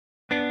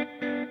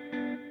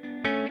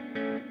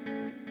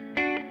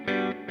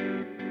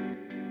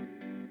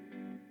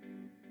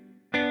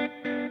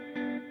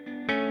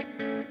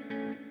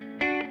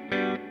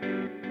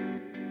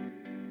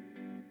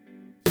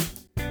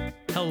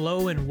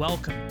Hello and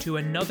welcome to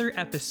another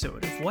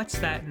episode of What's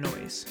That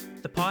Noise,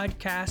 the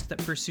podcast that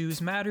pursues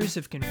matters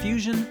of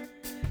confusion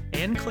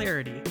and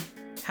clarity,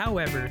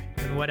 however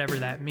and whatever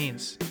that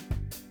means.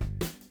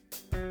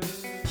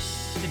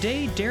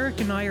 Today, Derek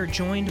and I are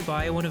joined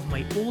by one of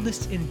my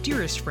oldest and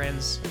dearest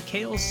friends,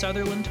 Cale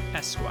Sutherland,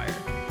 Esquire,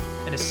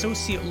 an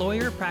associate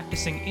lawyer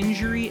practicing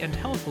injury and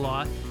health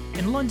law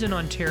in London,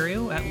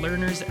 Ontario at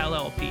Learners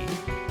LLP.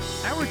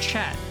 Our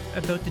chat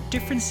about the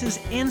differences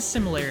and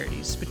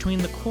similarities between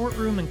the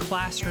courtroom and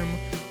classroom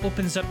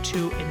opens up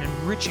to an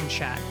enriching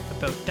chat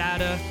about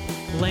data,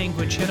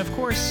 language, and of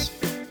course,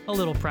 a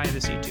little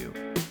privacy too.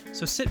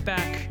 So sit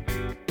back,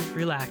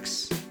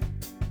 relax,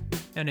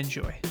 and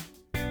enjoy.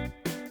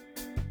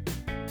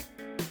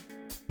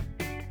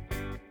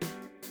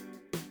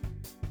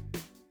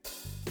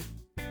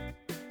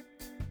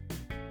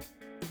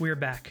 We're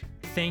back.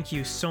 Thank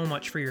you so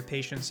much for your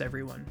patience,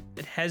 everyone.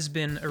 It has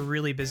been a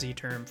really busy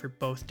term for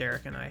both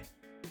Derek and I,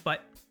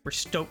 but we're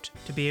stoked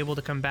to be able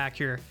to come back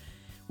here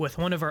with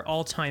one of our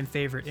all-time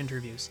favorite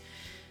interviews.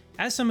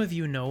 As some of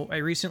you know, I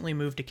recently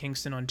moved to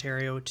Kingston,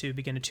 Ontario to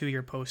begin a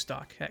 2-year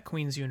postdoc at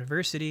Queen's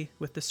University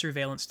with the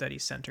Surveillance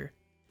Studies Centre.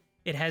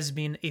 It has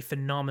been a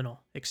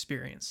phenomenal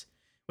experience,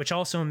 which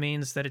also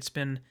means that it's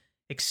been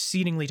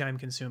exceedingly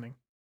time-consuming.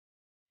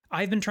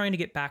 I've been trying to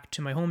get back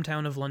to my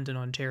hometown of London,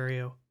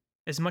 Ontario,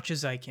 as much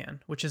as I can,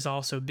 which has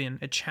also been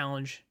a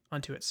challenge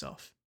unto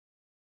itself.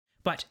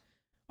 But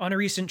on a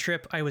recent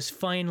trip, I was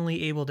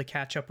finally able to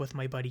catch up with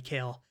my buddy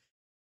Cale,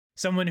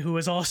 someone who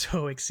was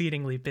also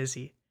exceedingly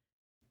busy.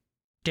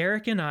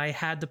 Derek and I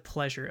had the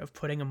pleasure of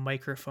putting a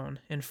microphone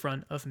in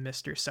front of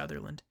Mr.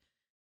 Sutherland,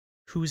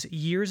 whose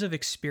years of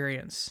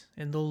experience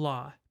in the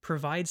law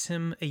provides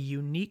him a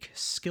unique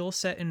skill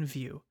set and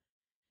view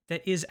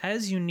that is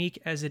as unique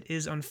as it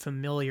is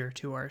unfamiliar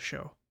to our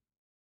show.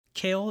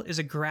 Cale is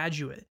a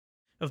graduate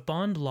of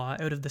bond law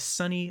out of the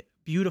sunny,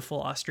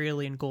 beautiful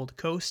Australian Gold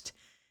Coast,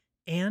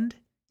 and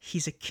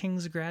he's a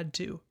King's grad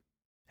too.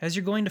 As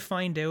you're going to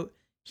find out,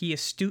 he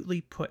astutely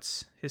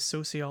puts his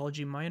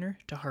sociology minor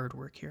to hard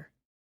work here.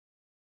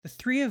 The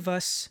three of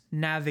us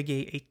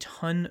navigate a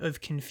ton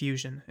of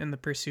confusion in the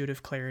pursuit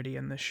of clarity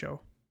in this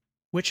show,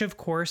 which of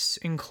course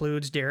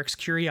includes Derek's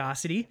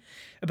curiosity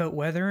about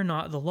whether or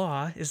not the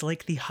law is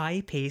like the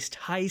high-paced,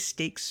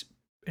 high-stakes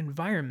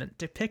environment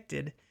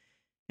depicted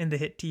in the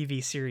hit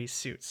TV series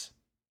Suits.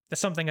 That's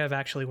something I've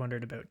actually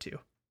wondered about too,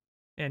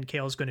 and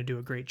Cale's going to do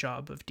a great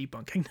job of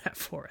debunking that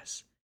for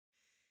us.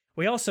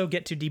 We also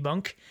get to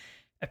debunk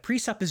a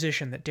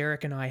presupposition that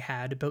Derek and I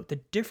had about the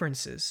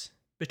differences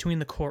between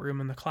the courtroom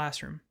and the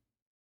classroom.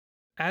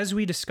 As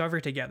we discover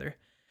together,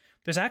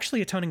 there's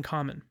actually a ton in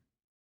common.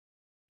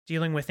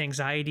 Dealing with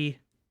anxiety,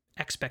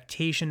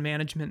 expectation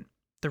management,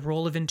 the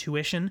role of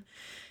intuition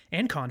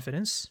and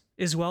confidence,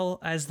 as well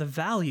as the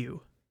value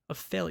of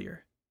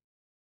failure.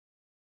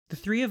 The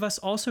three of us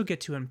also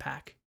get to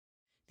unpack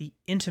the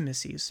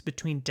intimacies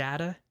between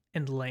data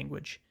and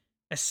language,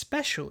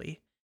 especially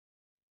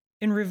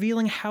in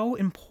revealing how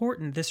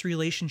important this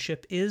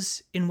relationship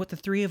is in what the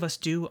three of us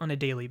do on a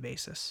daily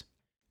basis.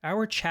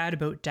 Our chat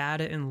about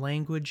data and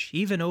language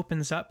even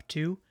opens up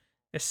to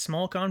a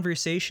small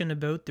conversation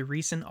about the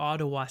recent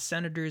Ottawa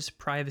Senators'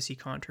 privacy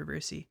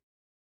controversy,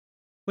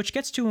 which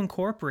gets to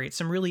incorporate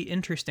some really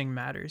interesting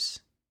matters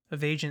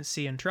of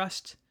agency and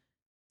trust,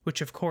 which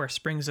of course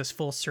brings us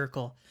full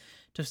circle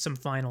to some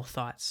final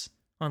thoughts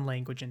on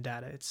language and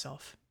data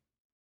itself.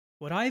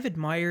 What I've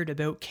admired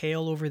about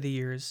Cale over the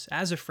years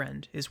as a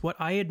friend is what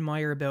I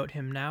admire about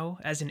him now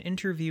as an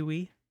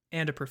interviewee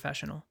and a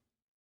professional.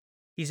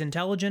 He's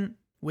intelligent,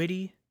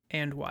 witty,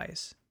 and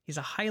wise. He's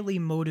a highly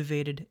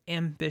motivated,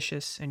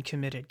 ambitious, and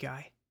committed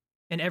guy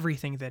in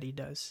everything that he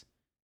does.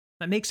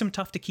 That makes him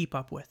tough to keep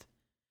up with.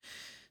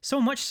 So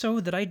much so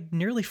that I'd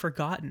nearly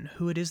forgotten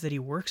who it is that he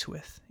works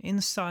with,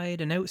 inside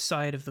and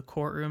outside of the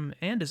courtroom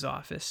and his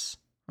office,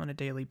 on a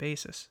daily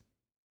basis.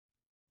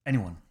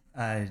 Anyone.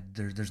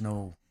 There's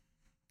no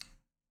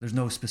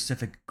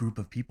specific group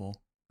of people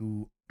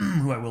who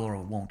I will or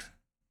won't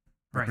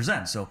represent.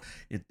 Right. So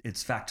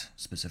it's fact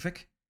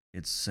specific,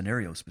 it's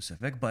scenario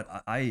specific.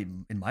 But I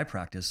in my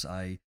practice,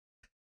 I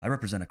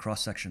represent a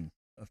cross section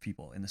of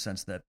people in the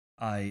sense that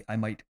I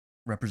might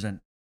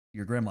represent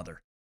your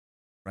grandmother,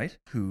 right?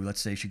 Who,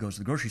 let's say she goes to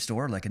the grocery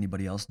store like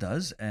anybody else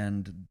does,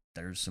 and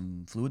there's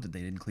some fluid that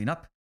they didn't clean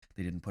up.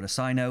 They didn't put a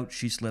sign out.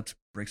 She slips,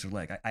 breaks her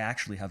leg. I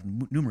actually have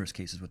numerous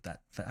cases with that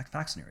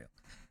fact scenario.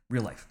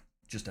 Real life,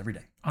 just every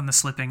day. On the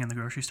slipping in the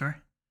grocery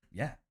store?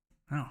 Yeah.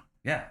 Oh.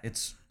 Yeah,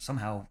 it's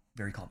somehow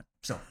very common.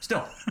 So,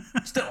 still,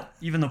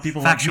 even though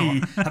people like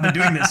me have been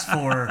doing this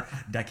for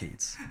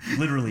decades,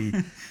 literally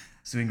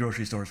suing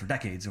grocery stores for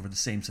decades over the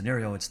same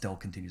scenario, it still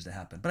continues to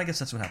happen. But I guess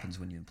that's what happens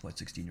when you employ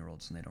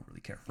 16-year-olds and they don't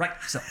really care. Right,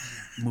 so,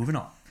 moving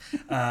on.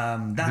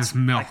 That's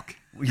milk.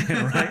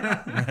 Yeah,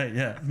 right,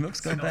 yeah.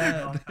 Milk's gone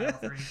bad.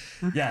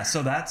 Yeah,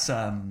 so that's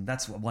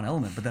one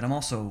element. But then I'm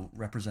also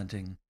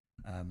representing,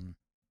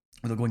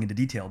 without going into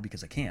detail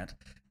because I can't,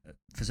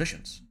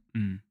 physicians.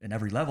 In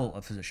every level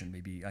of physician.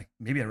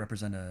 Maybe I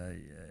represent a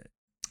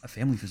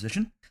family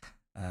physician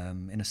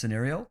in a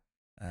scenario,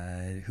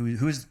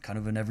 who is kind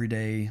of an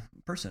everyday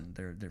person.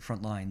 They're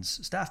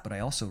frontlines staff, but I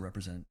also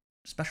represent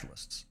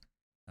specialists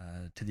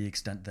to the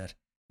extent that,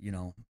 you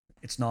know,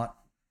 it's not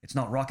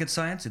rocket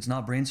science, it's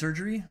not brain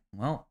surgery.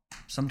 Well,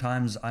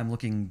 sometimes I'm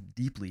looking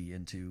deeply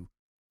into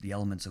the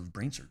elements of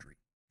brain surgery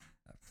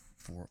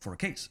for a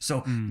case.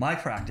 So my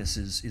practice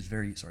is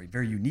very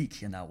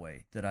unique in that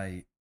way, that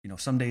I, you know,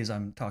 some days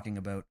I'm talking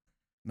about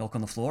milk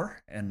on the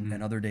floor,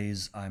 and other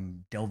days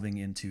I'm delving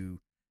into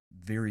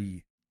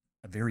very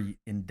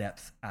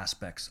in-depth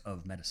aspects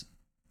of medicine.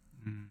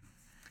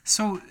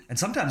 So, and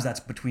sometimes that's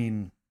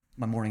between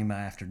my morning and my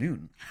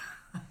afternoon.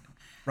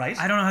 Right?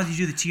 I don't know how you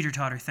do the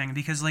teeter-totter thing,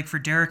 because like for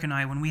Derek and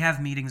I, when we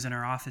have meetings in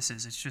our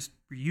offices, it's just,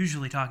 we're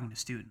usually talking to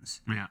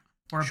students. Yeah.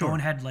 Or a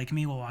bonehead like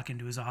me will walk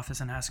into his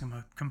office and ask him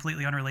a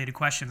completely unrelated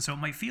question. So it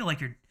might feel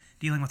like you're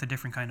dealing with a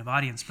different kind of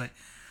audience, but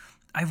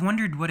I've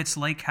wondered what it's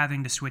like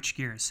having to switch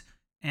gears.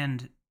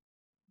 And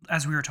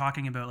as we were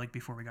talking about, like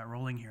before we got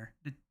rolling here,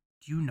 do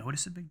you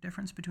notice a big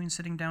difference between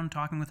sitting down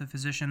talking with a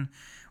physician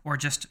or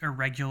just a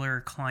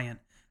regular client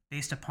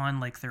based upon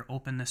like their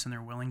openness and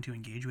they're willing to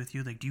engage with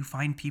you? Like, do you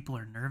find people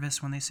are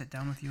nervous when they sit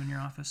down with you in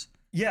your office?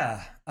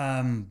 Yeah,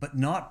 but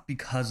not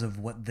because of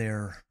what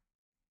their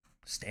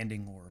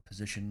standing or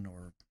position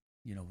or,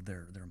 you know,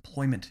 their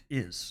employment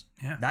is.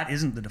 Yeah. That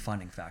isn't the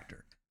defining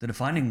factor. The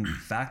defining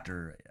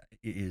factor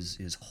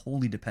is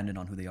wholly dependent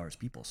on who they are as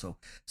people. So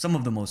some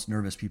of the most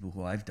nervous people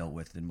who I've dealt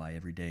with in my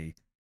everyday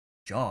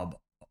job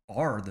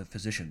are the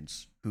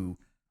physicians who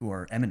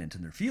are eminent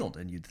in their field,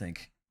 and you'd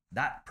think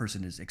that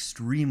person is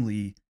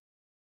extremely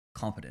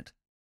competent,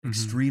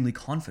 extremely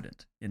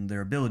confident in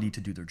their ability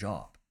to do their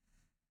job.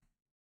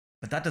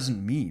 But that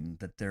doesn't mean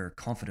that they're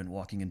confident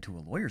walking into a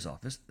lawyer's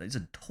office. It's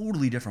a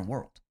totally different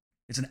world.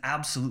 It's an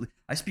absolutely,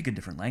 I speak a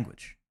different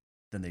language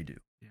than they do.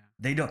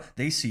 Yeah.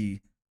 They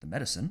see the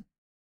medicine.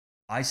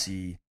 I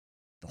see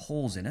the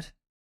holes in it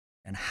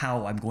and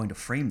how I'm going to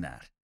frame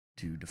that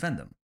to defend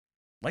them.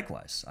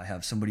 Likewise, I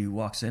have somebody who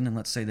walks in, and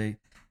let's say they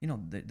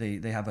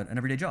have an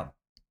everyday job.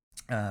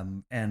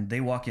 And they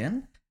walk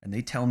in and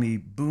they tell me,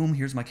 boom,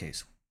 here's my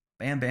case.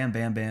 Bam, bam,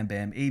 bam, bam,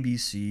 bam,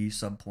 ABC,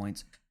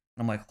 subpoints. And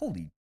I'm like,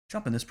 holy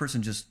jumping, this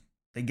person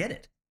they get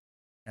it.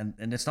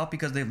 And it's not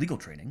because they have legal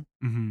training.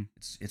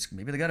 It's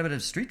maybe they got a bit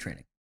of street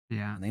training.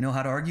 Yeah. And they know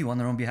how to argue on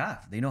their own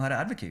behalf. They know how to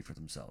advocate for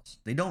themselves.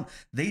 They don't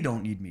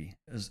need me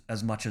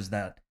as much as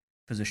that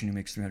physician who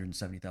makes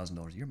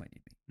 $370,000 a year might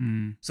need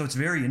me. So it's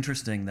very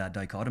interesting, that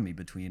dichotomy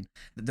between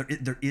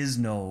there is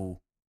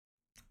no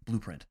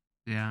blueprint.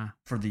 Yeah.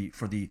 For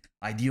the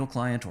ideal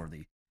client or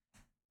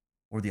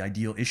the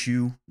ideal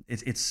issue.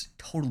 It's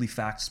totally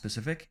fact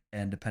specific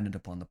and dependent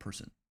upon the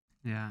person.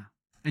 Yeah.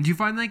 And do you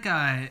find like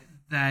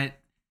that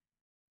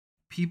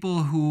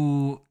people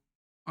who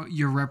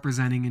you're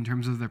representing in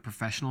terms of their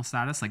professional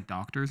status, like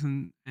doctors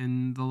and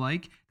the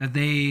like, that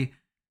they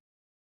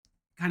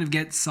kind of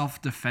get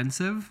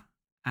self-defensive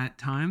at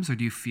times? Or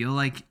do you feel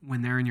like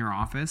when they're in your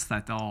office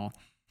that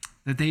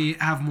they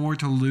have more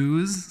to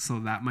lose, so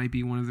that might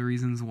be one of the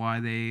reasons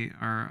why they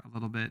are a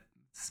little bit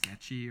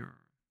sketchy? Or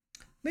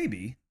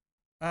maybe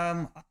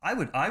I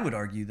would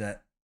argue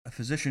that a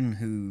physician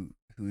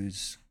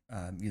who's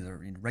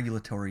either in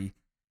regulatory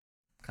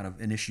kind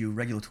of an issue,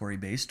 regulatory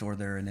based, or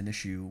they're in an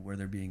issue where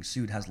they're being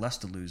sued, has less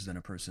to lose than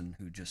a person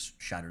who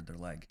just shattered their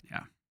leg.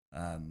 Yeah.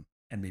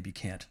 And maybe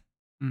can't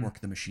work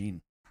the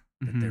machine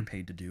that they're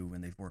paid to do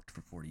when they've worked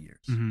for 40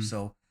 years.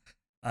 So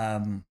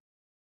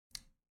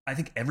I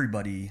think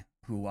everybody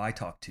who I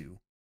talk to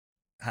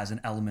has an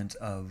element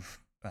of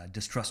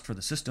distrust for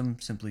the system,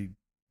 simply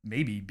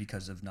maybe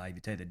because of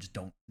naivete. They just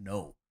don't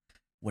know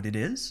what it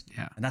is.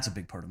 Yeah. And that's a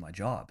big part of my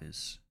job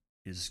is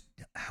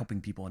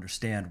helping people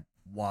understand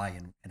why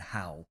and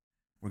how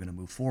we're going to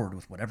move forward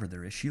with whatever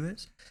their issue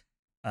is.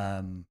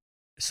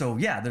 So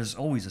yeah, there's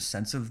always a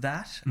sense of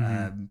that.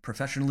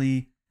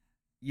 Professionally,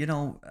 you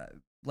know,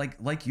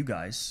 like you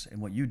guys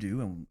and what you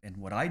do and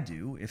what I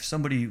do, if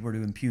somebody were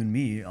to impugn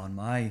me on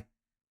my,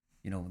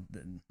 you know,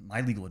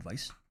 my legal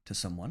advice to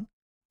someone,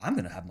 I'm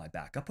going to have my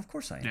backup. Of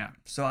course I am. Yeah.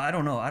 So I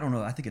don't know.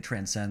 I think it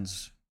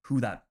transcends who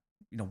that,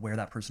 you know, where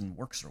that person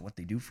works or what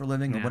they do for a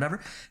living or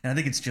whatever. And I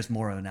think it's just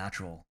more of a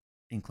natural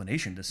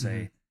inclination to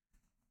say,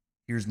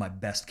 here's my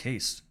best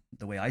case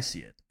the way I see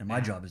it. And my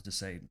job is to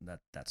say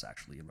that's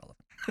actually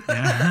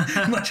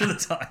irrelevant much of the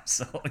time.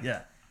 So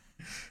yeah.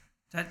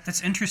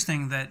 That's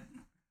interesting that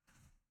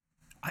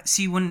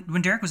see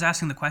when Derek was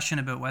asking the question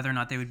about whether or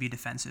not they would be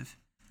defensive,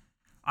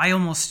 I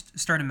almost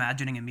start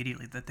imagining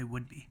immediately that they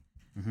would be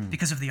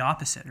because of the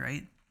opposite,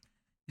 right?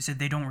 You said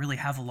they don't really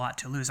have a lot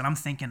to lose. And I'm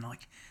thinking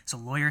like, it's a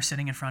lawyer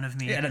sitting in front of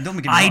me. Yeah, don't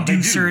get me I wrong,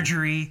 do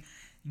surgery.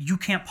 You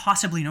can't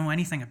possibly know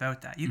anything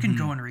about that. You can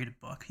go and read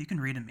a book. You can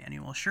read a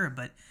manual, sure,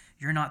 but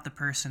you're not the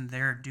person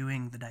there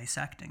doing the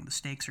dissecting. The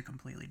stakes are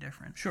completely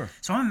different. Sure.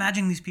 So I'm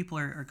imagining these people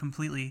are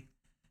completely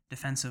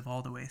defensive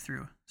all the way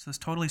through. So this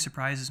totally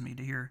surprises me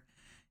to hear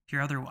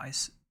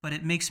otherwise. But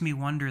it makes me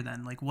wonder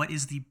then, like, what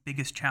is the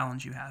biggest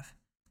challenge you have?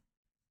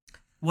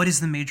 What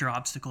is the major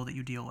obstacle that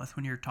you deal with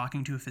when you're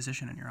talking to a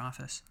physician in your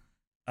office?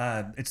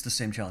 It's the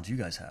same challenge you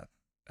guys have.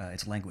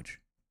 It's language.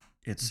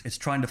 It's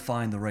trying to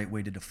find the right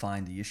way to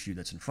define the issue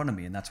that's in front of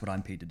me, and that's what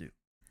I'm paid to do.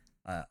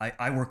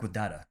 I work with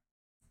data.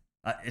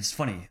 It's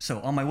funny. So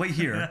on my way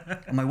here,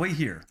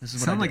 this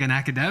is what Sound I like did. an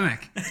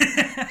academic.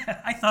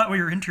 I thought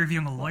we were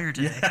interviewing a lawyer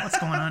today. Yeah. What's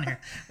going on here?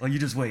 Well, you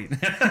just wait.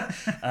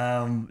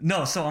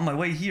 No, so on my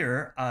way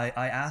here, I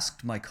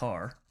asked my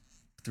car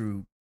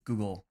through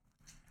Google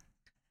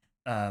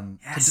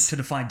Yes. to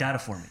define data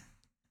for me.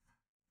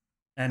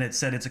 And it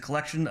said it's a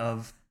collection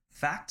of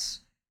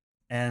facts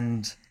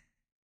and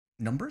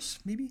numbers,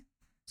 maybe?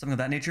 Something of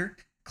that nature,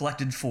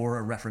 collected for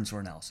a reference or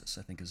analysis,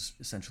 I think is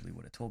essentially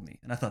what it told me.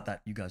 And I thought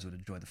that you guys would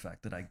enjoy the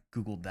fact that I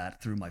Googled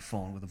that through my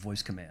phone with a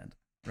voice command,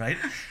 right?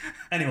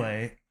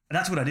 Anyway,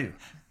 that's what I do.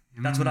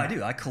 That's what I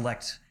do. I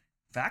collect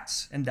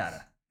facts and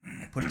data.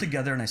 I put it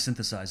together and I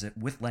synthesize it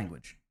with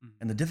language.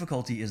 And the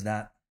difficulty is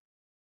that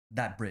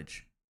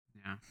bridge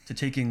Yeah. to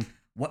taking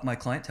what my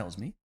client tells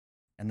me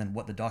and then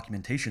what the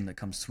documentation that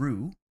comes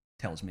through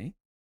tells me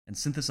and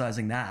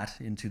synthesizing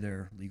that into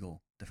their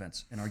legal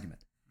defense and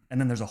argument.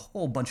 And then there's a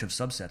whole bunch of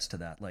subsets to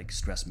that, like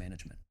stress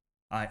management.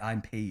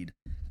 I'm paid,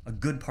 a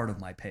good part of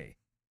my pay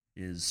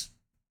is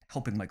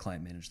helping my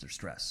client manage their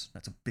stress.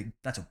 That's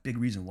a big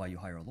reason why you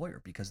hire a lawyer,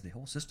 because the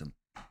whole system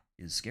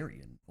is scary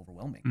and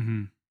overwhelming.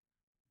 Mm-hmm.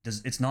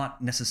 It's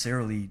not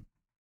necessarily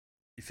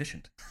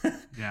efficient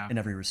Yeah. in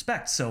every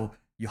respect. So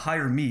you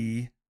hire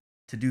me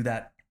to do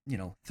that,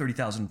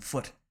 30,000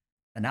 foot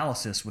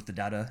analysis with the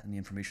data and the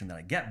information that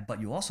I get,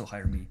 but you also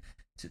hire me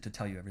to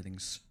tell you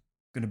everything's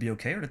going to be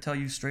okay, or to tell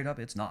you straight up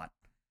it's not.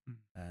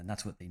 And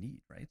that's what they need,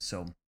 right?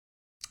 So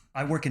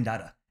I work in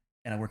data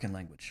and I work in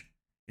language.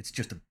 It's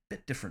just a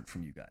bit different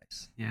from you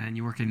guys. Yeah, and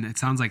you work in, it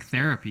sounds like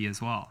therapy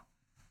as well.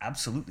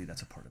 Absolutely,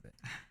 that's a part of it.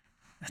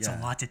 That's Yeah.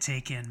 a lot to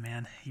take in,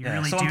 man. You Yeah,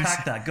 really so do.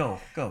 unpack that. Go.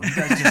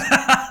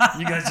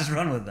 You guys just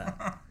run with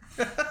that.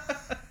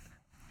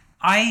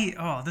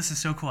 This is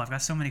so cool. I've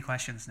got so many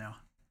questions now.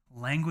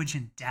 Language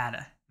and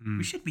data.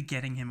 We should be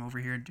getting him over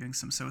here and doing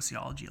some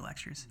sociology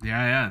lectures.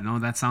 Yeah. No,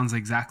 that sounds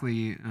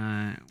exactly.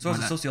 So I was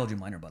a sociology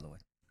minor, by the way.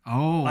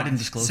 Oh, I didn't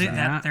disclose See, that.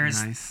 Yeah,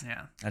 there's nice.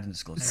 yeah. I didn't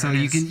disclose that. So There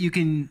it you is.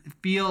 can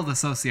feel the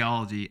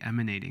sociology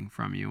emanating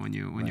from you when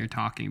Right. you're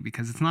talking,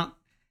 because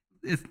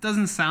it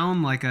doesn't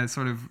sound like a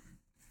sort of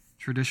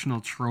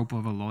traditional trope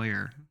of a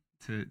lawyer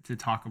to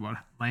talk about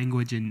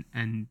language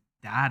and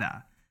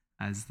data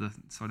as the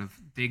sort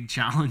of big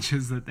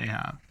challenges that they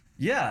have.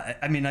 Yeah,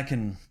 I mean, I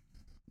can.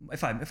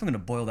 If I'm going to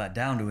boil that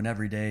down to an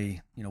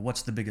everyday,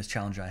 what's the biggest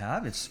challenge I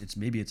have? It's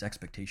maybe it's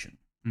expectation.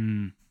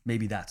 Mm.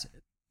 Maybe that's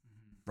it,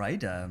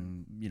 right? A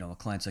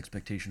client's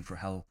expectation for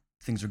how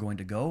things are going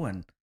to go,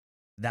 and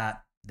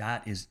that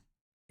is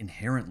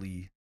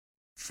inherently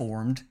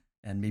formed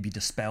and maybe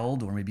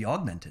dispelled or maybe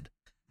augmented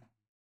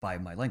by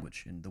my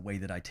language and the way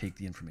that I take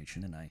the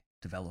information and I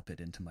develop it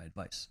into my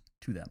advice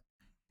to them.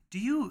 Do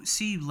you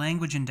see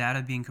language and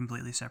data being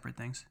completely separate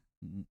things?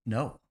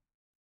 No.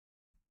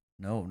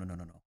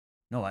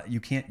 You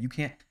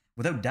can't,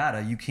 without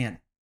data, you can't,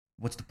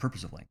 what's the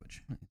purpose of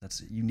language?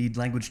 You need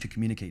language to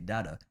communicate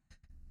data.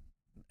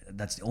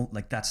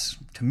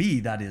 To me,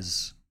 that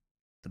is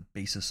the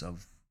basis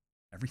of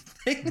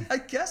everything, I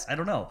guess. I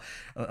don't know,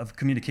 of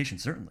communication,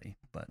 certainly,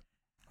 but.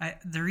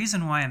 The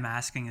reason why I'm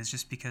asking is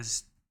just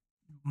because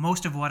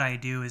most of what I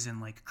do is in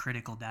like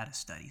critical data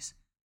studies.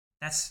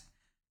 That's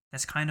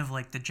kind of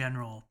like the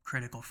general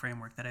critical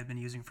framework that I've been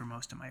using for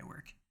most of my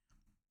work.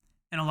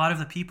 And a lot of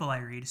the people I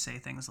read say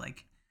things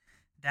like,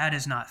 data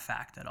is not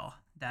fact at all.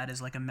 Data is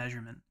like a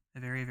measurement, a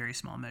very, very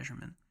small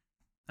measurement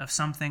of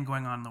something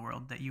going on in the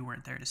world that you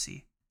weren't there to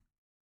see.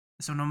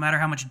 So no matter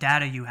how much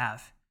data you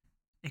have,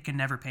 it can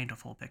never paint a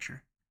full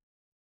picture.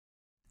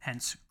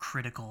 Hence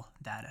critical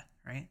data,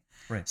 right?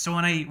 Right. So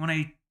when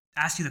I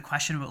asked you the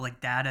question about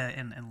like data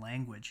and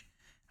language,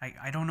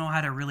 I don't know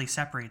how to really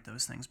separate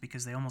those things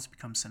because they almost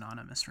become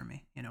synonymous for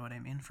me. You know what I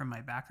mean? From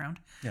my background.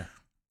 Yeah.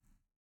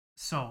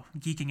 So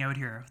geeking out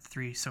here with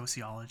 3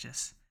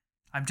 sociologists,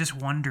 I'm just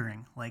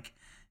wondering, like,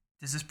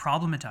 does this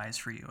problematize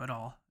for you at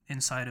all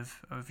inside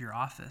of your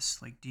office?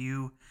 Like, do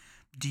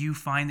you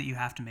find that you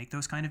have to make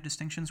those kind of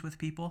distinctions with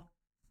people,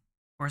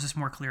 or is this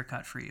more clear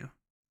cut for you?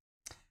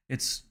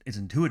 It's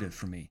intuitive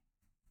for me.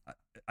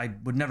 I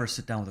would never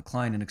sit down with a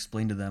client and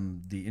explain to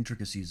them the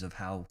intricacies of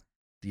how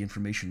the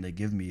information they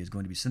give me is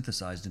going to be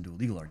synthesized into a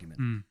legal argument.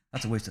 Mm.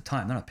 That's a waste of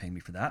time. They're not paying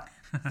me for that.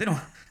 They don't.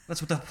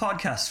 That's what the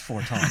podcast's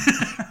for, Tom.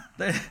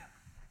 I'm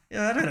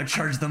not going to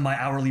charge them my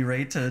hourly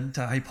rate to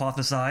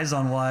hypothesize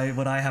on why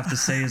what I have to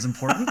say is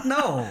important.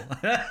 No.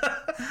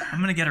 I'm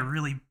gonna get a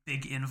really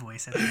big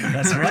invoice at the end.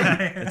 That's right.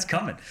 It's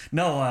coming.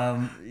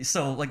 No.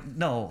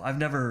 No. I've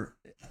never.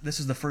 This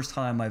is the first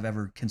time I've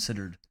ever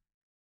considered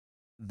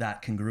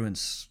that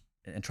congruence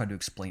and tried to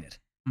explain it.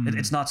 Mm.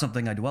 It's not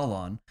something I dwell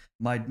on.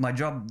 My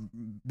job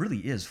really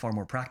is far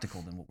more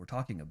practical than what we're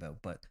talking about,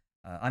 but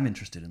I'm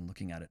interested in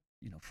looking at it,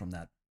 from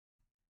that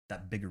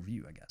bigger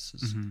view, I guess.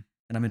 Mm-hmm.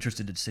 And I'm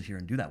interested to sit here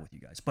and do that with you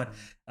guys. But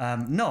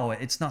no,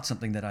 it's not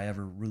something that I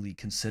ever really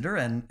consider.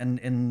 And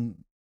in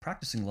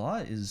practicing law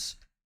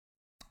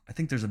I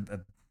think there's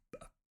a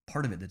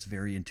part of it that's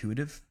very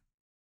intuitive.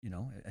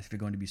 If you're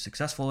going to be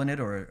successful in it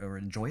or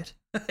enjoy it,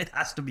 it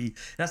has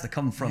to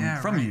come from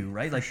you,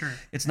 right? For Like sure.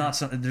 it's not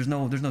something. There's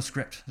no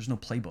script. There's no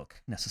playbook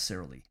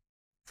necessarily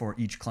for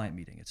each client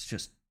meeting. It's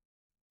just,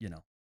 you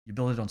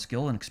build it on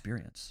skill and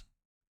experience.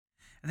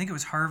 I think it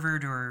was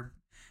Harvard or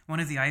one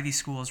of the Ivy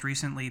schools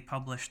recently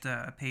published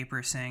a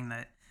paper saying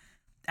that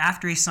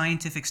after a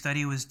scientific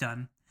study was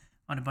done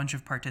on a bunch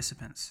of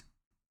participants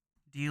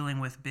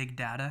dealing with big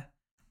data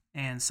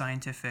and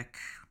scientific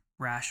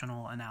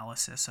rational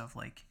analysis of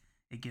like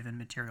a given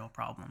material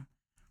problem,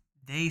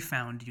 they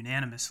found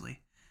unanimously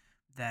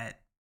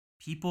that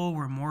people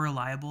were more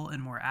reliable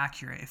and more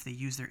accurate if they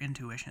used their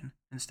intuition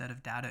instead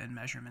of data and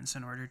measurements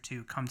in order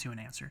to come to an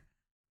answer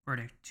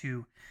or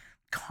to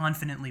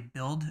confidently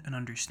build an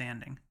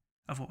understanding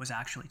of what was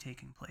actually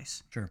taking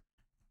place. Sure.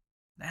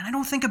 And I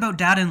don't think about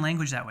data and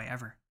language that way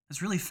ever.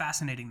 It's really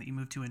fascinating that you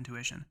move to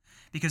intuition,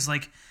 because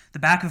like the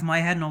back of my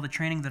head and all the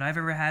training that I've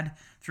ever had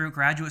throughout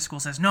graduate school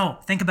says, no,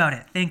 think about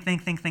it.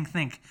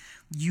 Think.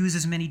 Use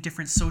as many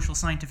different social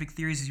scientific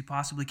theories as you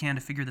possibly can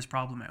to figure this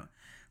problem out.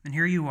 And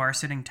here you are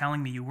sitting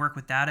telling me you work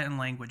with data and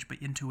language,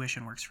 but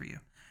intuition works for you.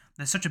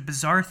 That's such a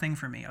bizarre thing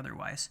for me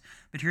otherwise.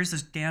 But here's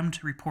this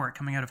damned report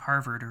coming out of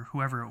Harvard or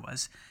whoever it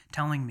was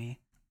telling me,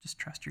 just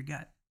trust your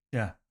gut.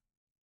 Yeah.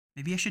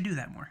 Maybe I should do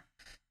that more.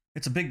 I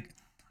think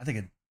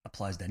it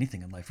applies to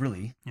anything in life,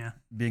 really. Yeah.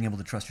 Being able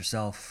to trust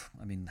yourself.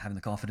 I mean, having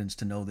the confidence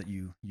to know that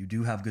you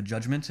do have good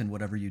judgment in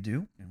whatever you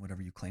do and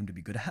whatever you claim to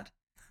be good at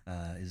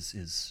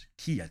is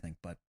key, I think.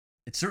 But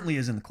it certainly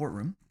is in the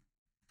courtroom,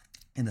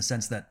 in the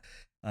sense that,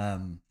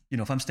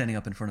 if I'm standing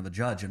up in front of a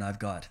judge and I've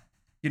got,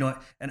 and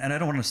I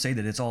don't want to say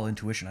that it's all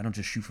intuition. I don't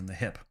just shoot from the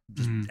hip.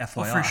 Just FYI.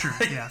 Oh, for sure.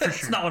 Yeah, for That's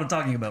sure. not what I'm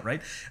talking about,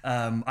 right?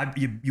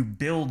 You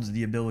build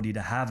the ability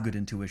to have good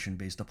intuition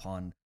based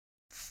upon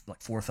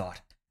like forethought,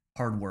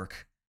 hard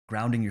work,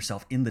 grounding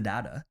yourself in the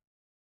data,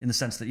 in the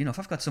sense that, if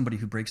I've got somebody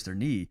who breaks their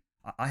knee,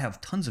 I have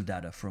tons of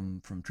data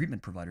from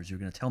treatment providers who are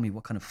going to tell me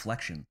what kind of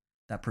flexion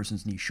that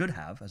person's knee should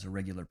have as a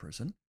regular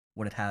person,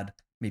 what it had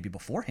maybe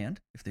beforehand,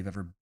 if they've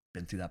ever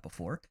been through that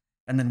before,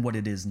 and then what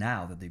it is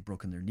now that they've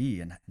broken their knee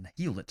and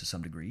healed it to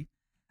some degree.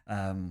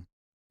 And,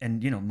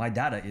 my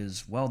data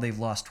is, well, they've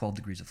lost 12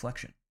 degrees of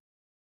flexion.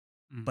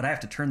 But I have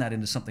to turn that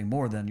into something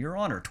more than, Your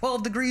Honor,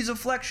 12 degrees of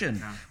flexion.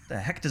 Yeah. The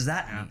heck does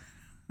that mean?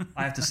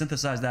 I have to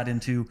synthesize that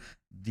into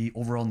the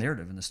overall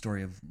narrative and the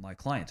story of my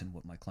client and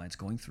what my client's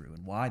going through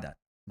and why that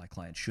my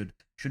client should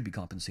be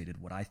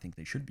compensated what I think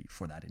they should be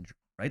for that injury,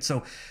 right?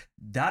 So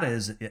data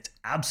it's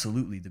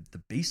absolutely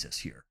the basis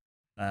here.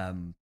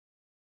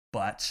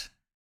 But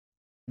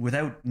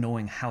without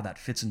knowing how that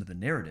fits into the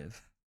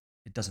narrative,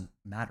 it doesn't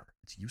matter.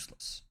 It's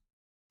useless.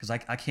 Because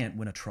I can't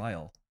win a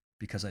trial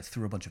because I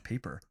threw a bunch of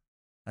paper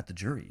at the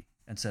jury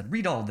and said,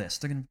 read all this.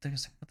 They're gonna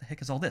say, what the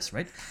heck is all this,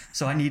 right?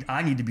 So I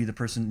need to be the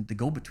person, the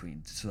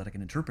go-between, so that I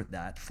can interpret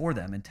that for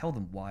them and tell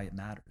them why it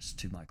matters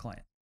to my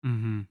client,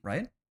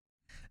 right?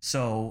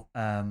 So,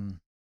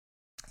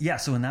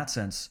 so in that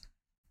sense,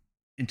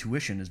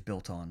 intuition is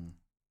built on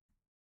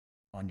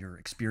your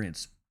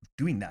experience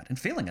doing that and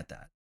failing at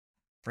that,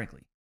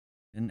 frankly.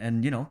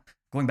 And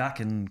going back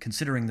and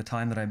considering the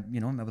time that I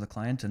met with a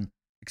client and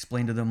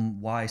explained to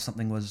them why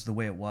something was the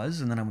way it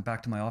was, and then I went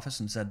back to my office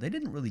and said, they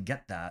didn't really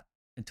get that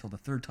until the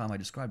third time I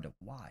described it.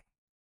 Why?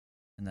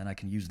 And then I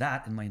can use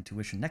that in my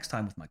intuition next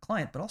time with my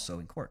client, but also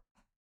in court,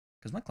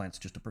 because my client's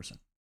just a person,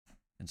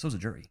 and so's a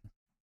jury.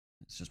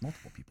 It's just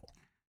multiple people,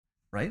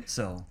 right?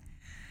 So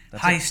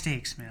that's high it.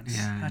 stakes, man.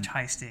 Yeah. Such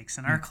high stakes.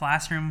 In our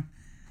classroom,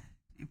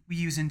 we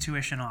use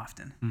intuition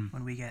often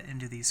when we get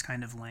into these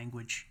kind of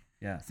language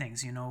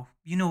things. You know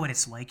what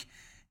it's like.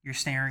 You're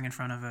staring in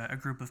front of a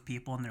group of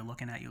people and they're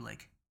looking at you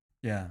like,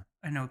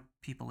 I know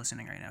people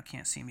listening right now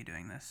can't see me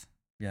doing this.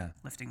 Yeah.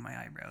 Lifting my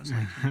eyebrows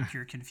like in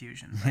pure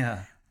confusion. But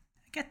Yeah.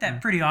 I get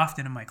that pretty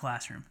often in my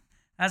classroom.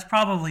 That's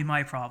probably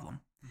my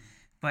problem.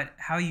 But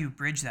how you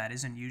bridge that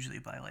isn't usually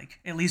by like,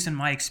 at least in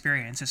my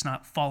experience, it's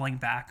not falling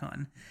back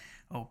on,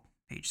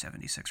 page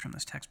 76 from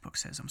this textbook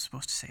says I'm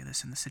supposed to say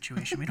this in this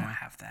situation. We don't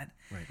have that.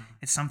 Right.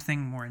 It's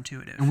something more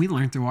intuitive. And we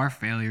learn through our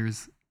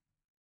failures.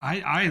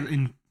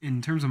 I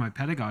in terms of my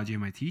pedagogy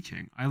and my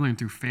teaching, I learned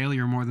through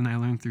failure more than I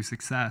learned through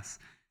success.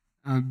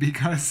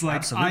 Because like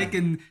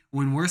Absolutely.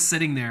 when we're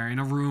sitting there in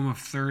a room of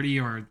 30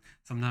 or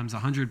sometimes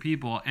 100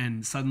 people,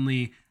 and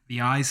suddenly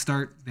the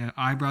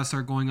eyebrows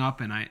start going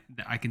up, and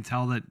I can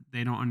tell that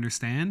they don't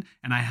understand,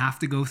 and I have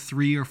to go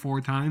 3 or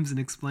 4 times and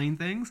explain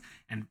things,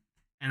 and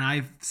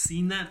I've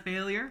seen that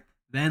failure,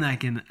 then I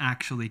can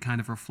actually kind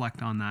of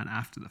reflect on that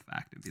after the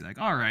fact and be like,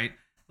 all right,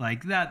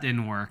 like that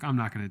didn't work. I'm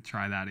not going to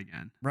try that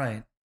again.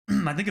 Right.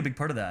 I think a big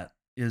part of that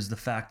is the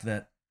fact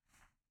that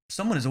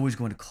someone is always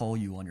going to call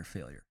you on your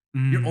failure.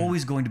 You're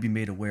always going to be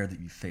made aware that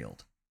you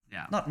failed.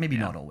 Yeah.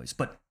 Not always,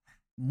 but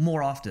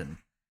more often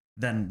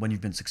than when you've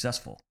been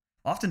successful.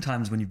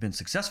 Oftentimes when you've been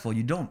successful,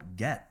 you don't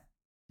get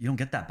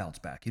that bounce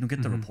back. You don't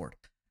get the report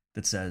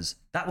that says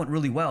that went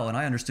really well and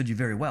I understood you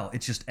very well.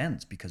 It just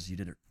ends because you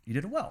did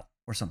it well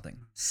or something.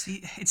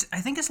 See, I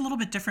think it's a little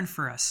bit different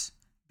for us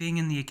being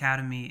in the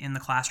academy, in the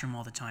classroom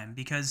all the time,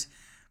 because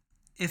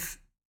if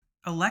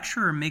a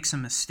lecturer makes a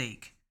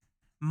mistake,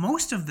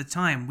 most of the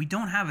time we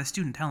don't have a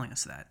student telling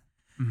us that.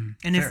 Mhm.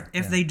 And Fair,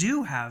 if yeah. they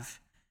do have,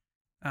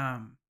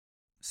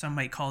 some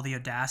might call the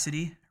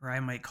audacity, or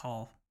I might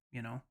call,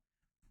 the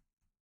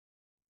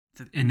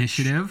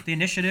Initiative. the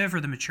initiative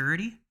or the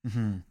maturity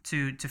Mm-hmm.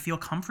 to feel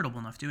comfortable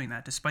enough doing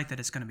that, despite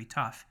that it's going to be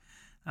tough.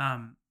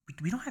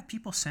 We don't have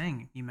people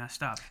saying you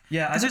messed up.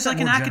 Yeah, I Because think it's that like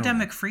an more generally.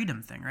 academic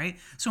freedom thing, right?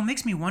 So it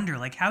makes me wonder,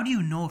 like, how do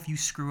you know if you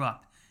screw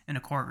up in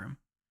a courtroom?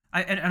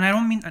 And I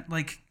don't mean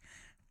like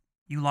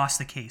you lost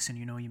the case and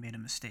you know you made a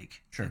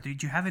mistake. Sure. Do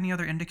you have any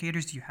other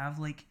indicators? Do you have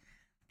like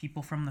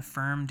people from the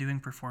firm doing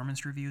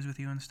performance reviews with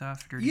you and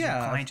stuff? Or does your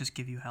Yeah. client just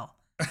give you hell?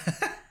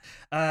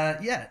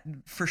 Yeah,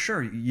 for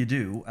sure you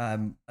do.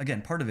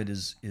 Again, part of it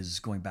is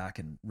going back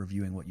and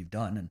reviewing what you've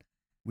done, and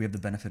we have the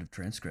benefit of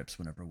transcripts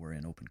whenever we're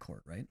in open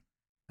court, right?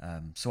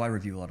 So I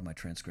review a lot of my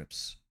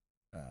transcripts,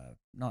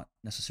 not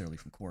necessarily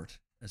from court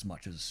as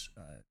much as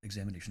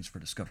examinations for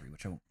discovery,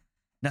 which I won't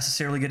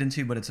necessarily get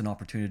into, but it's an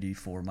opportunity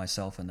for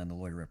myself and then the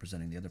lawyer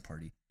representing the other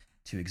party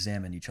to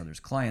examine each other's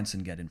clients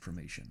and get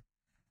information.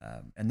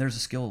 And there's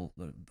a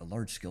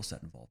large skill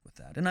set involved with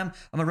that. And I'm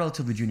a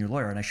relatively junior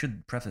lawyer, and I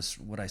should preface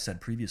what I said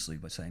previously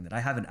by saying that I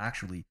haven't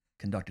actually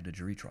conducted a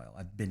jury trial.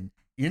 I've been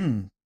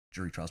in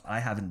jury trials, but I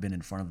haven't been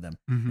in front of them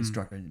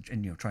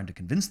and trying to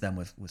convince them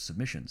with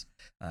submissions.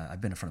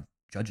 I've been in front of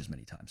judges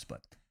many times,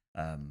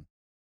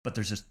 but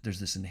there's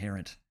this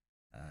inherent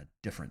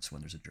difference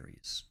when there's a jury.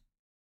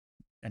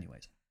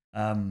 Anyways,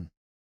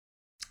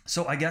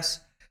 so I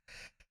guess,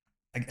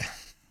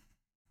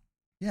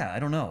 yeah, I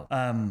don't know.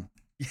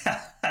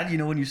 Yeah, how do you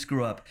know when you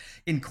screw up?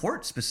 In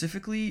court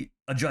specifically,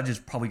 a judge is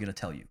probably going to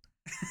tell you,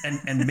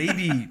 and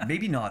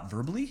maybe not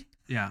verbally.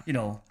 Yeah.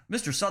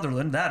 Mr.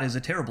 Sutherland, that is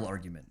a terrible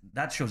argument.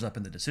 That shows up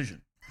in the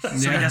decision. So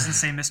he doesn't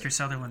say Mr.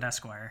 Sutherland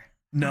Esquire.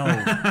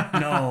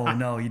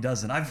 No, he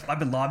doesn't. I've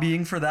been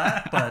lobbying for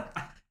that, but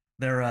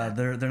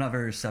they're not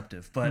very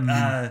receptive.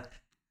 But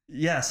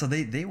yeah, so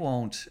they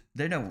won't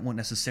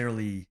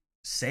necessarily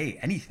say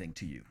anything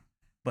to you,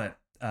 but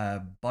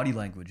body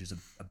language is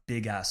a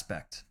big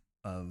aspect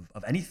of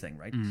anything,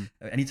 right?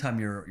 Anytime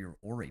you're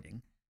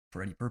orating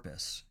for any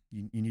purpose,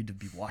 you need to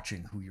be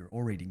watching who you're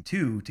orating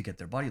to get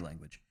their body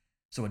language.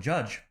 So a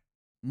judge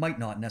might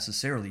not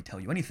necessarily tell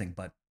you anything,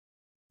 but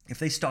if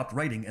they stopped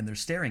writing and they're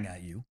staring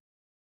at you,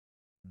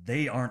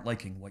 they aren't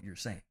liking what you're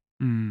saying.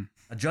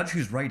 A judge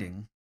who's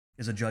writing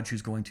is a judge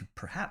who's going to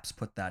perhaps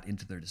put that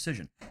into their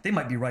decision. They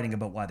might be writing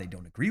about why they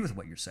don't agree with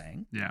what you're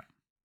saying,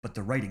 but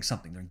they're writing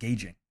something, they're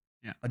engaging.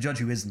 Yeah. A judge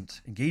who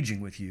isn't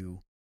engaging with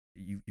you,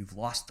 you've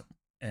lost them.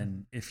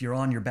 And if you're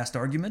on your best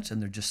argument and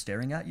they're just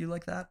staring at you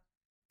like that,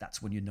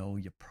 that's when you know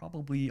you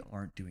probably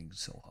aren't doing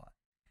so hot.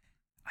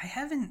 I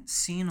haven't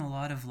seen a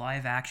lot of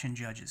live action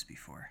judges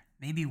before.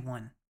 Maybe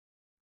one.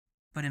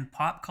 But in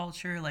pop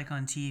culture, like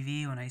on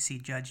TV, when I see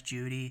Judge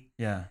Judy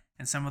Yeah.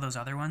 and some of those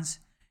other ones,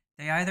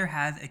 they either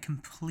have a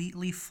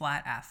completely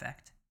flat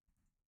affect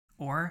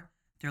or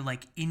they're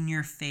like in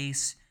your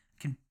face,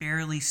 can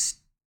barely,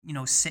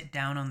 sit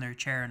down on their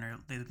chair and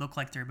they look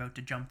like they're about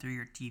to jump through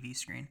your TV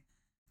screen.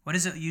 What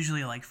is it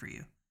usually like for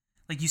you?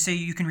 Like you say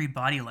you can read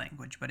body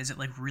language, but is it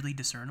like really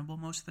discernible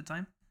most of the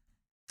time?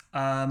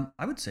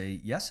 I would say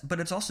yes, but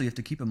it's also, you have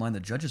to keep in mind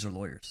that judges are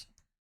lawyers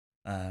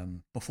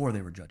before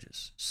they were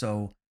judges.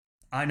 So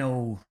I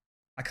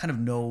kind of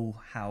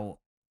know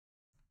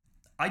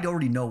I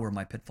already know where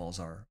my pitfalls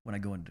are when I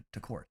go into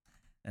court,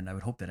 and I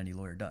would hope that any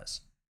lawyer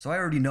does. So I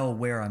already know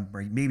where I'm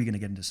maybe going to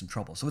get into some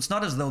trouble. So it's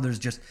not as though there's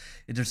just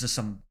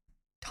some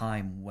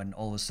time when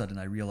all of a sudden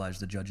I realize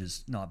the judge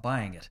is not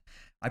buying it.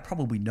 I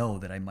probably know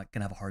that I'm going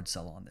to have a hard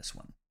sell on this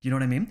one. Do you know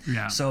what I mean?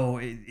 Yeah. So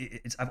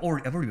I've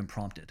already been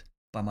prompted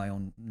by my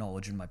own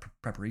knowledge and my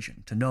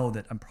preparation to know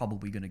that I'm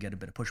probably going to get a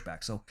bit of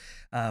pushback. So,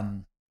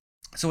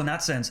 so in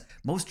that sense,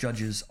 most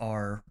judges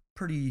are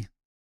pretty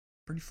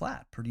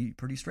flat,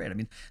 pretty straight. I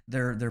mean,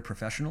 they're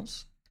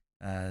professionals.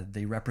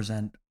 They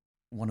represent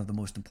one of the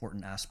most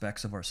important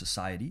aspects of our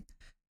society.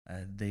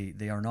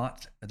 They're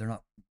not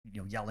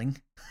yelling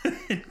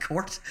in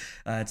court.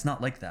 It's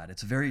not like that.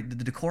 It's the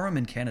decorum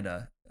in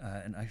Canada,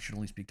 and I should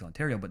only speak to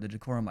Ontario, but the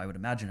decorum, I would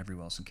imagine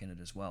everywhere else in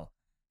Canada as well,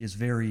 is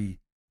very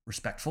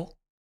respectful,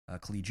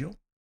 collegial.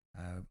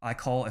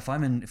 If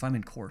I'm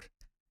in court,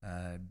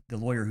 the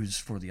lawyer who's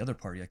for the other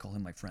party, I call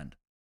him my friend.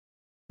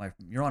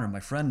 Your Honor, my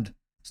friend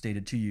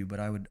stated to you, but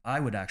I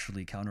would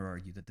actually counter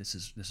argue that this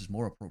is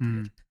more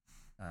appropriate,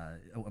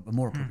 a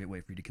more appropriate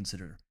way for you to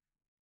consider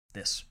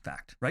this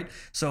fact, right?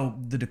 So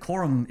the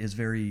decorum is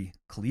very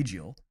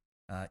collegial,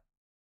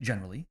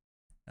 generally,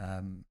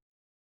 and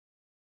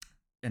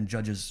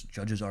judges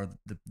are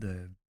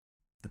the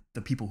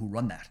people who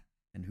run that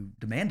and who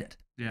demand it.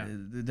 Yeah.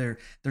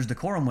 There's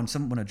decorum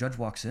when a judge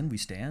walks in, we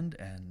stand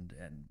and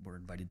we're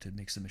invited to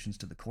make submissions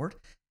to the court,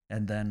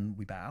 and then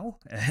we bow.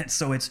 And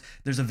so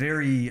there's a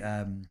very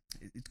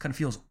it kind of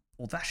feels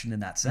old-fashioned in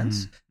that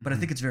sense, but I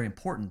think it's very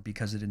important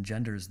because it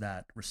engenders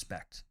that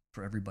respect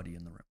for everybody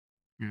in the room.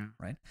 Yeah.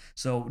 Right.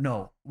 So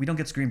no, we don't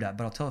get screamed at,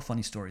 but I'll tell a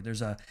funny story.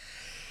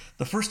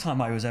 The first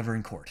time I was ever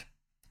in court,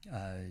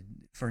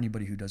 for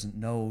anybody who doesn't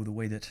know, the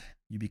way that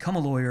you become a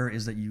lawyer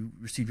is that you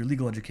receive your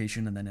legal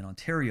education, and then in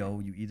Ontario,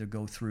 you either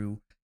go through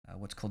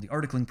what's called the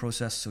articling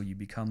process, so you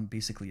become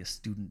basically a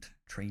student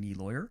trainee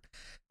lawyer,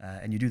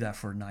 and you do that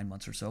for 9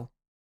 months or so.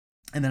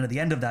 And then at the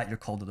end of that, you're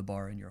called to the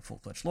bar and you're a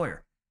full-fledged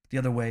lawyer. The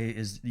other way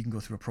is you can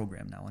go through a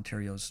program now.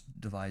 Ontario's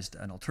devised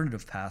an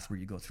alternative path where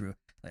you go through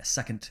a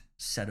second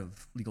set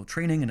of legal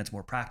training, and it's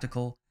more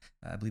practical.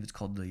 I believe it's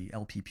called the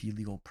LPP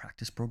Legal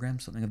Practice Program,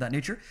 something of that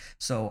nature.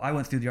 So I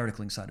went through the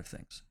articling side of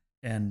things.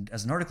 And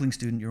as an articling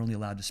student, you're only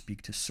allowed to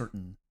speak to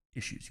certain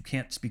issues. You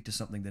can't speak to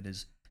something that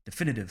is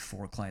definitive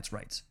for a client's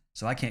rights.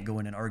 So I can't go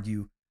in and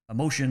argue a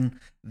motion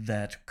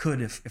that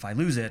could, if I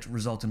lose it,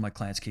 result in my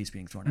client's case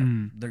being thrown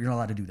out. You're not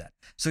allowed to do that.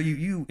 So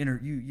you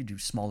do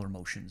smaller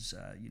motions,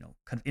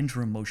 kind of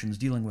interim motions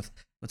dealing with,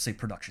 let's say,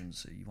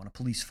 productions. You want a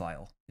police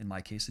file. In my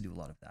case, I do a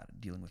lot of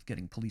that, dealing with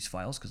getting police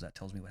files because that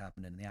tells me what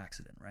happened in the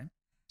accident, right?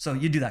 So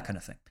you do that kind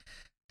of thing.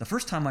 The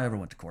first time I ever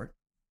went to court,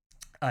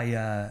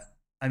 I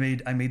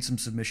made some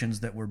submissions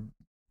that were,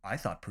 I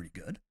thought, pretty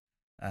good,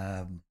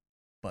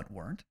 but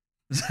weren't.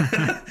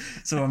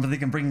 So I'm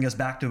thinking, bringing us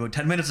back to about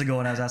 10 minutes ago,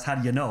 and I was asked, how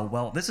do you know?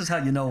 Well, this is how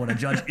you know when a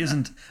judge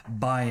isn't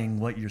buying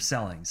what you're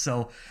selling.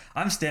 So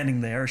I'm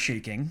standing there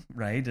shaking,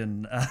 right?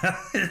 And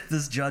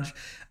this judge,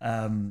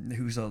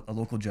 who's a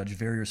local judge,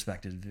 very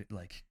respected,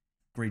 like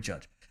great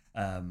judge,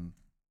 kind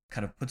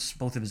of puts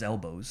both of his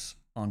elbows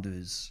onto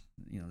his,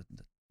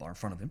 the bar in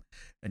front of him,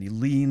 and he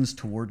leans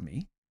toward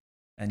me,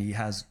 and he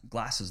has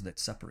glasses that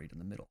separate in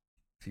the middle.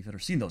 If you've ever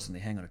seen those, and they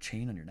hang on a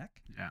chain on your neck.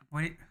 Yeah.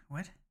 Wait,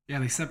 what? Yeah,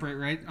 they separate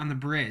right on the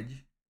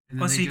bridge. And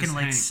then so they you can just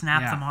like hang.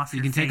 snap them off So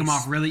your you can take them face.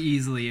 off really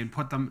easily and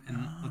put them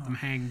and let them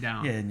hang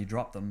down. Yeah, and you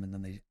drop them, and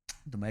then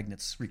the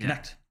magnets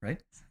reconnect,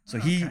 right? So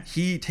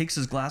he takes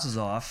his glasses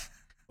off.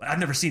 I've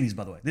never seen these,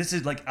 by the way. This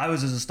is like, I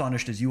was as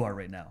astonished as you are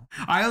right now.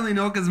 I only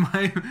know because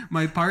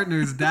my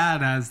partner's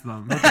dad has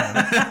them. Okay,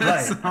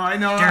 right. So I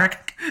know.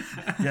 Derek.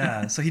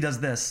 Yeah, so he does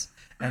this,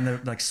 and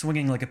they're like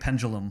swinging like a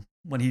pendulum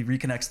when he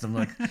reconnects them.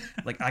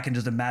 Like I can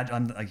just imagine.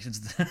 I'm like,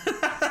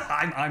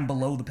 I'm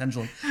below the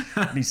pendulum,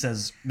 and he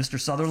says, "Mr.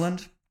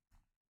 Sutherland,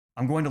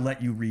 I'm going to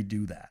let you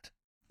redo that."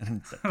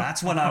 And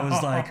that's when I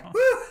was like,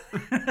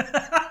 "Woo!"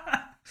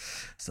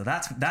 So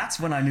that's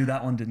when I knew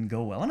that one didn't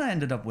go well, and I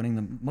ended up winning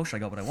the motion. I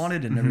got what I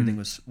wanted, and everything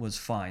was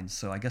fine.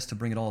 So I guess to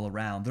bring it all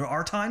around, there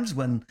are times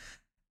when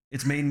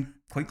it's made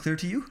quite clear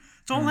to you.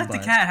 Don't let the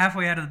cat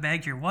halfway out of the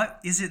bag here. What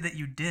is it that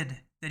you did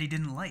that he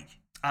didn't like?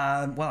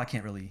 Well, I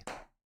can't really,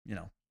 You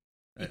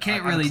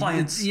can't really.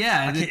 Clients,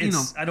 yeah,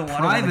 I don't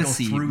want to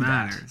privacy go through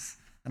matters.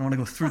 that. I don't want to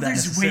go through that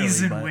There's necessarily.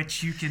 ways in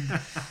which you can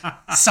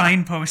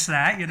signpost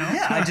that,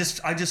 Yeah, I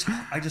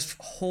just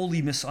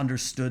wholly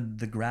misunderstood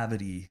the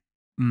gravity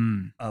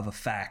of a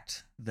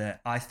fact that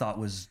I thought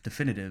was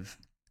definitive,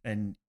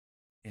 and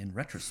in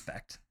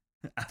retrospect,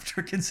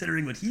 after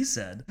considering what he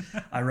said,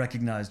 I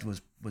recognized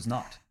was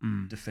not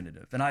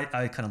definitive, and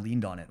I kind of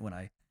leaned on it when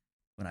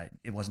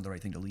it wasn't the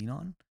right thing to lean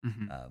on.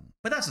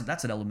 But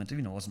that's an element of,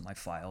 it wasn't my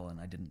file, and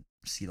I didn't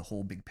see the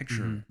whole big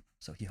picture.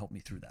 So he helped me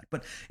through that.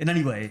 But in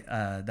any way,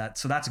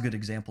 that's a good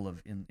example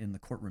of in the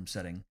courtroom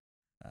setting.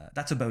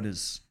 That's about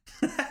as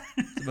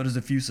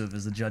effusive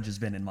as the judge has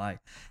been in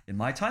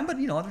my time. But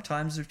other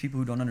times there's people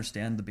who don't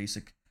understand the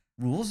basic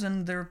rules,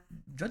 and their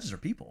judges are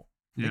people.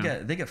 Yeah.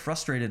 They get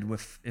frustrated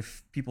with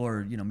if people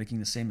are making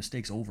the same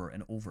mistakes over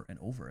and over and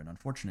over, and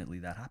unfortunately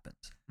that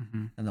happens.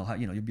 And they'll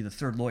have you'll be the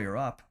third lawyer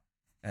up,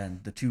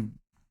 and the two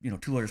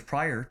lawyers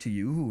prior to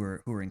you who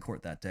were in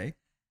court that day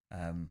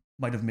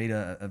might have made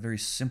a very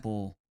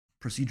simple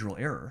procedural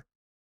error,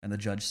 and the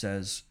judge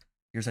says,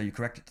 here's how you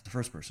correct it to the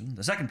first person.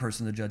 The second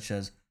person, the judge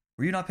says,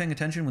 were you not paying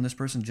attention when this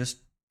person just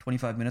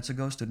 25 minutes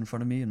ago stood in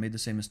front of me and made the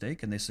same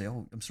mistake? And they say,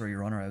 oh, I'm sorry,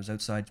 Your Honor, I was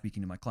outside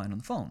speaking to my client on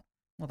the phone.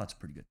 Well, that's a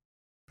pretty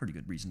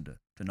good reason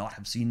to not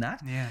have seen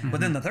that. Yeah.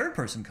 But then the third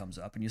person comes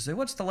up, and you say,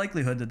 what's the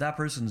likelihood that that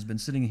person has been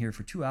sitting here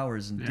for 2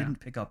 hours and didn't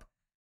pick up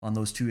on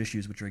those two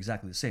issues, which are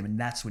exactly the same? And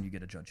that's when you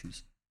get a judge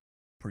who's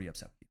pretty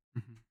upset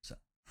with you. So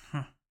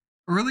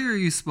Earlier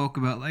you spoke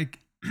about like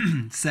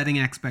setting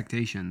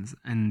expectations,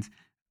 and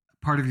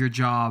part of your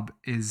job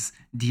is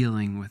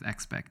dealing with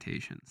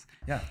expectations.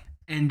 Yeah.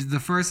 And the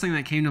first thing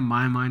that came to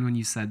my mind when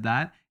you said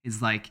that is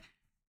like,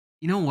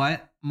 you know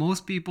what?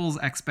 Most people's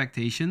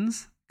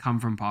expectations come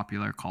from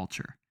popular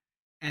culture.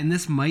 And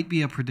this might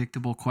be a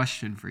predictable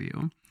question for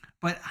you,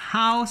 but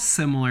how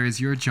similar is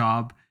your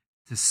job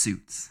to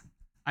Suits?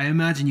 I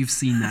imagine you've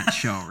seen that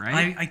show,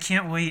 right? I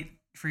can't wait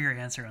for your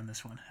answer on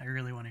this one. I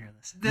really want to hear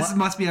this. This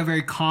must be a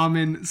very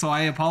common, so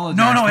I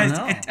apologize.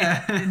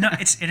 No,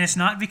 it's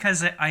not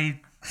because I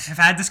have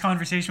had this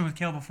conversation with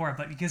Kale before,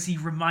 but because he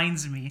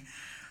reminds me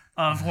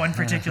of one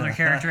particular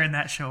character in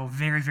that show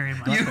very, very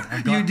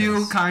much. You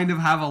do kind of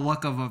have a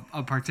look of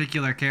a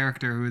particular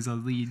character who is a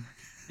lead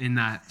in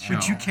that show.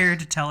 Would you care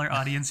to tell our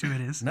audience who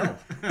it is? no.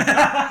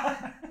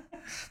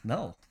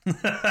 No,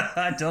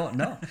 I don't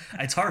know.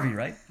 It's Harvey,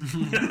 right?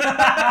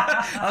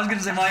 I was going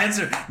to say my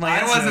answer.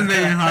 I wasn't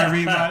thinking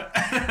Harvey,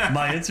 but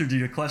my answer to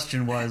your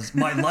question was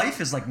my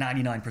life is like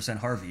 99%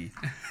 Harvey.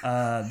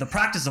 The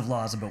practice of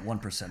law is about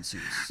 1%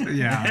 Suits.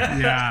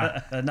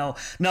 yeah.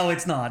 No,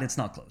 it's not. It's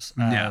not close.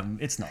 Yeah.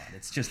 It's not.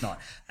 It's just not.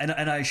 And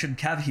I should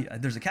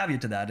caveat. There's a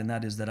caveat to that, and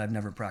that is that I've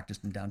never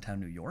practiced in downtown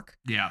New York.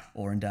 Yeah.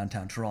 Or in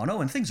downtown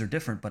Toronto, and things are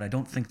different, but I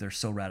don't think they're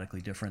so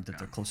radically different that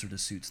they're closer to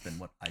Suits than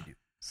what I do.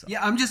 So.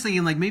 Yeah, I'm just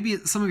thinking like maybe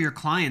some of your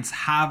clients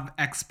have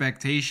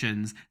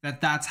expectations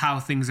that that's how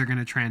things are going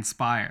to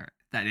transpire,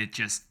 that it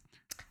just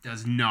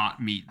does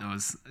not meet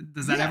those.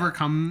 Does that ever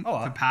come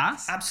to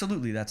pass?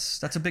 Absolutely.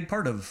 That's a big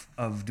part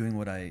of doing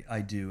what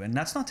I do. And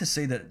that's not to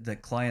say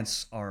that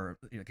clients are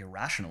like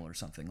irrational or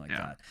something like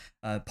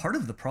that. Part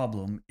of the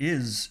problem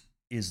is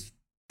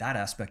that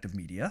aspect of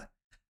media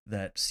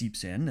that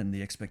seeps in, and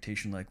the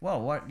expectation like, well,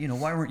 why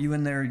weren't you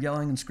in there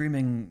yelling and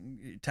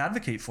screaming to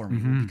advocate for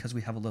me? Well, because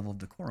we have a level of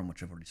decorum,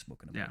 which I've already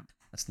spoken about.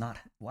 That's not,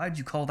 why did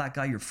you call that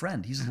guy your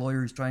friend? He's a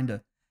lawyer who's trying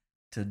to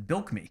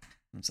bilk me.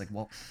 And it's like,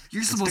 well,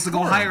 you're supposed to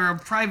go hire a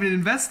private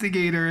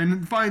investigator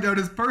and find out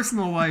his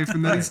personal life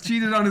and that he's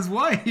cheated on his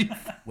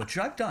wife. Which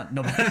I've done.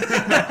 No,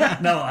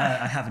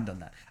 I haven't done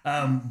that.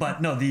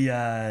 But no,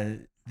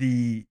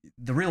 the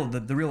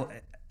real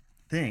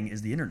thing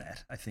is the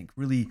internet. I think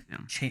really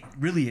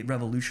really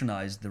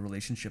revolutionized the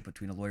relationship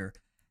between a lawyer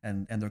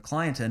and their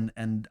client.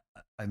 And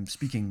I'm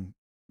speaking,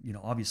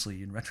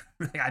 obviously in retro.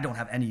 I don't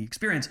have any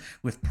experience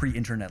with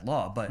pre-internet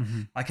law, but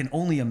I can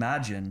only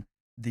imagine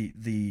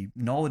the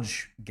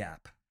knowledge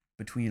gap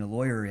between a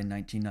lawyer in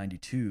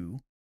 1992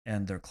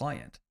 and their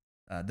client.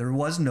 There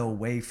was no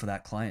way for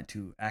that client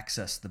to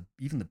access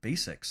even the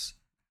basics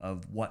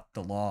of what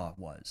the law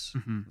was,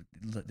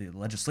 the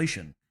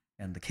legislation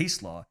and the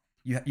case law.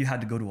 You had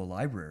to go to a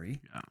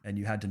library, and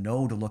you had to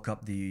know to look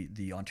up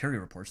the Ontario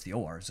reports, the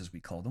ORs as we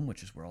call them,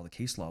 which is where all the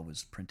case law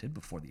was printed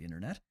before the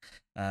internet.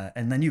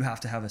 And then you have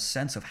to have a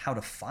sense of how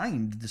to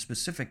find the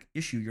specific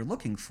issue you're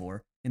looking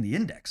for in the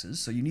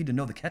indexes. So you need to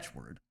know the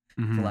catchword,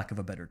 for lack of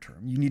a better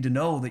term. You need to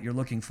know that you're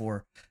looking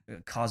for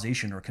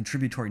causation or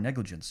contributory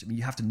negligence. I mean,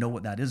 you have to know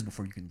what that is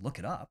before you can look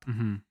it up.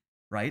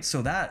 Right,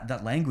 so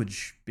that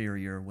language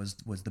barrier was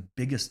the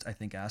biggest, I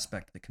think,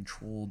 aspect that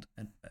controlled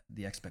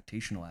the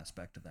expectational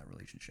aspect of that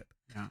relationship.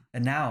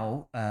 And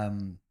now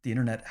the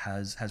internet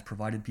has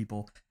provided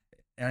people,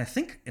 and I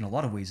think in a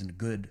lot of ways in a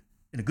good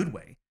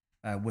way,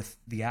 with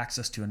the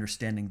access to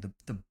understanding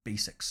the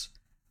basics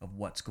of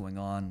what's going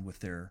on with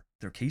their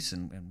case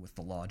and with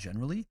the law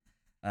generally.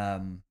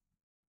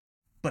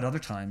 But other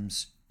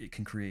times it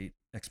can create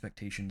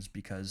expectations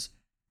because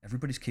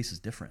everybody's case is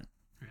different.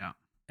 Yeah.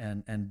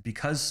 And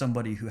because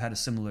somebody who had a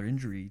similar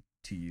injury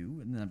to you,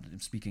 and I'm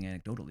speaking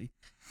anecdotally,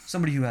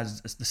 somebody who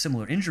has a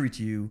similar injury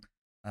to you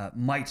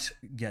might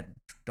get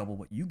double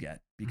what you get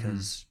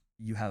because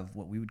you have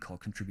what we would call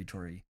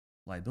contributory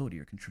liability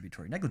or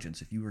contributory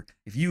negligence.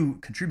 If you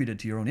contributed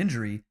to your own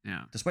injury,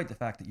 despite the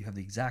fact that you have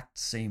the exact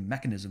same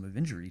mechanism of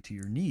injury to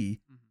your knee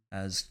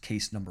as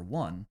case number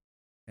one,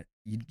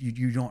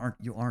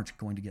 you aren't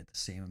going to get the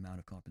same amount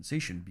of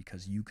compensation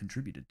because you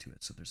contributed to it.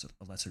 So there's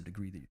a lesser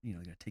degree that you're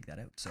going to take that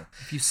out. So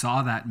if you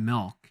saw that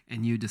milk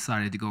and you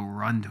decided to go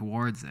run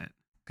towards it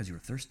because you were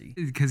thirsty,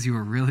 because you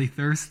were really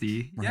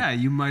thirsty,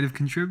 you might have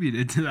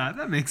contributed to that.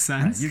 That makes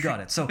sense. Right, you got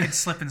it. So I'd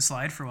slip and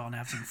slide for a while and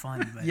have some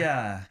fun. But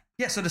yeah.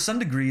 So to some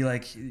degree,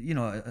 like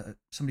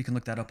somebody can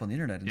look that up on the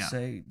internet and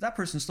say that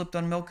person slipped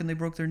on milk and they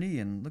broke their knee,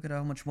 and look at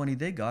how much money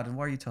they got, and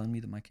why are you telling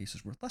me that my case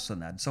is worth less than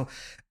that? And so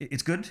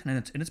it's good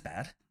and it's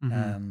bad,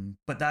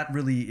 but that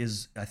really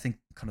is, I think,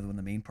 kind of one of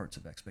the main parts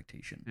of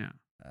expectation.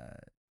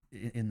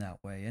 In that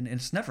way, and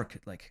it's never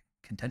like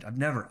content. I've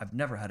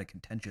never had a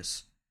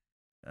contentious,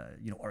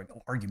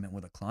 argument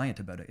with a client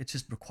about it. It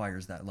just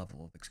requires that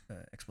level of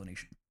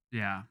explanation.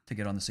 To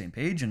get on the same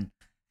page and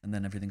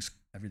then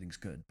everything's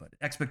good. But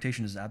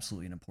expectation is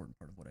absolutely an important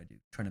part of what I do.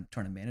 Trying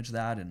to manage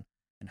that and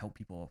help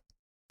people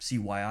see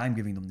why I'm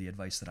giving them the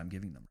advice that I'm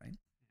giving them, right?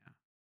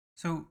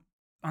 So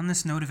on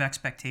this note of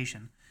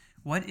expectation,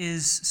 what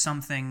is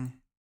something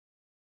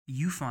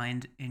you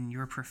find in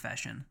your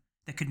profession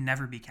that could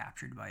never be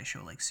captured by a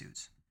show like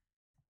Suits?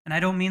 And I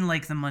don't mean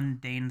like the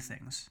mundane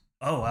things.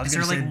 Oh, I was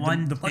going to say like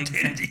one the big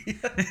thing.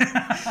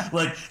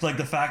 like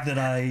the fact that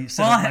I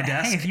sit at my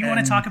desk. Hey, if you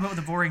want to talk about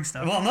the boring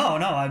stuff. Well, no,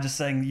 I'm just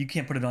saying you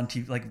can't put it on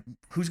TV. Like,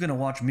 who's going to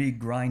watch me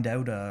grind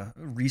out a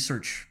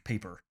research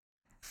paper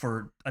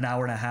for an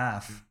hour and a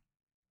half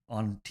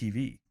on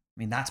TV? I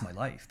mean, that's my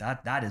life.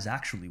 That is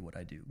actually what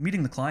I do.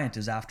 Meeting the client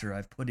is after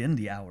I've put in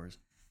the hours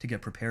to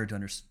get prepared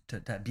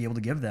to be able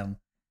to give them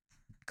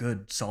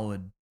good,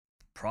 solid,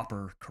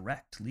 proper,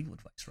 correct legal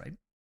advice, right?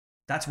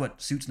 That's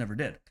what Suits never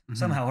did.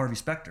 Somehow Harvey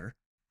Specter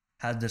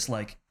had this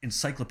like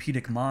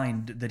encyclopedic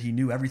mind that he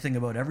knew everything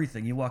about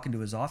everything. You walk into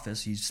his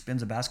office, he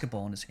spins a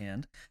basketball in his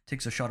hand,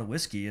 takes a shot of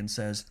whiskey and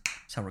says,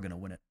 that's how we're going to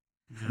win it.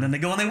 And then they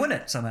go and they win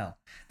it somehow.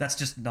 That's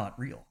just not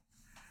real.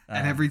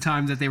 And every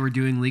time that they were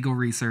doing legal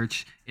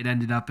research, it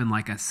ended up in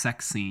like a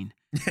sex scene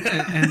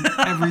and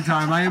every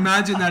time. I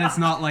imagine that it's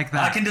not like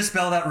that. I can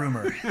dispel that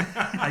rumor.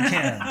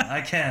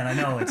 I can. I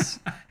know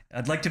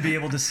I'd like to be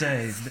able to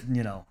say, that,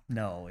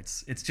 no,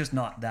 it's just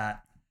not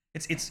that.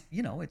 It's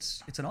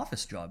an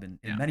office job in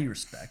many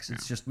respects.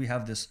 It's just we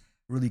have this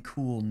really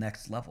cool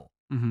next level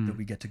that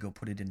we get to go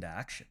put it into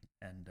action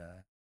and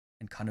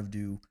kind of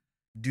do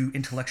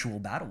intellectual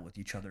battle with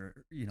each other,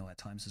 at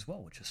times as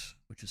well,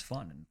 which is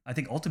fun. And I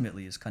think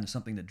ultimately is kind of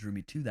something that drew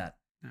me to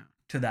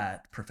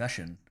that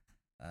profession,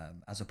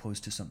 as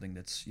opposed to something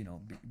that's,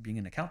 being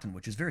an accountant,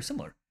 which is very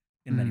similar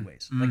in many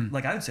ways.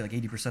 Like I would say like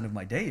 80% of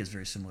my day is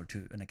very similar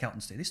to an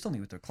accountant's day. They still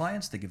meet with their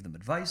clients, they give them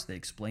advice, they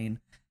explain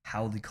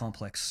how the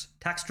complex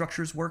tax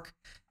structures work.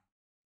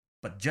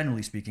 But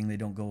generally speaking, they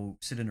don't go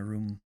sit in a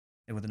room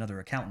with another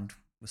accountant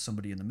with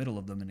somebody in the middle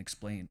of them and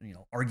explain,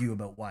 argue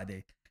about why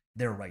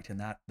they're right and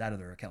that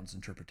other accountant's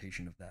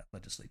interpretation of that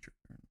legislature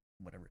or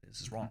whatever it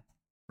is wrong,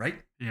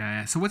 right?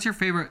 Yeah. So what's your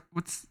favorite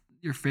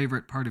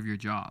part of your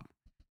job?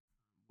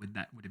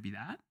 Would it be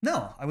that?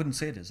 No, I wouldn't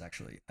say it is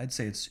actually. I'd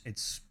say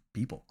it's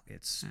people.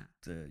 It's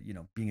the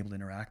being able to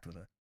interact with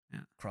a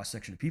cross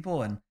section of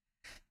people, and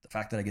the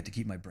fact that I get to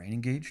keep my brain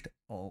engaged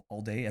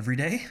all day, every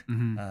day,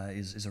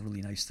 is a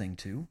really nice thing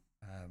too.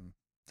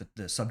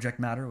 The subject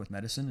matter with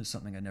medicine is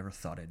something I never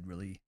thought I'd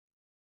really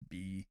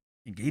be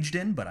engaged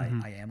in, but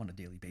I am on a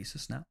daily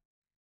basis now,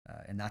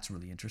 and that's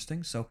really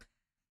interesting. So,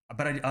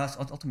 but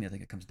ultimately I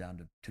think it comes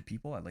down to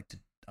people. I like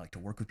to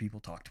work with people,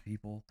 talk to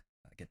people,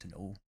 get to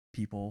know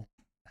people,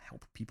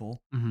 help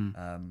people.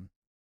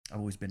 I've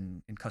always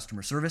been in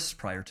customer service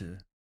prior to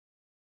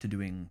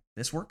doing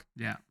this work.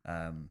 Yeah.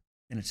 And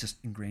it's just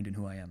ingrained in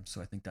who I am. So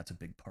I think that's a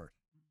big part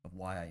of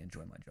why I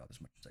enjoy my job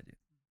as much as I do.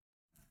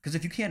 Because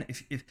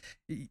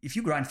if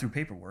you grind through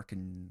paperwork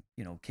and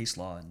case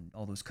law and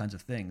all those kinds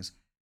of things,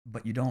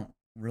 but you don't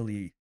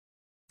really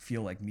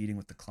feel like meeting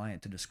with the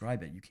client to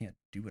describe it, you can't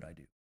do what I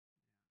do.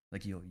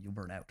 Like you'll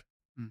burn out.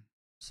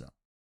 So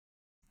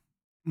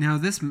now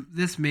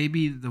this may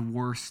be the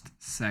worst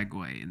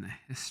segue in the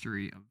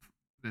history of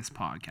this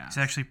podcast. He's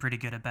actually pretty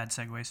good at bad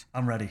segues.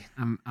 I'm ready.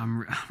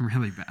 I'm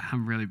really bad.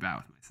 I'm really bad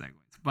with my segues.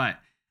 But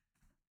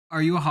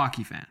are you a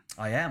hockey fan?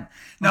 I am.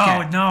 No,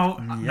 Okay. no, Yes.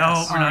 no, we're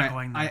All not right.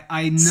 going there.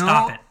 I know.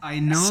 Stop it. I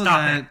know Stop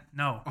that. it.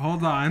 No.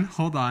 Hold on.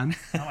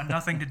 I want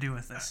nothing to do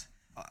with this.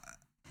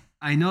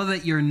 I know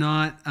that you're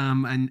not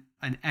an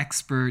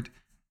expert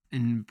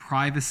in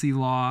privacy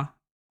law,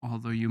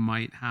 although you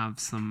might have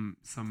some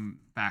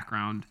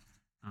background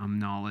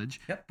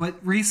knowledge. Yep. But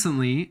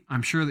recently,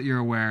 I'm sure that you're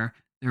aware,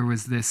 there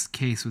was this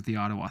case with the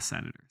Ottawa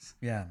Senators.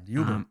 Yeah, the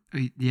Uber.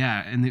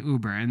 And the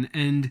Uber.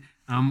 And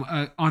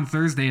on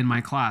Thursday in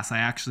my class,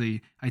 I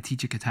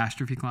teach a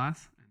catastrophe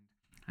class.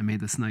 I made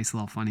this nice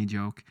little funny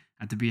joke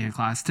at the beginning of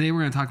class. Today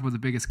we're going to talk about the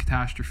biggest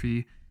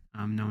catastrophe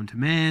known to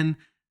man,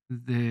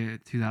 the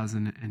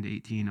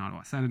 2018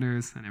 Ottawa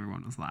Senators, and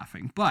everyone was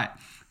laughing. But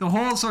the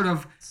whole sort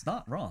of... It's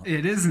not wrong.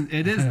 It isn't.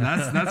 It is.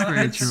 That's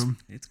very true.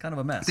 It's kind of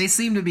a mess. They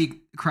seem to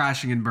be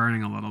crashing and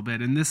burning a little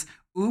bit. And this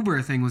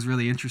Uber thing was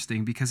really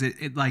interesting because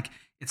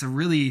it's a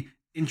really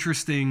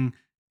interesting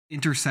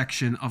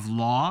intersection of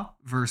law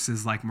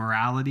versus like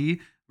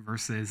morality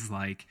versus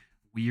like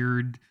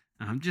weird,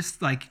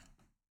 just like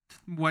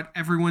what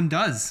everyone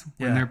does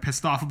when they're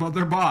pissed off about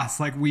their boss.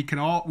 Like we've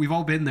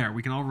all been there.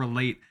 We can all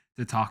relate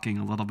to talking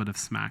a little bit of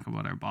smack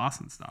about our boss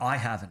and stuff. I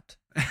haven't.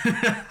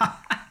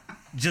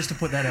 Just to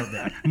put that out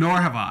there. Nor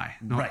have I.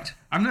 Right.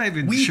 I'm not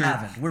even We sure.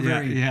 haven't. We're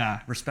very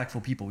respectful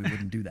people. We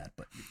wouldn't do that.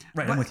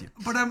 But I'm with you.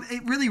 But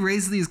it really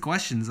raised these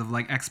questions of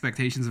like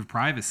expectations of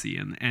privacy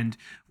and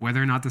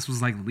whether or not this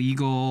was like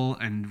legal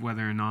and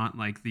whether or not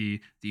like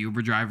the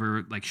Uber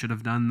driver like should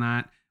have done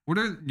that. What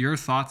are your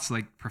thoughts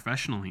like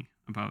professionally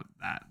about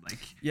that? Like,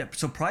 yeah.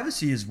 So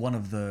privacy is one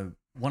of the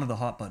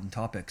hot button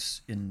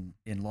topics in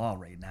law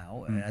right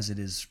now, as it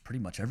is pretty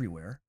much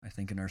everywhere, I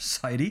think, in our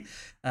society.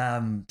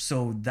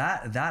 So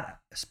that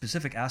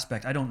specific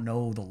aspect, I don't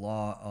know the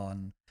law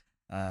on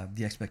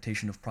the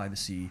expectation of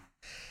privacy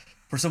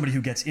for somebody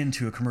who gets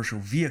into a commercial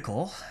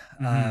vehicle.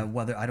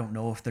 Whether I don't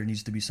know if there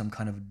needs to be some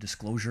kind of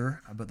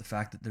disclosure about the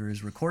fact that there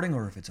is recording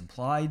or if it's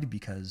implied,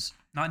 because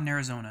Not in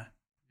Arizona.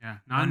 yeah,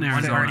 not in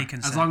Arizona. Minority As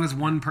consent. long as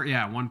one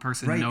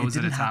person right, knows it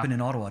that didn't it's happen happening.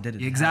 in Ottawa, did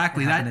it?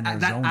 Exactly. It That happened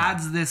in Arizona.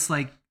 adds this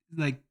like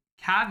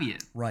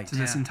caveat Right. to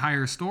this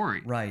entire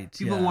story. Right.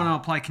 People yeah. want to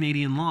apply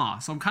Canadian law,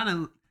 so I'm kind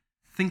of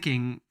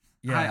thinking.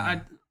 Yeah.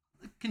 I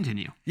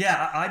continue.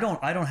 Yeah, I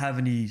don't have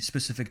any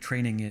specific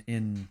training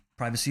in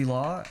privacy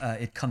law.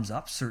 It comes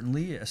up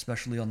certainly,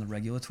 especially on the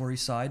regulatory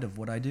side of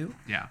what I do.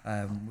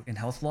 Yeah. In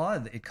health law,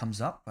 it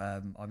comes up.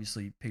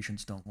 Obviously,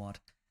 patients don't want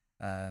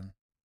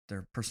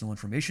their personal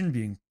information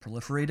being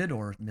proliferated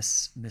or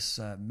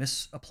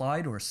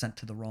misapplied or sent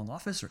to the wrong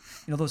office, or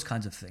those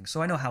kinds of things.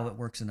 So I know how it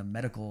works in a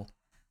medical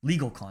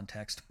legal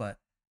context, but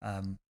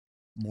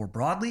more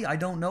broadly, I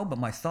don't know. But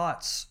my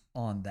thoughts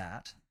on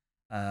that,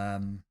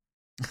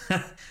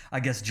 I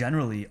guess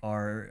generally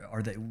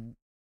are that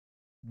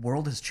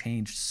world has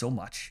changed so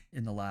much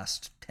in the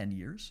last 10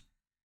 years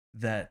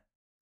that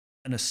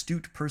an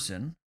astute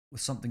person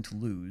with something to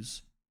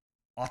lose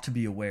ought to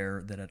be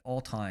aware that at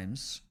all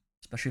times,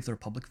 especially if they're a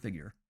public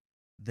figure,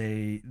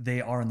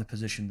 they are in the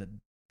position that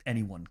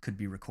anyone could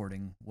be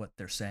recording what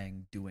they're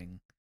saying, doing,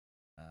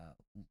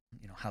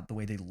 how the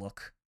way they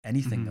look,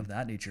 anything of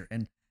that nature.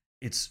 And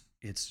it's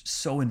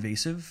so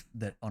invasive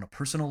that on a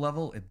personal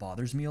level, it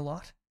bothers me a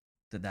lot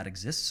that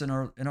exists in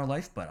our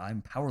life, but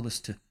I'm powerless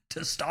to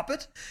stop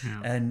it.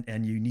 Yeah.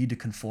 And you need to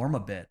conform a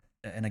bit.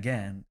 And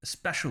again,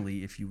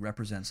 especially if you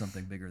represent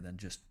something bigger than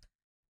just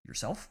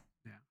yourself.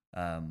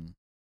 Yeah.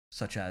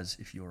 Such as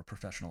if you're a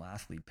professional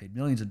athlete paid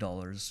millions of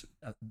dollars,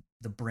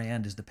 the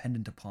brand is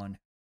dependent upon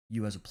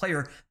you as a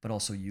player, but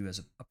also you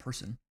as a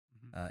person.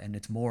 And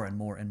it's more and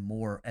more and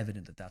more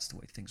evident that that's the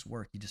way things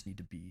work. You just need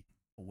to be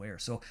aware.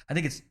 So I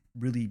think it's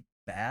really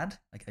bad.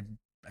 Like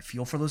I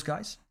feel for those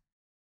guys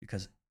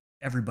because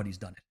everybody's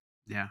done it.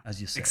 Yeah. As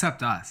you said.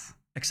 Except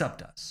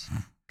us.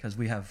 Because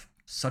we have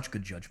such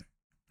good judgment,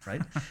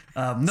 right?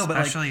 No,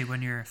 especially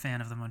when you're a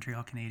fan of the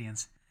Montreal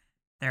Canadiens.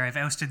 There, I've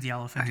ousted the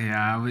elephant.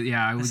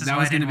 That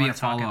was going to be a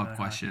follow-up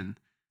question.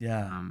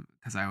 Yeah.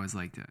 Because I was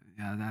like,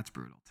 yeah, that's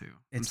brutal too.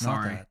 It's I'm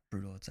sorry. Not that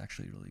brutal. It's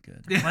actually really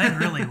good. They played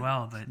really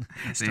well, but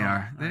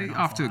they're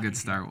off to a good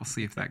start. We'll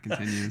see if that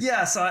continues.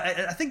 Yeah. So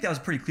I think that was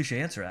a pretty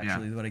cliche answer,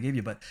 actually, what I gave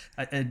you. But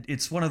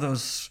it's one of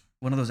those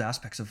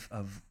aspects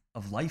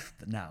of life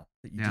now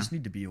that you just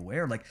need to be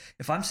aware. Like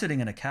if I'm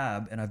sitting in a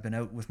cab and I've been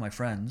out with my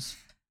friends,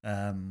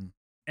 and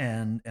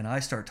I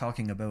start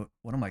talking about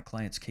one of my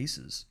clients'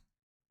 cases,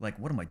 like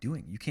what am I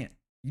doing? You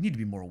need to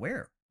be more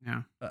aware.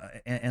 Yeah.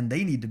 And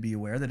they need to be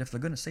aware that if they're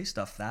going to say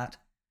stuff that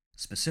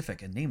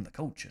specific and name the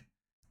coach, and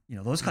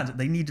those kinds of,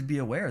 they need to be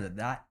aware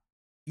that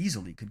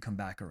easily could come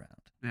back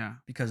around. Yeah.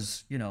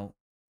 Because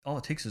all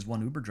it takes is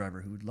one Uber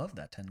driver who would love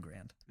that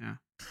 $10,000. Yeah.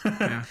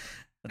 Yeah.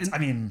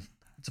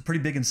 It's a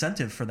pretty big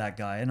incentive for that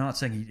guy. I'm not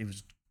saying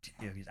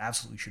he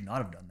absolutely should not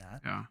have done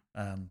that.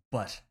 Yeah.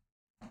 But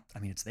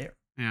it's there.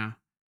 Yeah.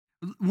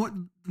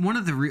 One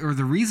of the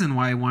reason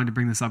why I wanted to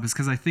bring this up is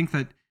because I think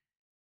that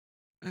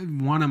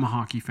one, I'm a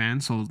hockey fan,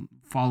 so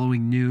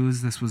following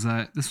news, this was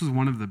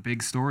one of the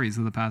big stories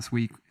of the past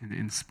week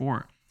in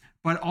sport.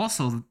 But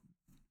also,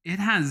 it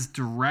has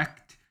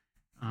direct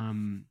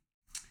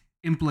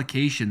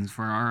implications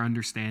for our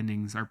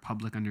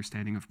public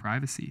understanding of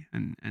privacy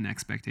and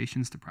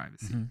expectations to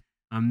privacy.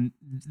 Mm-hmm.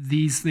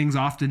 These things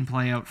often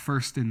play out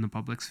first in the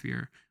public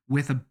sphere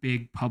with a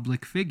big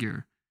public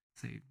figure,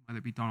 say whether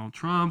it be Donald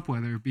Trump,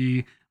 whether it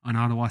be an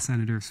Ottawa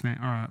Senators fan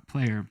or a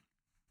player.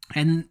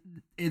 And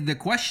the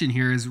question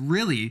here is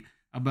really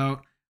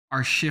about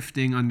our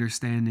shifting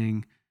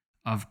understanding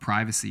of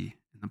privacy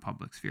in the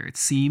public sphere. It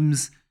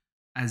seems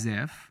as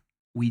if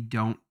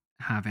there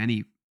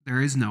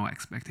is no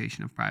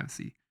expectation of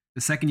privacy.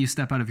 The second you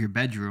step out of your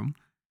bedroom,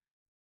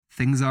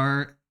 things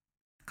are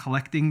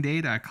collecting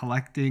data,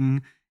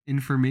 collecting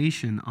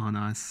information on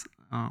us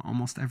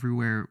almost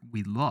everywhere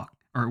we look,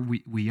 or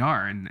we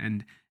are,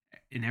 and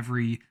in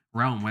every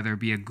realm, whether it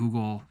be a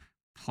Google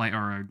Play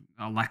or a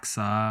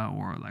Alexa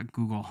or like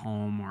Google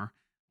Home or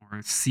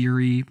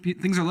Siri,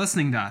 things are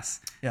listening to us.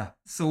 Yeah.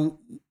 So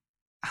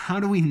how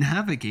do we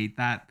navigate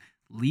that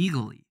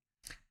legally?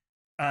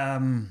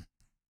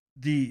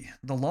 The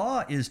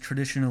law is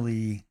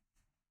traditionally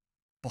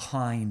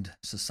behind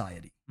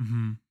society.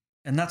 Mm-hmm.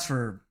 And that's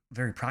for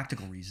very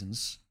practical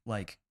reasons,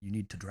 like you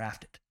need to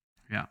draft it.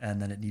 Yeah.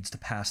 And then it needs to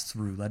pass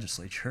through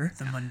legislature.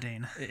 The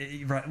mundane.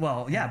 Right.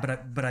 Well, yeah,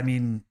 but I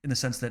mean, in the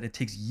sense that it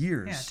takes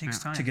years it takes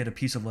time to get a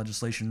piece of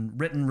legislation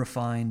written,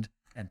 refined,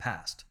 and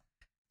passed.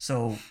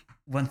 So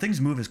when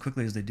things move as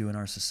quickly as they do in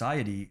our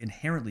society,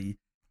 inherently,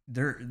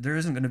 you're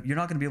not going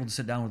to be able to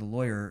sit down with a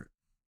lawyer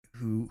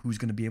who's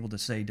going to be able to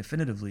say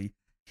definitively,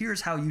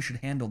 here's how you should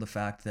handle the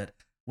fact that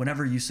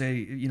whenever you say,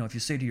 if you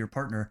say to your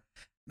partner,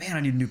 man, I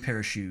need a new pair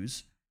of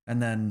shoes,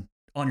 and then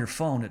on your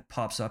phone, it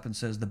pops up and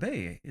says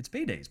it's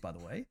Bay Days, by the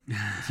way.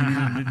 If you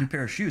need a new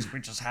pair of shoes, we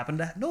just happen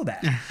to know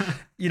that.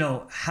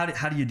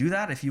 How do you do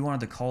that? If you wanted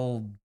to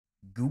call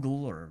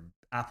Google or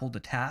Apple to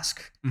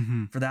task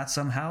for that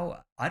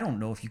somehow, I don't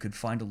know if you could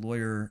find a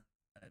lawyer,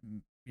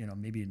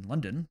 maybe in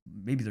London,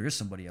 maybe there is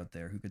somebody out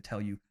there who could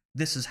tell you,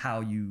 this is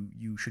how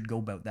you should go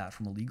about that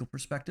from a legal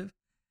perspective.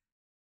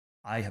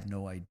 I have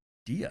no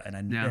idea.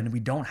 And we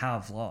don't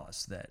have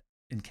laws that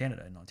in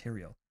Canada, in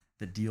Ontario,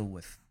 that deal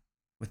with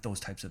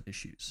those types of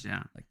issues.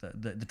 Yeah. Like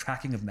the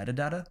tracking of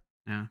metadata.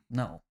 Yeah.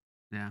 No.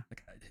 Yeah.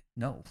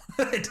 No.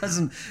 It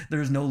doesn't.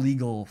 There's no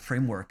legal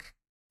framework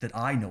that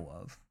I know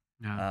of.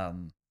 Yeah.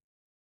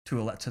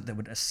 That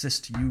would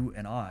assist you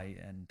and I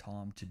and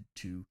Tom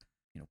to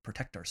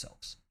protect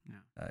ourselves.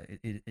 Yeah.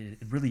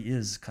 It really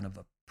is kind of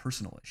a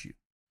personal issue.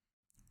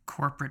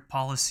 Corporate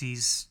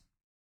policies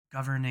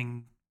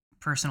governing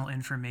personal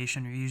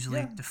information are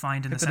usually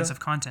defined in the sense of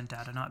content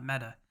data, not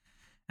meta.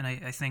 And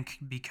I think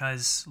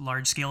because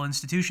large-scale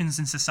institutions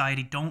in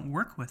society don't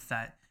work with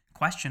that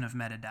question of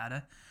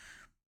metadata,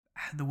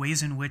 the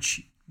ways in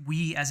which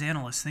we as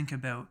analysts think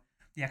about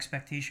the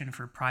expectation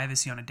for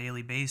privacy on a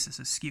daily basis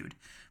is skewed.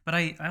 But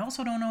I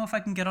also don't know if I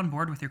can get on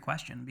board with your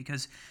question,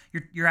 because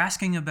you're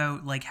asking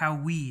about like how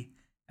we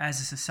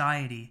as a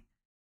society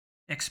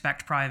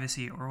expect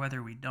privacy or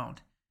whether we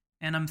don't.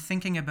 And I'm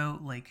thinking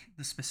about like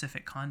the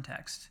specific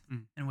context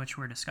in which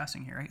we're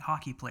discussing here, right?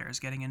 Hockey players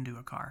getting into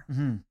a car.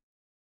 Mm-hmm.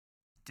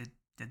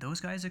 Did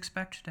those guys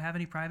expect to have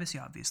any privacy?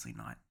 Obviously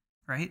not,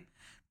 right?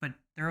 But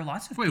there are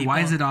lots of people. Wait, why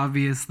is it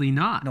obviously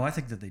not? No, I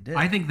think that they did.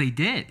 I think they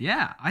did.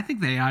 Yeah, I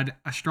think they had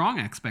a strong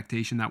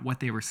expectation that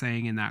what they were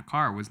saying in that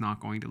car was not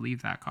going to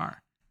leave that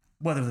car.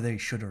 Whether they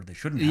should or they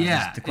shouldn't have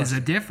Yeah, is the is question.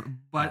 a different.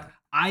 But Yeah.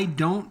 I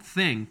don't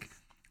think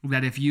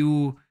that if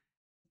you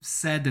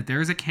said that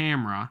there's a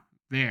camera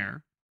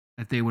there,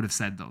 that they would have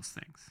said those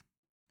things.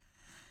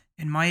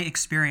 In my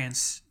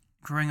experience,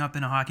 growing up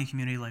in a hockey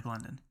community like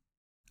London,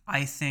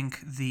 I think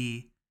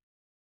the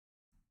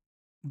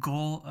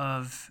goal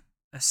of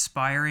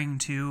aspiring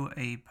to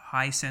a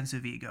high sense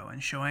of ego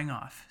and showing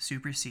off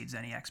supersedes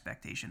any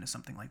expectation of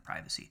something like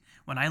privacy.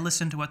 When I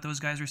listened to what those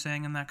guys were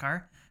saying in that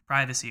car,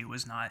 privacy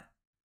was not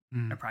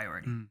a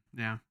priority.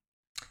 Yeah.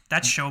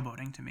 That's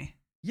showboating to me.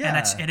 Yeah.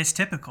 And it is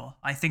typical.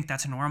 I think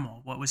that's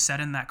normal. What was said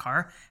in that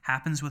car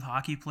happens with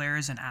hockey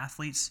players and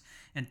athletes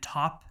in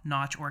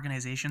top-notch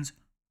organizations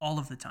all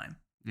of the time.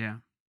 Yeah.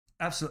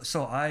 Absolutely.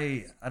 So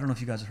I don't know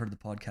if you guys have heard the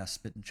podcast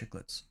Spit and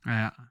Chicklets.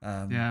 Yeah.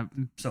 Yeah.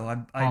 So I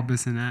Paul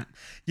Bissonnette.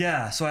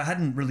 yeah. So I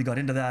hadn't really got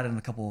into that, and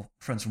a couple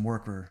friends from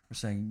work were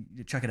saying,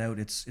 check it out.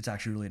 It's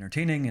actually really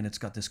entertaining, and it's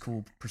got this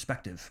cool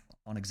perspective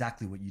on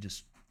exactly what you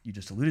just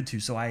alluded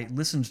to. So I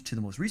listened to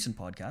the most recent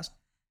podcast,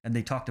 and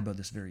they talked about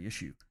this very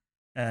issue,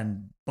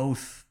 and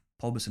both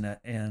Paul Bissonnette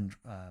and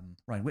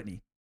Ryan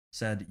Whitney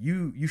said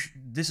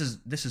this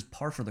is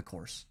par for the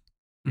course,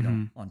 you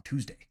know, on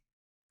Tuesday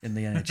in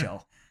the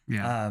NHL.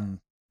 Yeah.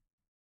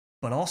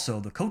 But also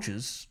the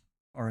coaches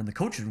are in the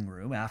coaching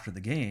room after the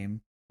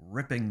game,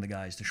 ripping the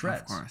guys to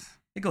shreds. Of course.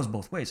 It goes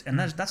both ways, and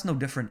that's no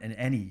different in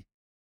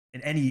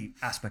any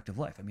aspect of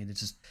life. I mean,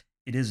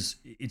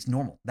 it's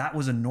normal. That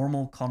was a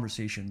normal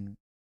conversation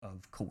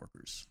of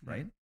coworkers,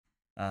 right?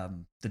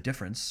 The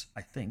difference,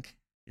 I think,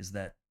 is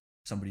that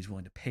somebody's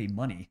willing to pay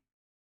money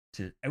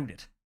to out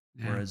it,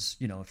 whereas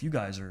if you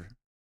guys are,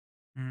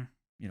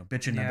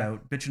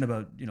 bitching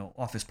about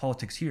office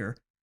politics here,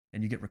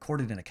 and you get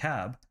recorded in a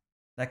cab,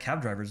 that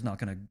cab driver is not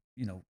going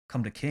to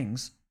come to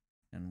King's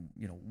and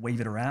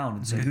wave it around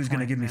and say, who's going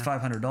to give me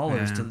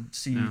 $500 to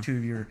see two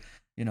of your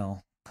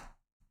And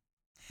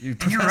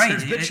you're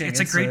right. It's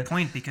a great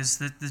point, because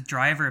the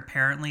driver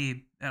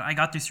apparently, I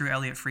got this through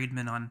Elliot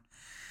Friedman on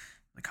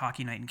like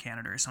Hockey Night in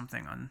Canada or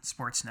something on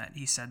Sportsnet.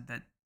 He said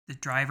that the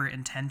driver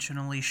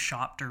intentionally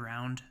shopped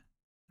around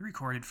the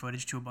recorded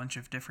footage to a bunch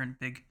of different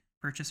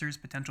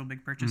potential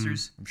big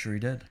purchasers. I'm sure he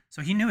did.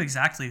 So he knew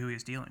exactly who he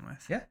was dealing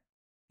with. Yeah.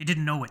 He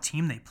didn't know what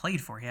team they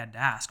played for. He had to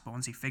ask, but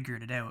once he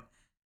figured it out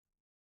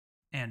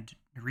and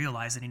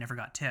realized that he never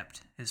got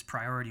tipped, his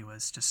priority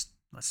was just,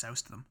 let's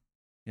oust them.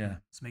 Yeah.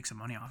 Let's make some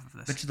money off of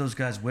this. Bet you those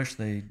guys wish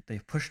they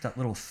pushed that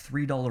little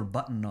 $3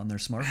 button on their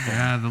smartphone.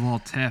 Yeah, the little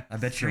tip. I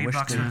bet you wish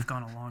 $3 they would have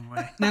gone a long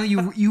way. Now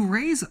you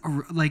raise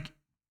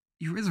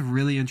a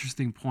really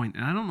interesting point,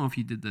 and I don't know if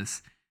you did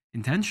this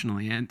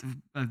intentionally,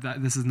 and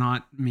this is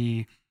not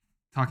me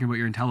talking about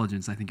your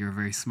intelligence. I think you're a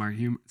very smart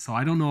human, so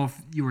I don't know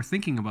if you were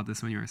thinking about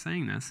this when you were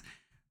saying this,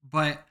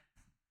 but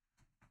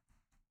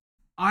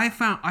I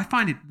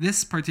find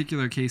this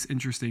particular case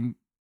interesting,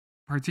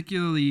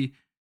 particularly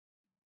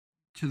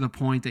to the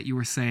point that you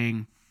were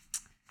saying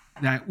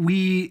that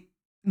we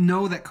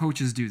know that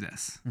coaches do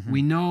this. Mm-hmm.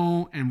 We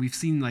know, and we've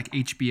seen like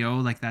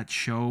HBO, like that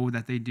show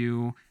that they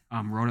do,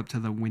 Road Up to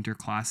the Winter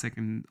Classic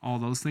and all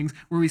those things,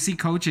 where we see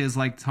coaches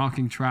like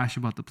talking trash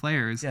about the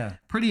players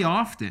pretty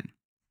often.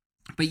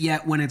 But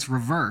yet when it's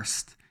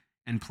reversed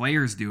and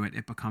players do it,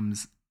 it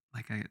becomes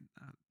like a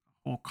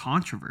whole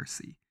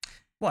controversy.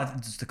 Well,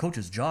 it's the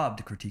coach's job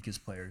to critique his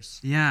players.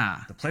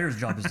 Yeah. The player's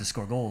job is to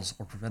score goals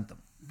or prevent them.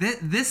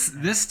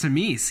 This to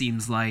me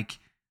seems like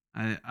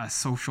a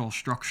social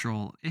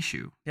structural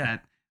issue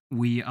that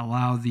we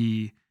allow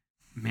the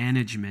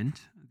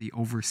management, the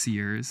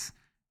overseers,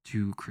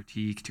 to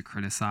critique, to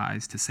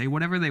criticize, to say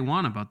whatever they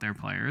want about their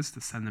players,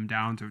 to send them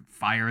down, to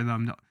fire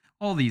them,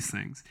 all these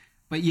things.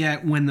 But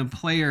yet when the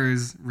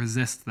players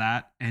resist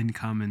that and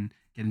come and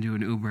get into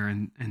an Uber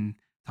and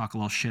talk a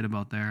little shit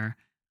about their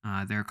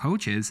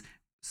coaches,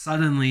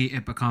 suddenly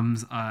it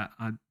becomes a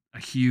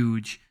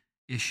huge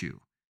issue.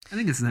 I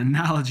think it's an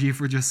analogy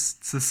for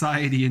just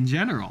society in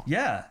general.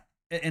 Yeah.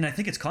 And I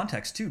think it's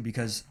context too,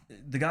 because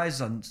the guys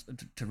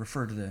to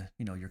refer to the,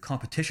 your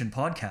competition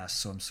podcast.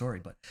 So I'm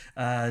sorry, but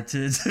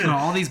no,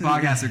 all these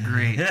podcasts are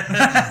great.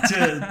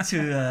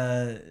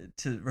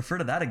 to refer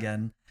to that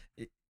again,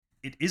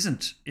 it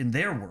isn't in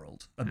their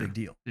world a big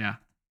deal. Yeah.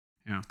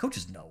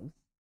 Coaches know.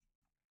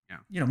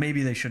 Yeah.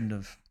 Maybe they shouldn't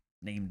have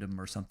named him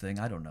or something.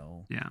 I don't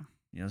know. Yeah.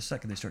 The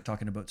second they start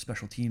talking about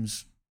special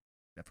teams,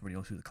 everybody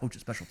knows who the coach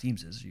of special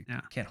teams is. You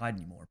can't hide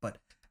anymore. But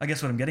I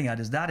guess what I'm getting at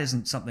is that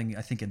isn't something,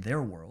 I think, in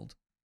their world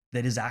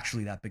that is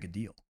actually that big a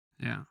deal.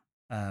 Yeah.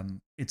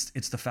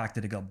 It's the fact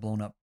that it got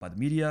blown up by the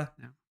media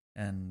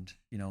and,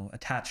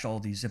 attached all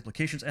these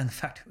implications, and the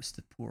fact it was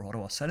the poor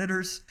Ottawa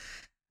Senators.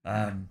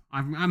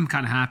 I'm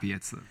kind of happy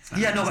it's the Senators.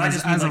 Yeah, no, but I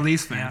just mean, as a like,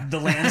 Leafs fan. the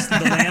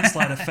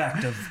landslide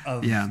effect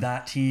of Yeah.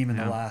 that team in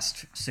Yeah. the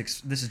last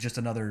 6. This is just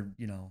another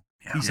piece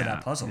of Yeah.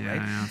 that puzzle, Yeah,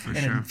 right? yeah, for And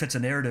sure. it fits a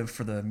narrative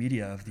for the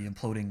media of the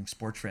imploding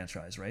sports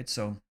franchise, right?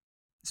 So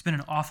It's been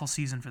an awful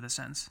season for the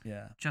Sens.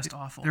 yeah, Just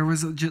awful. There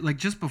was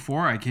just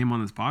before I came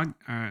on this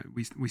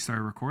we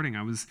started recording.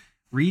 I was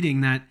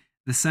reading that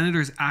the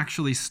Senators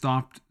actually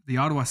stopped the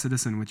Ottawa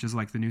Citizen, which is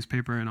like the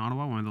newspaper in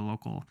Ottawa, one of the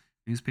local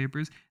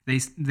newspapers.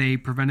 They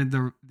prevented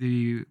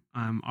the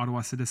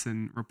Ottawa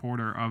Citizen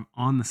reporter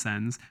on the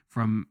Sens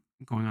from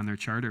going on their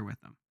charter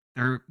with them.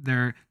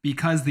 They're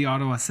because the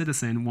Ottawa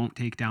Citizen wouldn't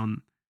take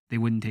down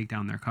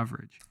their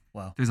coverage.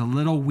 wow. There's a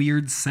little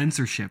weird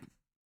censorship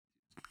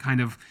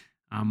kind of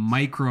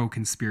micro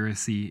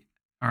conspiracy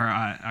or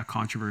a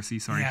controversy,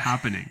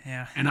 happening.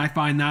 Yeah. And I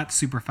find that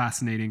super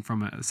fascinating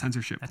from a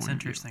censorship That's point of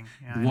view. interesting.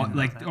 Yeah, I What didn't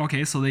know like that.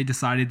 okay, so they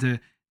decided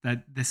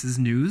that this is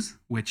news,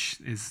 which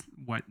is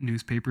what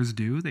newspapers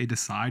do. They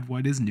decide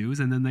what is news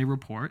and then they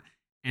report.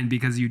 And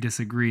because you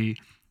disagree,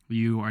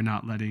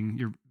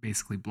 you're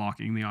basically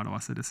blocking the Ottawa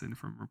Citizen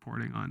from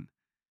reporting on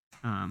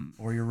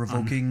Or you're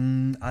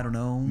revoking, I don't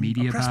know,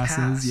 media a press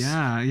passes.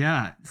 pass.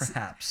 Yeah.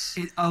 Perhaps.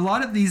 A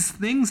lot of these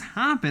things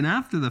happen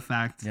after the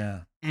fact.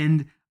 Yeah.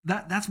 And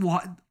that's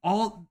why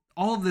all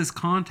of this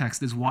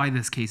context is why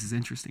this case is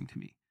interesting to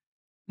me.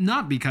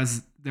 Not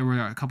because there were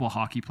a couple of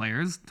hockey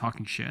players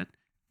talking shit.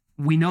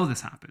 We know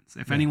this happens.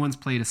 If Yeah. anyone's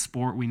played a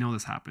sport, we know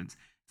this happens.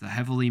 It's a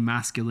heavily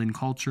masculine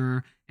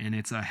culture and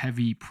it's a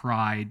heavy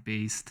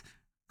pride-based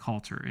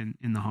culture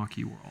in the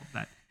hockey world.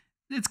 That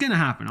it's going to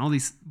happen.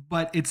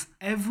 But it's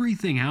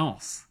everything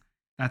else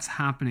that's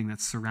happening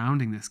that's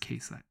surrounding this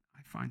case that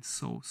I find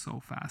so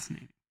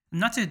fascinating.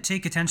 Not to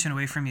take attention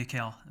away from you,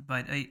 Kale,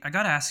 but I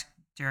got to ask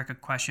Derek a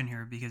question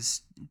here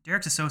because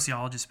Derek's a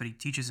sociologist, but he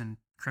teaches in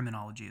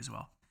criminology as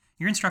well.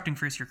 You're instructing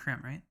first year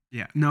crim, right?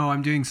 Yeah. No,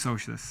 I'm doing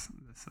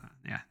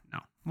no.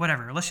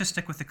 Whatever. Let's just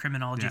stick with the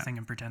criminology Yeah. thing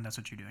and pretend that's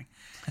what you're doing.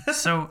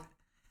 So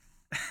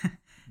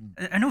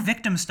I know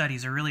victim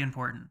studies are really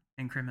important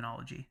in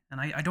criminology, and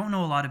I don't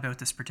know a lot about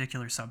this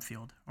particular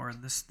subfield or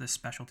this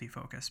specialty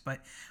focus,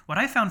 but what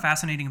I found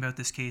fascinating about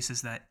this case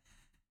is that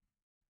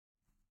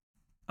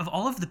of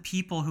all of the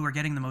people who are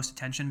getting the most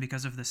attention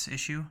because of this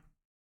issue,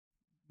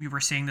 we were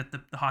saying that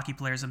the hockey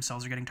players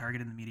themselves are getting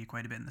targeted in the media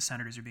quite a bit, and the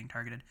Senators are being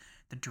targeted.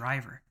 The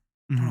driver,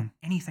 I don't know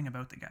anything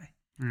about the guy.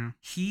 Yeah.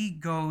 He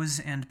goes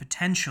and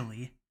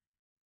potentially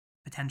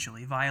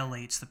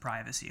violates the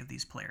privacy of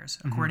these players.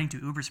 According to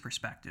Uber's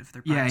perspective,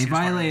 their Yeah, privacy he was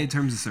violated. violated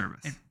terms of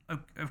service.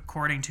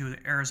 According to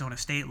the Arizona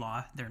state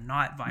law, they're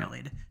not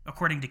violated.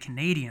 According to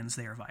Canadians,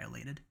 they are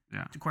violated.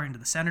 Yeah. According to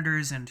the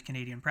Senators and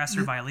Canadian press,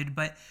 are violated.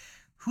 But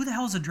who the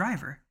hell is a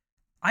driver?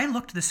 I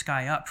looked this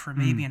guy up for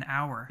maybe an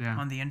hour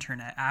on the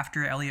internet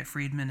after Elliot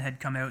Friedman had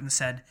come out and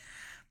said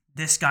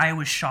this guy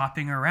was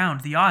shopping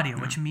around the audio,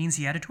 which means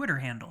he had a Twitter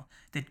handle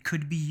that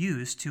could be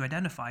used to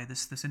identify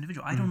this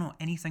individual. I don't know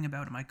anything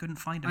about him. I couldn't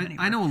find him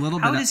anywhere. I know a little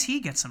How bit. does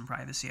he get some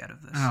privacy out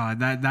of this?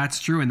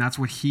 That's true, and that's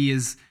what he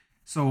is.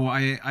 So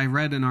I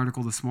read an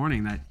article this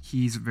morning that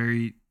he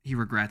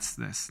regrets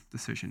this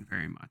decision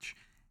very much.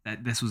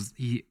 That this was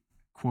he's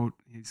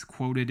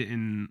quoted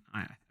in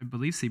I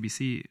believe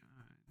CBC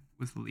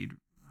was the lead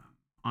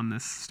on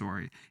this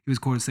story. He was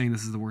quoted saying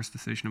this is the worst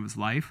decision of his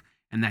life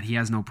and that he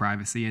has no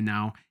privacy, and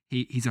now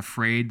he's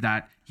afraid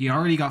that he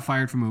already got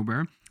fired from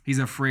Uber. He's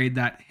afraid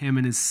that him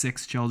and his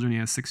 6 children, he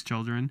has 6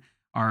 children,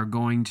 are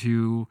going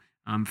to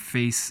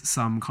face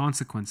some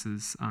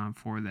consequences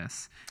for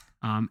this.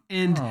 To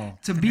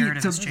The be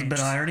narrative to, has It's a changed. bit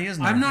of irony,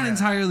 isn't there? I'm not Yeah.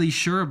 entirely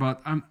sure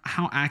about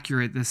how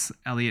accurate this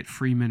Elliot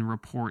Freeman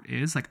report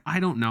is. Like, I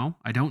don't know.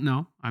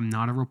 I'm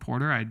not a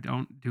reporter. I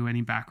don't do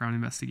any background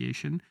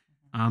investigation.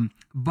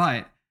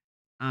 But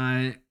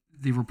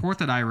the report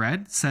that I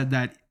read said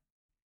that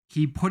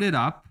he put it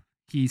up.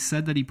 He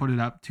said that he put it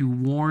up to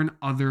warn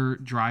other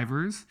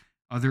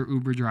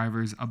Uber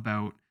drivers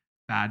about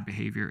bad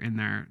behavior in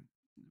there.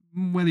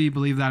 Whether you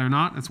believe that or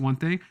not, that's one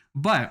thing.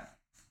 But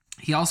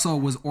he also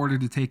was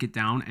ordered to take it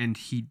down, and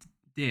he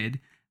did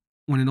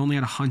when it only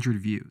had 100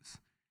 views.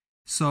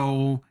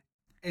 So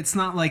it's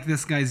not like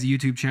this guy's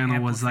YouTube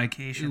channel was like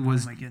Amplification.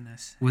 was Oh my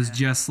goodness. was Yeah.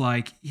 just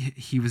like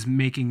he was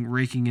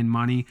raking in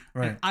money.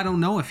 Right. I don't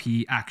know if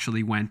he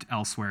actually went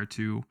elsewhere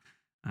to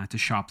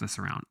shop this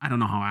around. I don't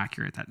know how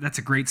accurate that's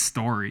a great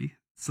story.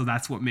 So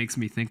that's what makes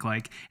me think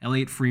like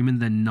Elliot Freeman,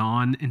 the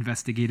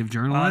non-investigative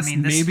journalist, Well, I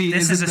mean, this maybe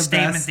is isn't a the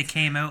statement best. that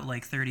came out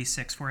like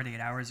 48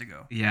 hours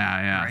ago.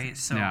 Yeah. Right.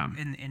 So yeah.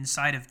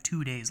 inside of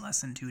 2 days,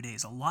 less than 2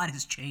 days, a lot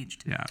has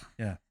changed. Yeah.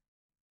 Yeah.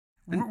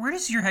 Where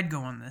does your head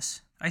go on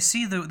this? I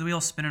see the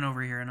wheel spinning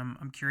over here, and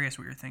I'm curious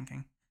what you're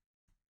thinking.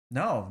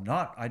 No,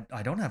 not.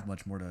 I don't have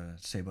much more to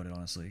say about it,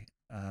 honestly.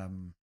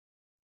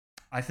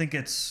 I think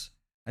it's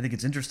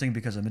interesting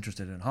because I'm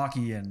interested in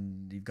hockey,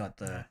 and you've got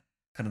the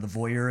kind of the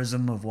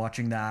voyeurism of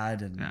watching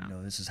that, and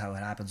this is how it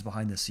happens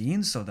behind the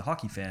scenes. So the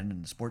hockey fan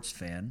and the sports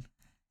fan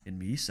in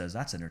me says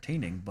that's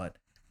entertaining, but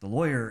the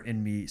lawyer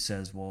in me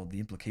says, well, the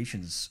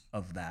implications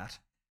of that,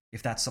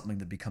 if that's something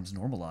that becomes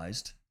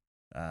normalized,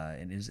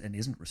 and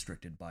isn't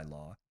restricted by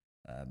law,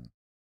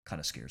 kind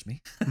of scares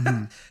me.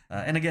 Mhm.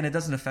 And again, it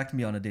doesn't affect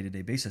me on a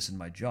day-to-day basis in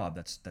my job.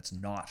 That's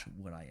not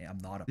what I am. I'm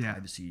not a Yeah.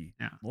 privacy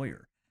Yeah.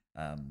 lawyer.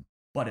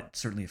 But it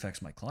certainly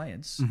affects my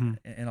clients. Mhm.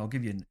 And I'll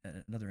give you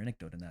another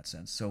anecdote in that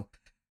sense. So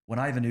when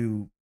I have a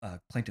new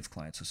plaintiff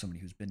client, so somebody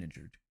who's been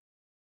injured,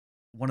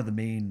 one of the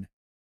main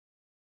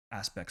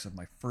aspects of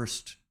my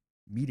first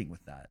meeting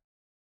with that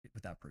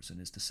person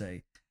is to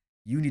say,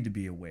 you need to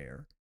be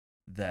aware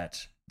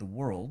that the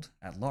world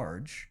at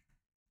large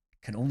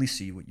can only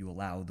see what you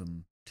allow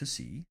them to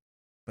see,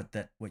 but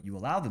that what you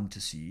allow them to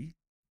see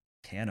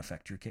can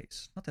affect your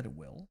case. Not that it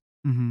will,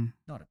 Mhm.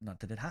 not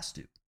that it has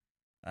to.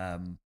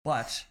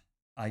 But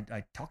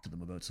I talk to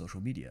them about social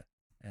media,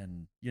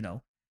 and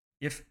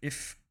if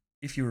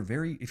you're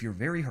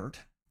very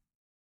hurt,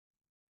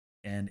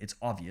 and it's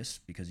obvious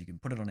because you can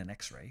put it on an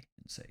X-ray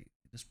and say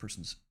this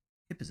person's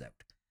hip is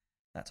out,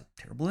 that's a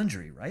terrible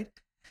injury, right?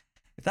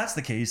 If that's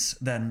the case,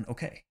 then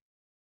okay.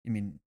 I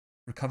mean,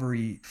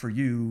 recovery for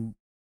you,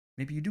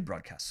 maybe you do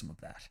broadcast some of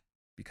that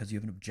because you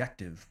have an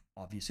objective,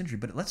 obvious injury.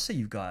 But let's say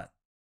you've got,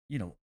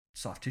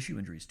 soft tissue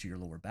injuries to your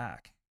lower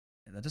back,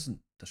 and that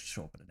doesn't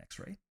show up in an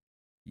X-ray.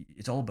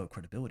 It's all about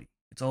credibility.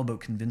 It's all about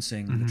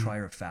convincing the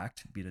trier of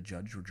fact, be it a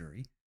judge or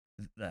jury,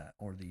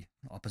 or the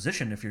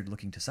opposition if you're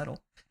looking to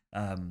settle,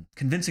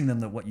 convincing them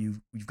that what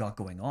you've got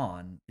going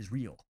on is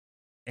real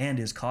and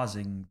is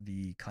causing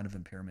the kind of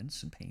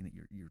impairments and pain that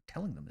you're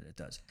telling them that it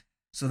does.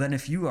 So then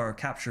if you are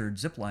captured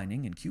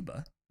ziplining in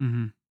Cuba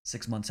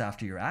 6 months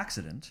after your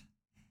accident,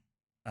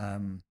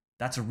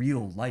 that's a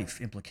real life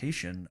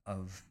implication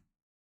of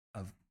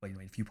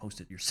if you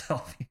post it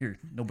yourself,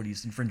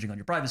 nobody's infringing on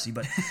your privacy.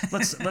 But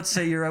let's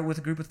say you're out with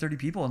a group of 30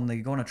 people and they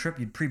go on a trip,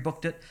 you'd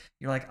pre-booked it.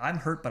 You're like, I'm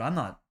hurt, but I'm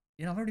not.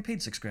 I've already paid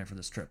 $6,000 for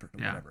this trip or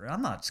whatever.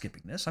 I'm not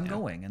skipping this. I'm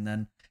going. And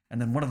then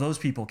one of those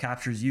people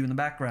captures you in the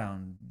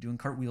background doing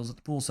cartwheels at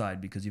the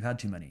poolside because you've had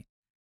too many,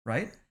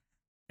 right?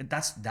 And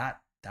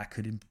that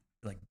could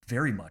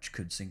very much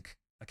could sink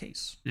a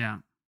case. Yeah.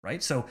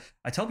 Right. So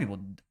I tell people,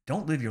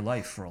 don't live your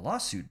life for a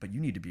lawsuit, but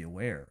you need to be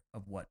aware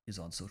of what is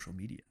on social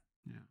media.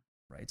 Yeah.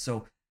 Right.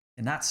 So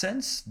in that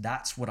sense,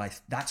 that's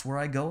where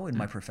I go in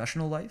my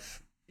professional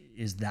life,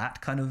 is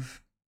that kind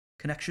of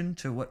connection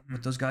to what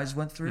those guys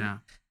went through. Yeah.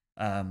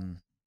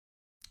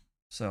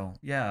 So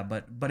yeah,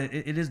 but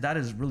that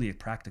is really a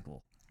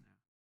practical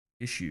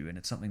issue, and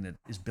it's something that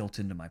is built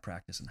into my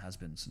practice and has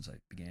been since I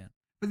began.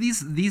 But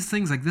these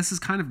things, like, this is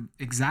kind of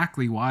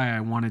exactly why I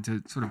wanted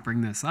to sort of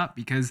bring this up,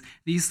 because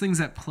these things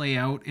that play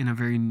out in a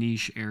very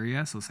niche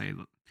area, so say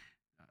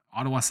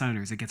Ottawa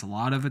Senators, it gets a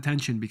lot of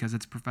attention because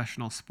it's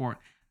professional sport,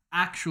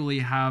 actually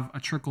have a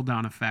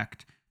trickle-down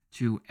effect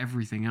to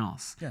everything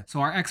else. Yeah.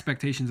 So our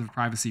expectations of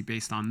privacy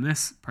based on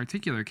this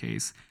particular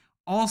case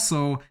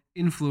also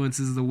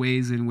influences the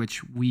ways in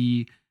which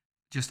we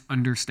just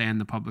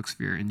understand the public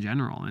sphere in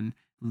general. And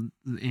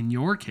in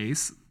your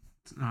case,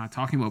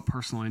 talking about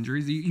personal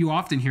injuries, you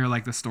often hear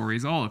like the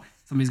stories,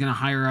 somebody's going to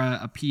hire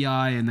a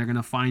PI and they're going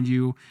to find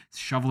you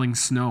shoveling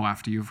snow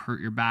after you've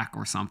hurt your back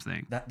or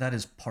something. That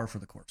is par for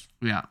the course.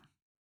 Yeah.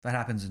 That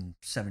happens in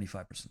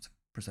 75%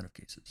 of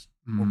cases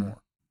or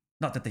more.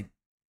 Not that they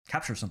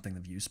capture something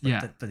of use, but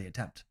that for the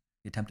attempt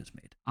is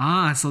made.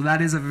 So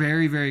that is a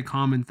very, very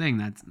common thing.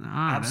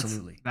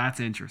 Absolutely. That's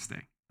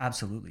interesting.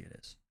 Absolutely it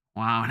is.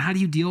 Wow. And how do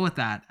you deal with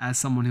that as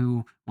someone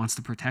who wants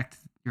to protect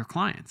your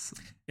clients?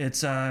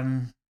 It's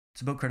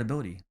about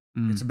credibility.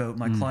 It's about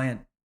my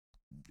client.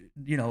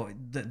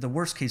 The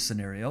worst case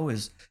scenario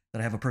is that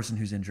I have a person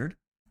who's injured,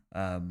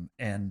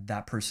 and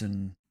that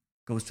person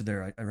goes to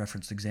their, I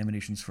referenced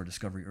examinations for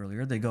discovery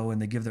earlier. They go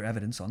and they give their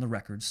evidence on the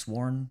record,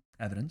 sworn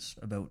evidence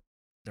about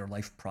their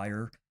life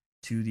prior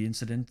to the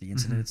incident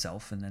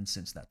itself, and then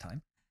since that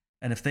time.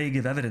 And if they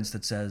give evidence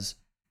that says,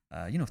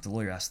 if the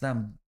lawyer asks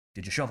them,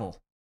 did you shovel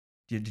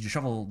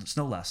the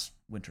snow last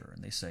winter?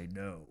 And they say,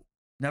 no,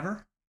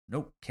 never,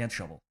 nope, can't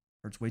shovel,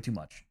 hurts way too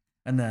much.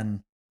 And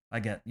then I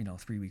get,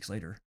 3 weeks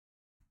later,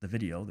 the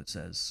video that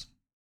says,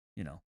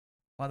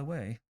 by the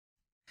way,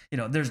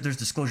 there's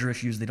disclosure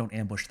issues. They don't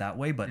ambush that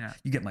way, but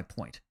you get my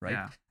point,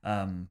 right?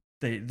 Yeah.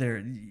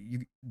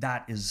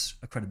 That is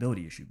a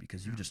credibility issue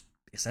because you just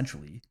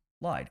essentially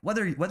lied.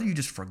 Whether you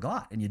just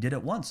forgot and you did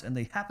it once and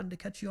they happened to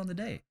catch you on the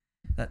day,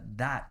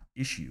 that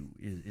issue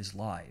is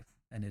live,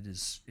 and it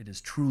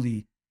is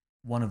truly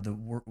one of the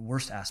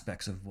worst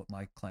aspects of what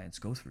my clients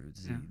go through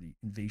is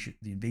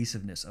the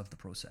invasiveness of the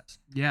process.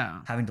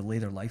 Yeah. Having to lay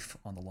their life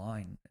on the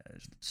line,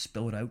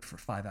 spill it out for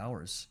 5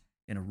 hours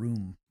in a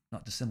room,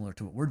 not dissimilar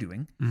to what we're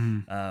doing,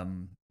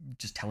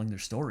 just telling their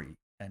story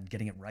and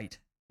getting it right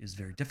is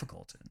very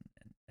difficult.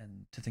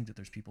 And to think that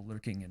there's people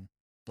lurking in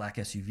black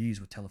SUVs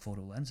with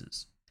telephoto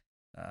lenses,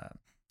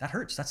 that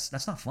hurts.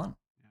 That's not fun.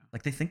 Yeah.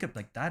 Like, they think of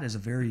like that is a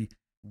very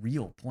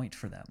real point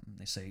for them.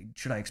 They say,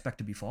 should I expect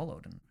to be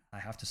followed? And I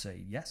have to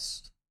say,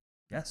 yes,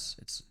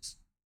 it's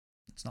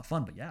not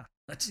fun, but yeah,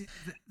 that's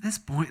this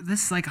point.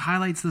 This like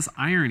highlights this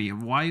irony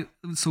of why.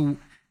 So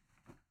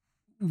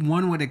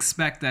one would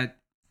expect that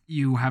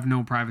you have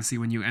no privacy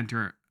when you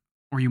enter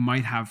or you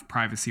might have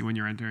privacy when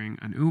you're entering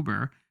an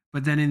Uber.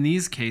 But then in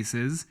these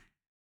cases,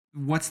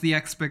 what's the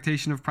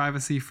expectation of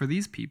privacy for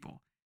these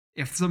people?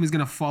 If somebody's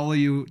going to follow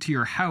you to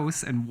your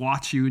house and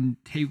watch you and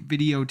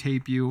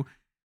videotape you,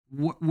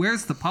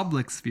 where's the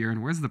public sphere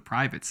and where's the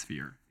private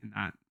sphere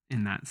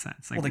in that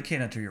sense? Well, they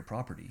can't enter your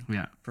property.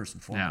 Yeah. First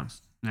and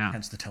foremost. Yeah.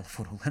 Hence the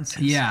telephoto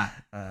lenses. Yeah.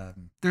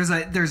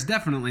 There's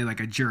definitely like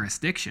a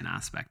jurisdiction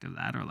aspect of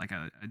that, or like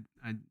a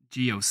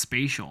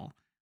geospatial,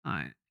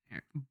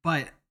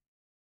 but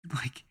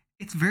like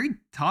it's very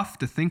tough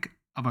to think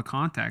of a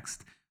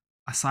context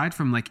aside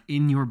from like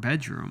in your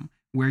bedroom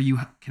where you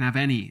can have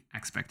any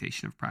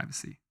expectation of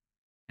privacy.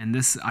 And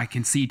this, I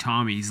can see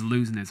Tommy's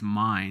losing his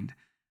mind.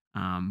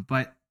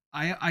 But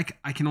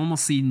I can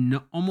almost see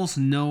almost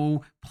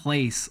no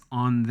place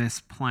on this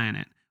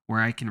planet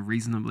where I can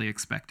reasonably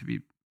expect to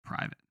be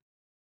private,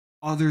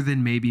 other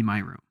than maybe my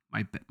room,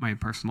 my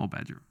personal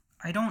bedroom.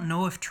 I don't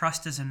know if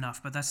trust is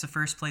enough, but that's the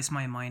first place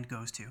my mind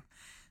goes to.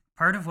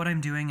 Part of what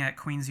I'm doing at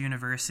Queen's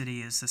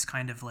University is this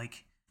kind of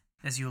like,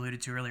 as you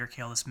alluded to earlier,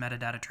 Cale, this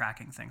metadata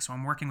tracking thing. So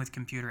I'm working with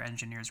computer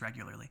engineers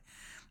regularly.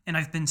 And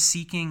I've been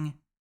seeking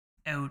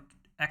out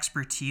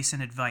expertise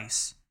and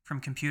advice from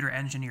computer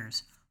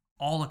engineers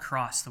all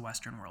across the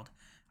Western world.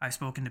 I've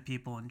spoken to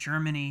people in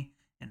Germany,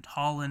 in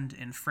Holland,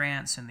 in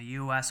France, in the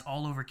US,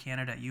 all over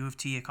Canada, at U of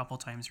T a couple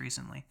times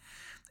recently.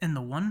 And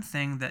the one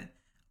thing that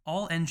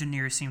all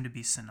engineers seem to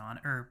be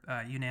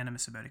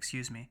unanimous about,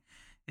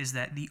 is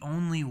that the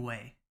only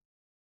way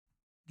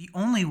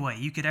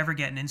you could ever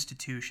get an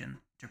institution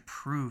to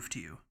prove to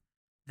you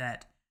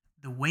that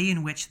the way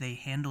in which they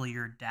handle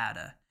your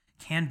data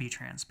can be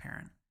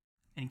transparent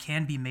and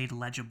can be made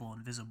legible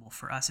and visible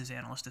for us as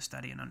analysts to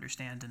study and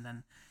understand and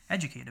then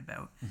educate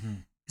about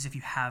is if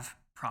you have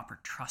proper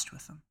trust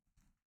with them.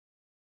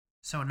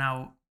 So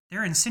now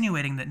they're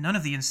insinuating that none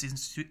of the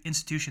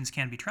institutions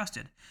can be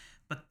trusted,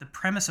 but the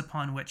premise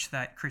upon which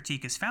that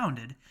critique is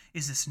founded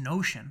is this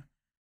notion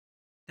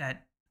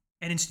that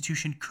an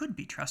institution could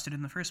be trusted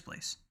in the first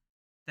place,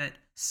 that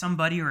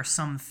somebody or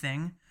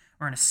something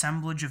or an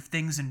assemblage of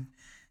things and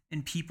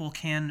people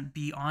can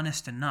be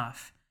honest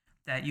enough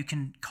that you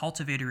can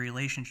cultivate a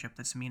relationship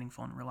that's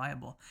meaningful and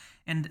reliable.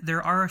 And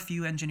there are a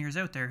few engineers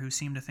out there who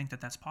seem to think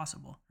that that's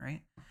possible,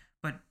 right?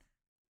 But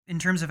in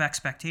terms of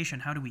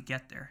expectation, how do we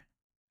get there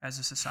as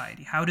a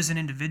society? How does an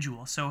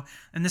individual? So,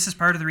 and this is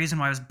part of the reason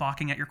why I was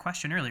balking at your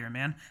question earlier,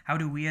 man. How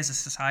do we as a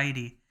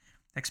society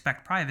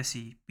expect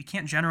privacy? We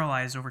can't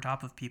generalize over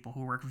top of people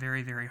who work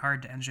very, very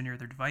hard to engineer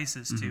their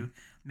devices to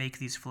make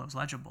these flows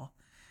legible.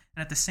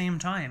 And at the same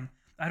time,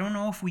 I don't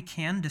know if we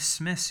can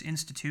dismiss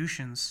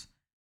institutions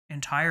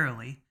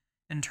entirely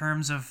in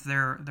terms of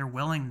their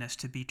willingness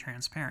to be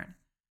transparent.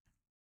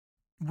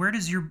 Where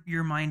does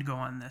your mind go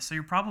on this? So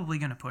you're probably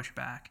going to push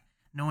back,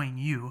 knowing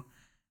you.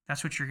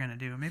 That's what you're going to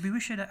do. Maybe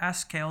we should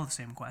ask Cale the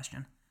same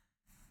question.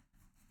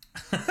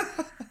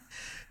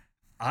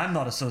 I'm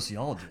not a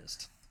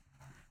sociologist.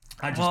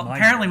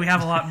 Apparently we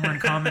have a lot more in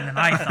common than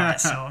I thought,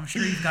 so I'm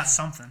sure you've got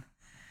something.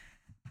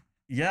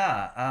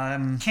 Yeah.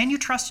 Can you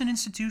trust an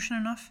institution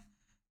enough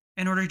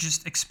in order to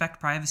just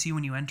expect privacy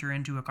when you enter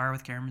into a car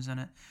with cameras in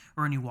it,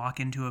 or when you walk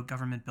into a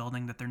government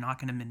building, that they're not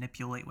going to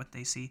manipulate what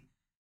they see?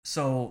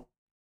 So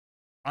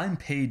I'm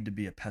paid to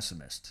be a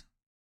pessimist.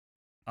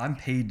 I'm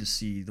paid to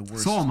see the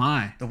worst. So am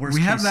I. The worst.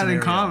 We have that scenario.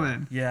 in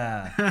common.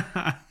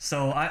 Yeah.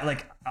 So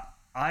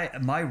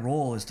my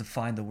role is to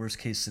find the worst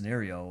case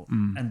scenario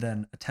and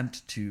then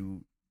attempt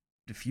to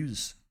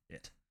diffuse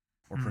it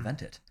or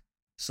prevent it.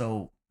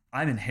 So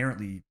I'm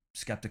inherently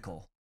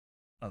skeptical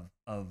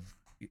of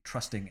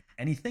trusting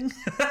anything.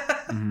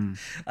 And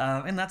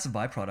that's a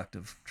byproduct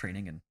of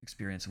training and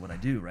experience of what I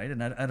do, right?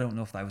 And I don't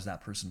know if I was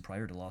that person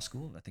prior to law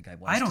school. I think I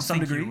was. I don't to some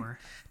think degree. you were.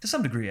 To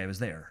some degree, I was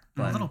there.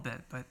 But, a little bit,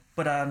 but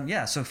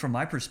yeah. So from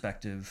my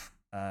perspective,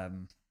 I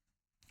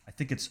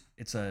think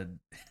it's a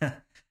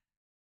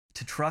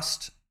to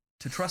trust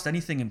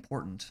anything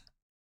important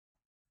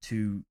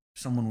to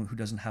someone who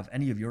doesn't have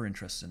any of your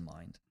interests in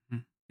mind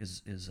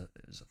is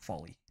a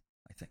folly,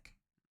 I think.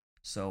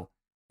 So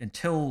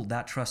until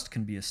that trust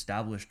can be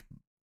established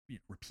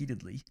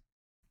repeatedly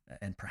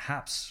and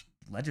perhaps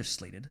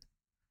legislated,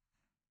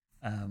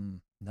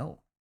 no.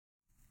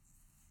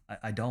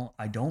 I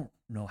don't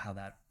know how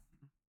that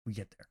we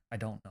get there. I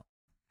don't know.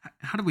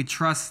 How do we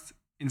trust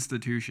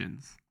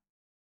institutions?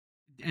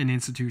 And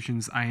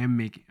institutions,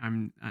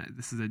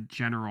 this is a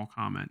general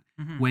comment.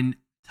 When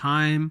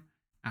time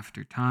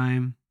after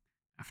time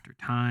after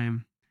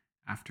time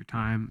after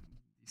time,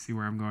 you see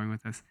where I'm going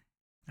with this?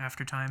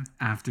 After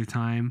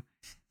time,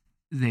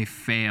 they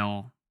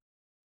fail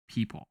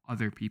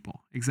other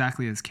people,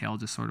 exactly as Cale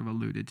just sort of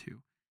alluded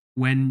to,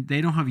 when they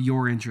don't have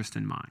your interest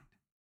in mind.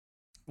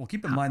 Well,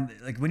 keep in mind,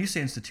 like when you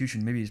say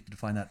institution, maybe you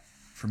define that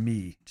for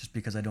me, just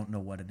because I don't know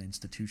what an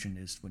institution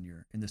is when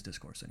you're in this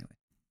discourse anyway.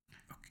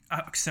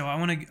 So I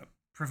want to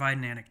provide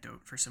an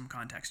anecdote for some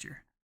context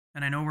here.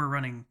 And I know we're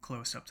running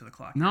close up to the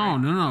clock.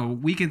 No.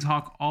 We can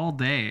talk all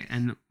day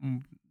and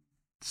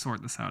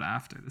sort this out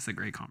after. This is a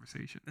great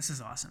conversation. This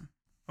is awesome.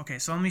 Okay,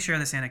 so let me share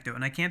this anecdote,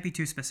 and I can't be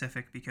too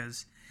specific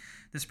because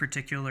this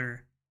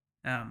particular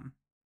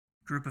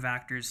group of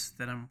actors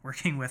that I'm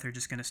working with are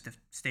just going to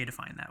stay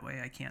defined that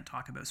way. I can't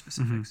talk about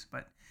specifics,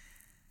 but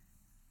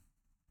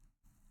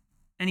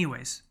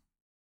anyways,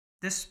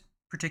 this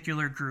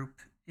particular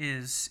group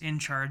is in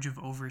charge of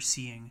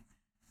overseeing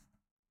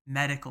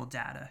medical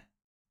data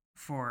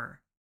for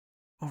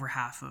over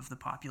half of the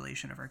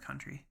population of our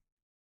country.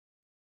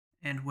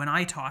 And when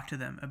I talk to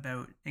them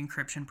about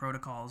encryption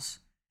protocols,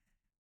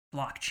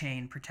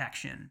 blockchain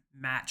protection,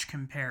 match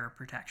compare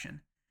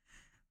protection,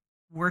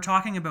 we're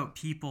talking about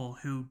people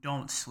who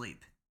don't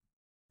sleep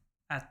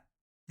at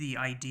the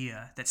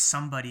idea that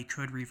somebody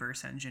could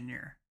reverse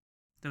engineer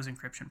those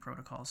encryption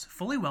protocols,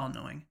 fully well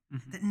knowing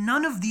that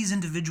none of these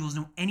individuals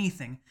know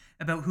anything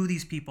about who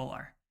these people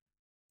are.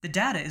 The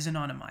data is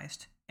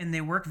anonymized, and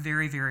they work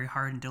very, very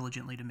hard and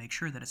diligently to make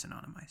sure that it's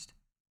anonymized,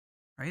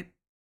 right?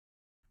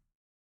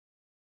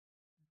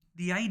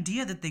 The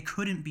idea that they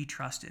couldn't be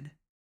trusted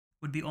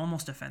would be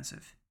almost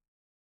offensive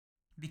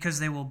because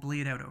they will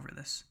bleed out over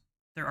this.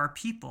 There are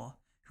people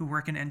who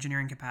work in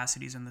engineering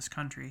capacities in this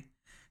country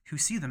who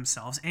see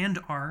themselves and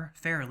are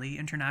fairly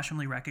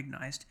internationally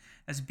recognized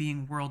as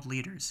being world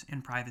leaders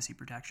in privacy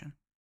protection.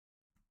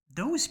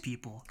 Those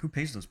people... Who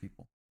pays those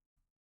people?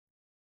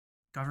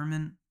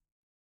 Government,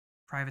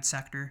 private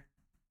sector.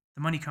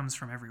 The money comes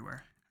from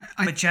everywhere.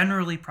 But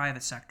generally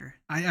private sector.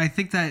 I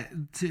think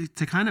that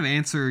to kind of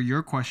answer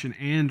your question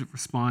and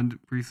respond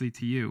briefly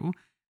to you,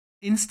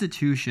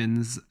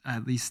 institutions,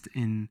 at least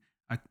in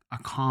a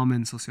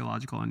common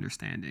sociological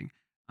understanding,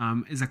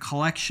 is a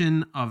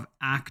collection of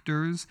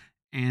actors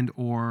and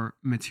or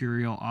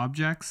material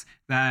objects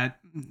that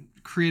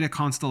create a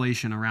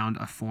constellation around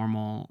a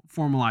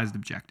formalized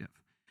objective.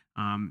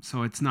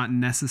 So it's not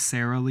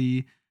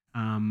necessarily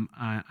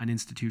an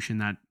institution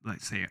that,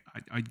 let's say,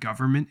 a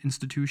government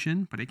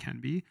institution, but it can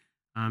be.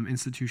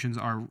 Institutions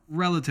are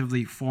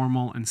relatively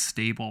formal and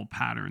stable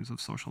patterns of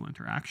social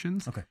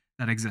interactions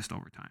that exist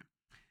over time.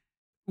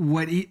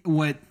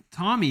 What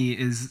Tommy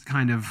is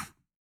kind of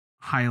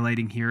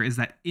highlighting here is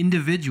that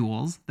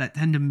individuals that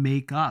tend to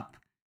make up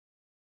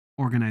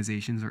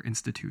organizations or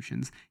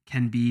institutions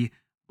can be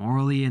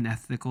morally and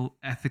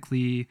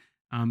ethically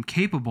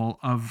capable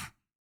of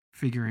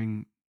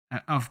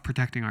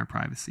protecting our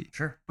privacy.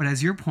 Sure. But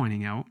as you're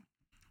pointing out,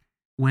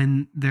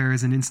 when there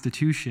is an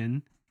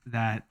institution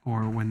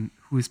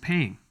who is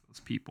paying those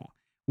people,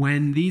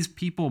 when these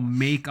people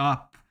make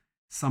up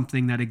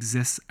something that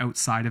exists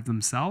outside of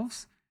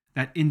themselves,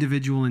 that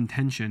individual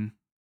intention,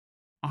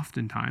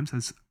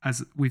 oftentimes,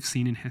 as we've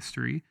seen in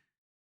history,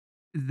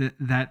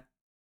 that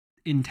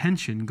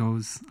intention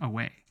goes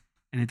away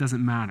and it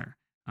doesn't matter.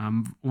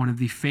 One of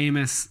the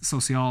famous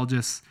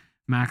sociologists,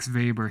 Max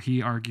Weber,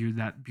 he argued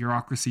that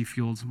bureaucracy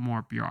fuels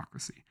more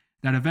bureaucracy,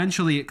 that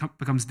eventually it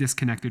becomes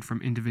disconnected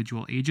from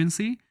individual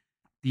agency,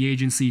 the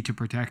agency to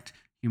protect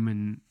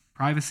human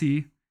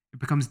privacy. It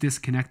becomes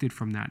disconnected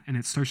from that and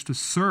it starts to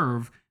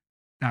serve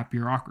that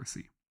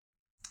bureaucracy.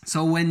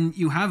 So when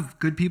you have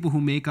good people who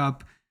make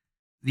up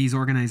these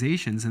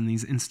organizations and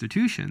these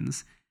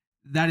institutions,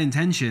 that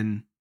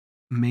intention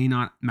may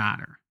not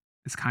matter,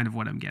 is kind of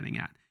what I'm getting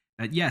at.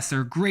 That yes,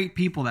 there are great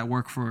people that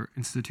work for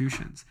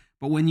institutions,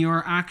 but when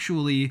you're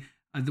actually,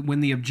 when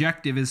the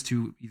objective is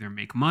to either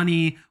make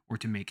money or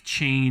to make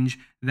change,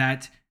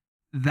 that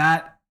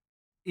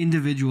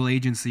individual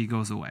agency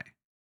goes away.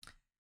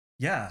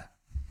 Yeah.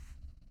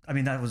 I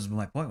mean, that was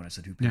my point when I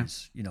said who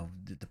pays. Yeah.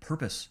 The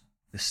purpose,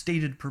 the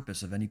stated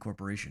purpose of any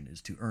corporation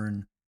is to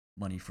earn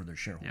money for their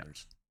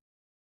shareholders.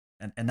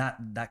 Yeah. And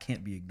that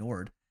can't be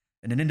ignored.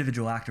 And an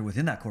individual actor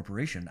within that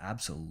corporation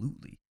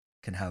absolutely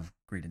can have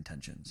great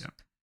intentions.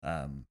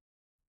 Yeah.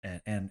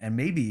 And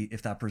maybe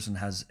if that person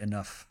has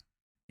enough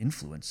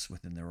influence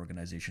within their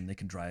organization, they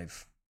can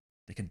drive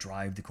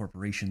the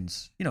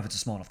corporation's, if it's a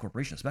small enough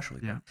corporation, especially.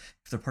 Yeah.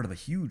 If they're part of a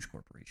huge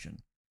corporation,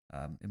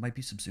 it might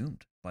be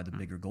subsumed by the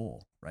bigger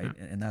goal, right?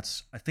 Yeah. And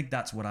I think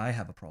that's what I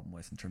have a problem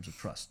with in terms of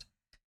trust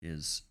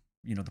is,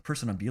 the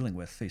person I'm dealing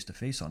with face to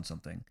face on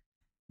something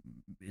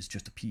is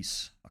just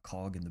a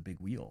cog in the big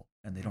wheel,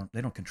 and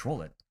they don't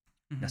control it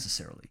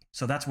necessarily.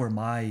 So that's where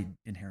my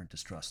inherent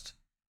distrust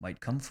might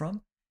come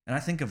from. And I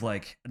think of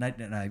and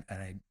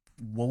I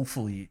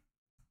woefully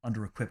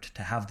under-equipped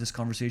to have this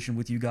conversation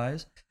with you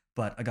guys,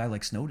 but a guy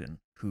like Snowden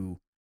who,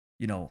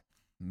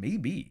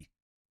 maybe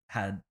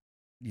had,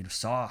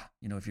 saw,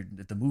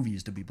 if the movie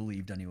is to be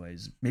believed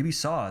anyways, maybe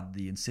saw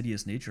the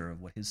insidious nature of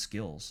what his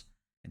skills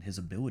and his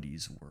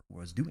abilities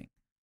was doing.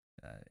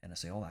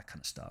 NSA, all that kind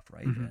of stuff,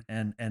 right?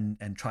 Mm-hmm.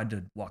 And tried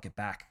to walk it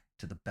back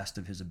to the best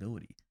of his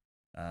ability.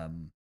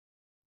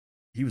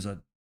 He was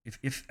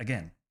if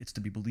again, it's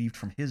to be believed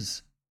from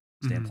his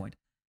standpoint,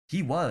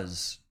 he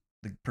was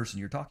the person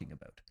you're talking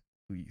about,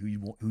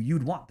 who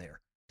you'd want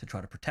there to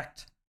try to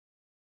protect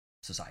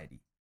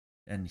society,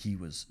 and he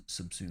was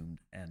subsumed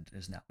and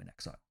is now in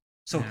exile.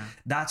 So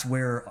that's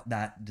where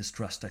that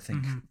distrust, I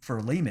think, for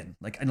a layman,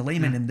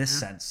 in this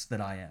sense that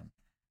I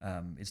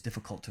am, is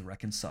difficult to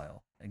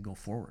reconcile and go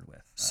forward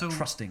with.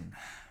 Trusting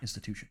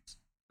institutions.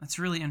 That's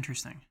really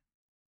interesting.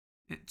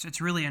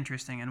 It's really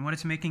interesting, and what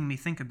it's making me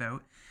think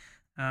about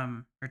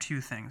are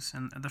two things.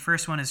 And the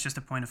first one is just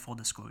a point of full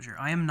disclosure.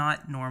 I am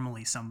not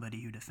normally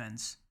somebody who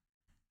defends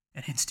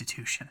an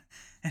institution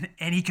in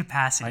any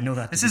capacity. I know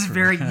that. This is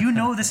very, you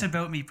know this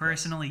about me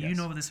personally. Yes. You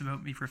know this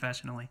about me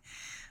professionally.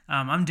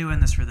 I'm doing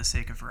this for the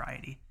sake of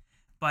variety.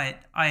 But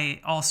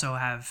I also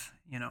have,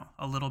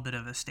 a little bit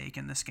of a stake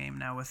in this game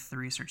now with the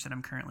research that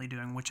I'm currently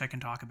doing, which I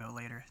can talk about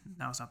later.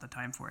 Now's not the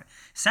time for it.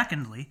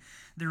 Secondly,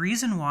 the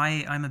reason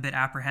why I'm a bit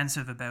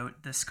apprehensive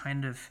about this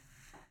kind of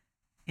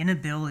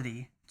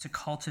inability to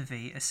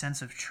cultivate a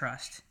sense of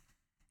trust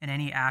in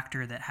any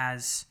actor that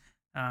has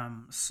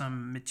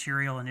some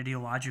material and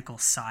ideological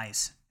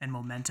size and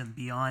momentum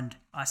beyond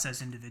us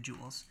as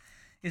individuals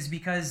is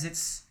because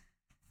it's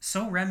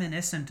so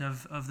reminiscent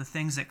of the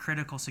things that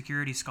critical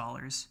security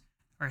scholars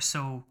are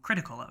so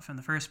critical of in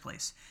the first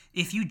place.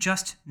 If you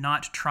just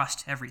not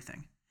trust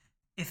everything,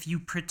 if you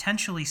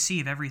potentially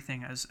see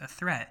everything as a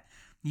threat,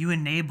 you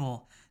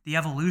enable the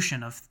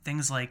evolution of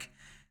things like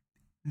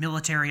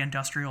military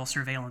industrial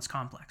surveillance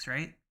complex,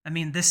 right? I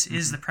mean, this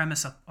is the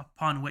premise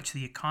upon which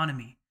the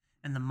economy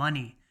and the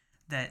money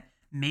that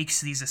makes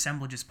these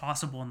assemblages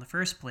possible in the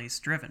first place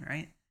driven,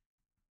 right?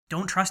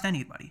 Don't trust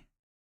anybody.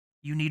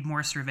 You need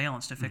more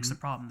surveillance to fix the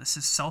problem. This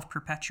is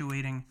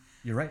self-perpetuating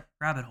You're right.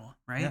 rabbit hole,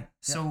 right? Yeah.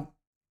 So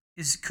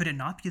could it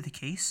not be the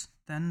case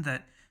then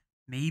that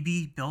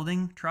maybe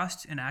building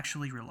trust and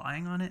actually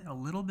relying on it a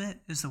little bit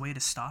is the way to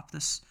stop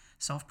this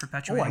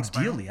self-perpetuating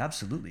spiral? Ideally,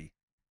 absolutely.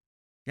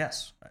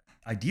 Yes.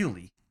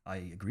 Ideally, I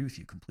agree with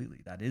you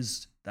completely.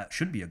 That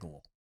should be a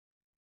goal,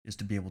 is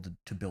to be able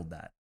to build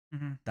that.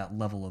 That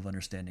level of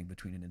understanding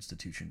between an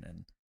institution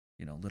and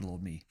little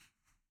old me,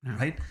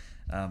 right?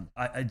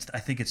 I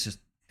think it's just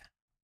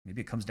maybe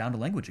it comes down to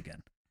language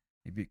again.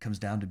 Maybe it comes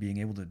down to being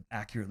able to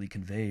accurately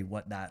convey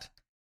what that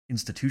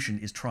institution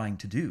is trying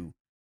to do,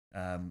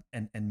 and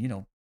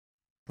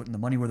putting the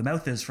money where the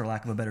mouth is, for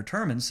lack of a better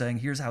term, and saying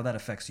here's how that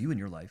affects you in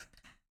your life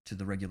to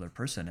the regular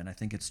person. And I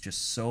think it's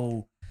just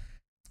so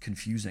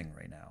confusing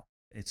right now.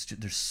 It's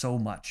just, there's so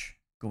much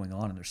going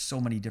on, and there's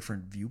so many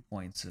different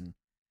viewpoints, and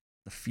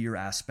the fear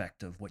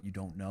aspect of what you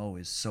don't know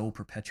is so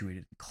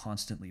perpetuated and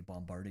constantly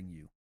bombarding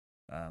you.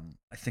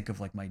 I think of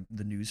like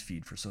the news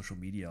feed for social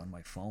media on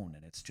my phone,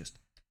 and it's just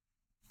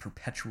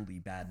perpetually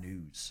bad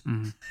news.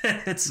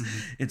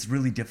 It's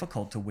really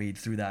difficult to wade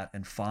through that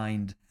and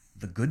find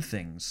the good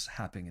things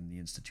happening in the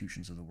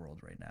institutions of the world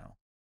right now.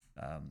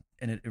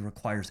 And it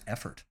requires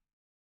effort.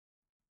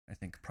 I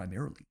think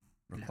primarily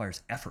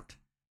requires effort.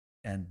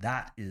 And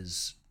that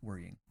is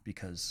worrying,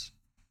 because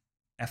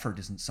effort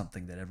isn't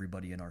something that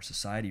everybody in our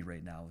society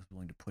right now is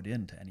willing to put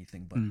into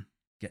anything but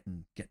get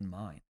in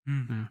mind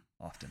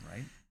often,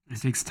 right? It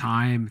takes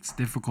time. It's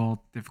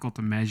difficult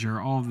to measure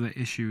all of the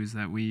issues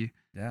that we.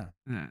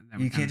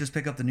 You can't just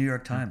pick up the New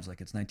York Times like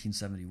it's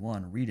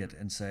 1971, read it,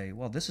 and say,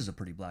 well, this is a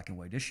pretty black and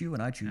white issue,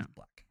 and I choose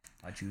black.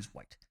 I choose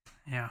white.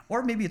 Yeah.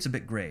 Or maybe it's a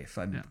bit gray if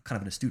I'm kind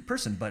of an astute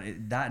person, but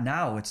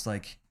now it's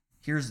like,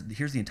 here's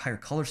the entire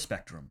color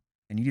spectrum,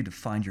 and you need to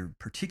find your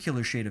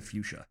particular shade of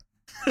fuchsia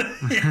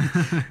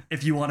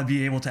if you want to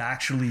be able to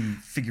actually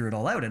figure it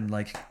all out. And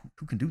like,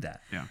 who can do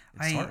that? Yeah.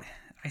 It's hard.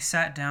 I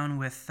sat down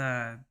with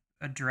a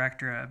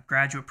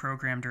graduate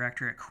program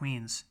director at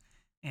Queen's,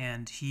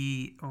 and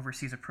he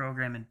oversees a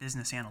program in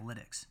business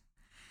analytics.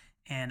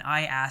 And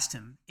I asked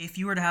him, if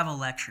you were to have a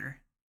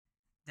lecture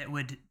that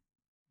would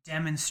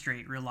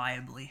demonstrate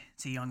reliably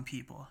to young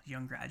people,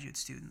 young graduate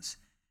students,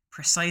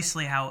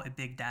 precisely how a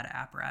big data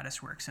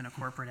apparatus works in a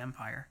corporate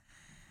empire,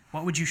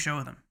 what would you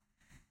show them?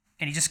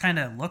 And he just kind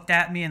of looked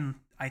at me and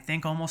I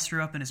think almost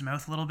threw up in his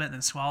mouth a little bit and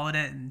then swallowed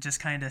it and just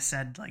kind of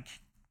said, like,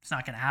 it's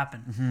not going to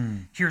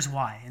happen. Here's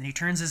why. And he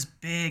turns this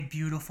big,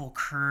 beautiful,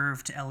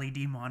 curved LED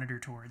monitor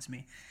towards me.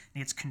 And he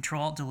hits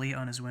Control-Delete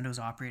on his Windows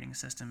operating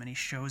system, and he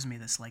shows me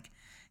this, like,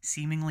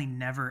 seemingly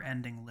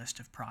never-ending list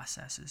of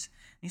processes.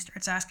 And he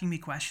starts asking me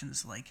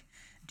questions like,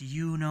 do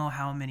you know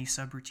how many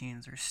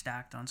subroutines are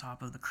stacked on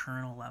top of the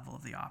kernel level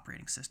of the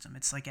operating system?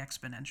 It's like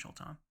exponential,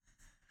 Tom.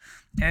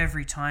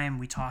 Every time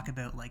we talk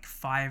about like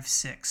 5,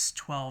 6,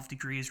 12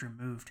 degrees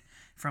removed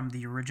from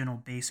the original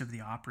base of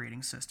the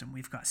operating system,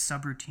 we've got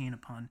subroutine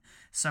upon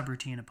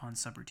subroutine upon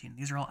subroutine.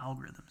 These are all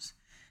algorithms.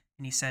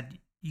 And he said,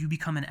 you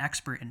become an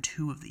expert in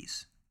 2 of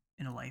these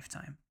in a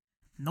lifetime.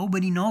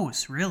 Nobody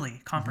knows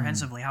really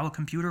comprehensively how a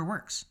computer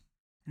works.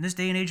 In this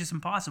day and age, it's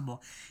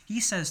impossible. He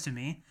says to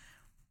me,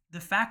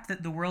 the fact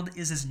that the world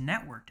is as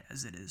networked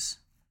as it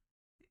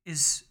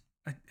is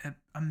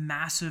a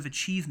massive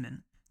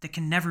achievement that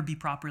can never be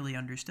properly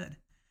understood.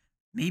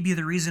 Maybe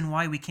the reason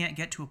why we can't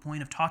get to a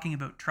point of talking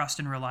about trust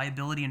and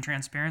reliability and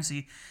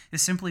transparency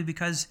is simply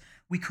because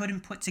we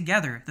couldn't put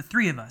together, the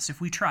 3 of us, if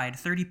we tried,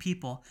 30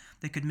 people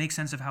that could make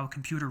sense of how a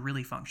computer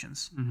really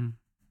functions.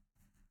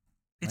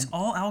 It's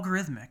all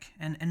algorithmic,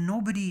 and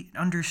nobody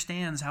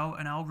understands how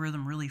an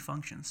algorithm really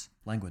functions.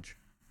 Language.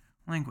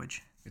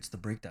 It's the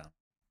breakdown.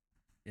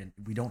 And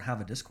we don't have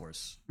a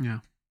discourse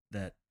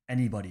that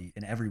anybody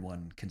and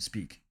everyone can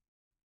speak.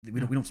 We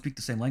don't speak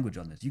the same language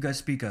on this. You guys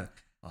speak a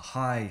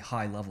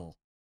high level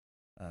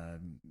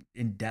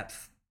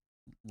in-depth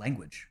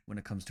language when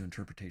it comes to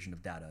interpretation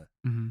of data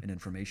Mhm. and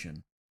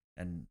information,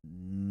 and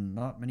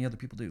not many other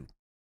people do.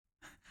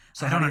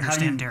 So I don't how do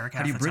understand you, Derek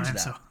how do you half the bridge time,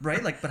 that, so-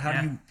 right? Like, but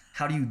Yeah.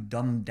 how do you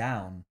dumb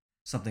down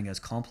something as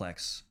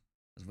complex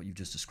as what you've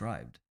just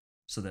described,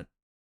 so that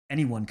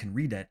anyone can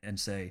read it and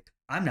say,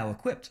 I'm now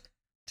equipped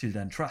to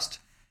then trust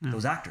Yeah.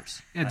 those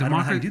actors. Yeah, I don't know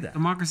how you do that.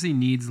 democracy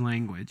needs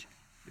language.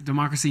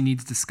 Democracy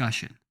needs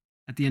discussion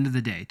at the end of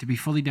the day to be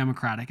fully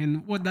democratic.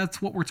 And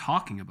that's what we're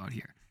talking about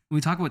here. When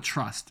we talk about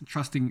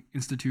trusting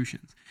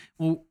institutions,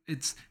 well,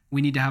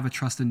 we need to have a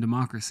trust in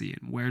democracy.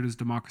 And where does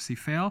democracy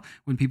fail?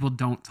 When people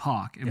don't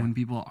talk and when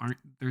people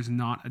there's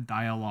not a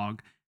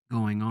dialogue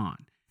going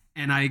on.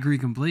 And I agree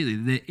completely.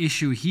 The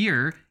issue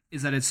here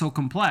is that it's so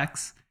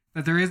complex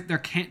that there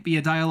can't be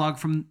a dialogue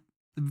from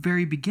the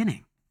very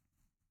beginning.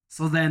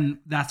 So then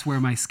that's where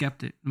my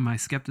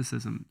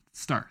skepticism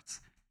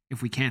starts.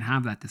 If we can't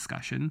have that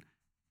discussion,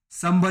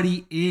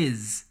 somebody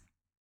is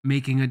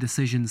making a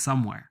decision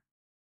somewhere.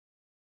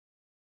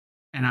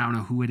 And I don't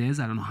know who it is.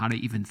 I don't know how to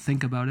even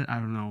think about it. I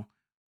don't know.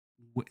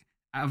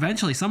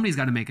 Eventually, somebody's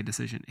got to make a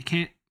decision.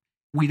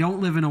 We don't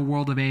live in a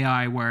world of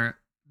AI where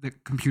the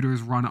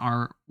computers run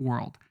our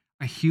world.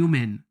 A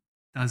human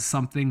does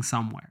something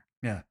somewhere.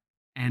 Yeah.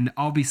 And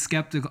I'll be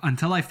skeptical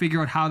until I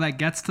figure out how that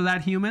gets to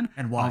that human.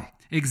 And why.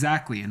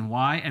 Exactly. And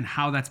why and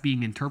how that's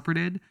being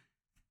interpreted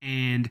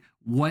and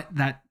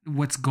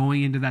what's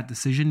going into that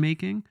decision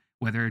making,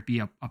 whether it be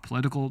a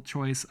political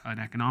choice, an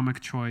economic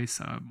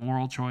choice, a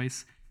moral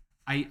choice.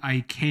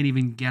 I can't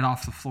even get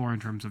off the floor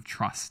in terms of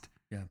trust.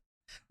 Yeah.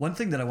 One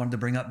thing that I wanted to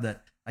bring up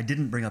that I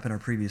didn't bring up in our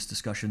previous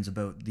discussions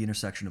about the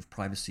intersection of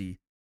privacy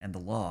and the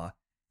law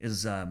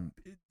is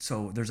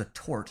so there's a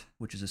tort,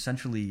 which is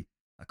essentially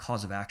a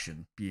cause of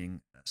action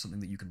being something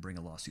that you can bring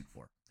a lawsuit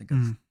for. I think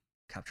I've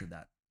captured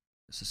that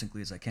as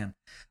succinctly as I can.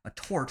 A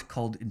tort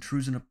called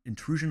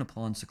intrusion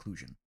upon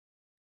seclusion.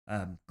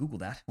 Google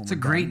that. It's a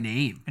great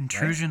name.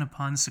 Intrusion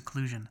upon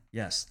seclusion.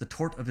 Yes, the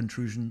tort of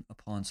intrusion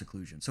upon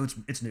seclusion. So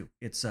it's new.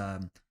 It's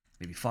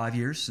maybe 5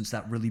 years since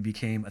that really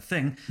became a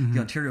thing. Mm-hmm. The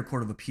Ontario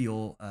Court of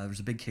Appeal, there's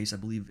a big case, I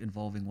believe,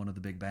 involving one of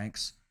the big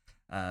banks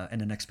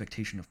and an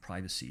expectation of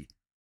privacy.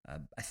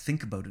 I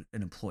think about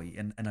an employee,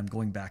 and I'm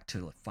going back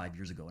to like 5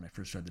 years ago when I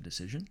first read the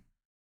decision,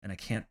 and I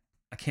can't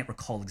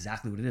recall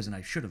exactly what it is, and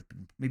I should have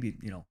been, maybe,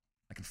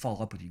 I can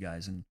follow up with you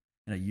guys in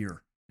a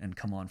year and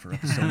come on for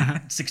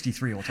episode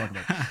 63. We'll talk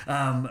about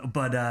it.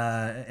 But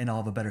and I'll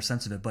have a better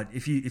sense of it. But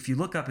if you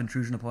look up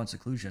intrusion upon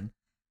seclusion,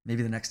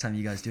 maybe the next time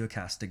you guys do a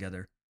cast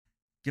together,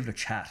 give it a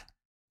chat.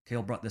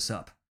 Kale brought this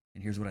up,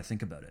 and here's what I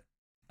think about it.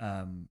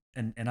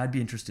 And I'd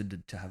be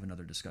interested to have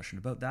another discussion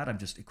about that. I'm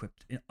just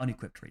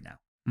unequipped right now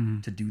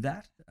to do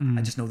that.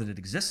 I just know that it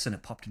exists, and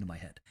it popped into my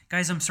head.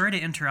 Guys, I'm sorry to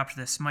interrupt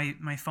this.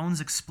 My phone's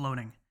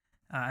exploding.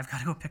 I've got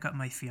to go pick up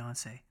my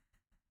fiance.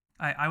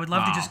 I would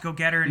love to just go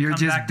get her and You're come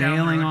just back down the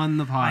bailing road. on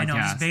the podcast. I know,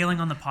 just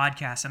bailing on the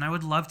podcast, and I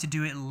would love to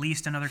do at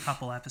least another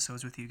couple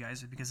episodes with you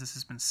guys because this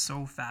has been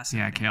so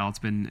fascinating. Yeah,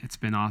 Kale, it's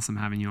been awesome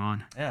having you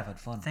on. Yeah, I've had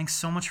fun. Thanks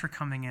so much for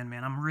coming in,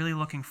 man. I'm really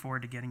looking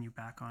forward to getting you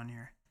back on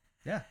here.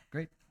 Yeah,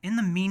 great. In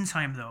the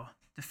meantime, though,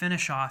 to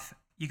finish off,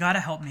 you got to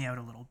help me out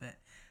a little bit.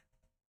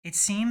 It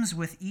seems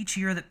with each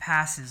year that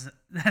passes,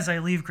 as I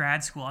leave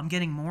grad school, I'm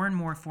getting more and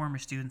more former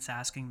students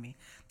asking me,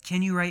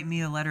 can you write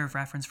me a letter of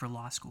reference for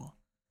law school?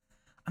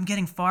 I'm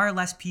getting far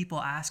less people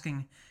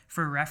asking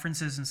for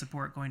references and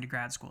support going to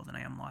grad school than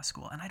I am law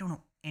school, and I don't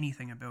know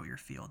anything about your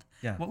field.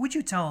 Yeah. What would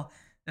you tell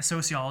a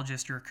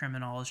sociologist or a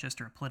criminologist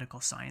or a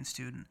political science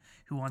student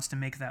who wants to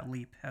make that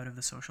leap out of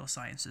the social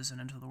sciences and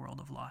into the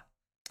world of law?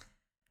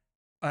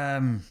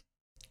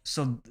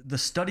 So the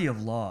study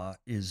of law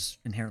is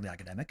inherently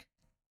academic.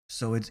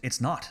 So it's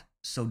not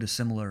so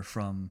dissimilar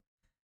from,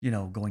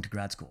 going to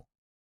grad school.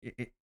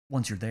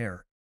 Once you're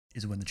there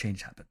is when the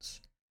change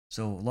happens.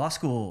 So law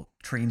school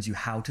trains you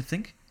how to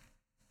think.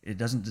 It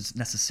doesn't just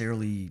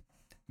necessarily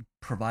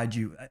provide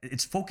you,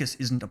 its focus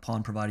isn't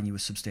upon providing you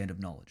with substantive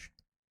knowledge.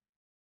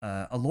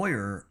 A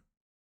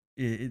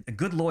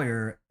good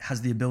lawyer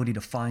has the ability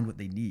to find what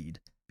they need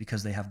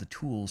because they have the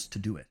tools to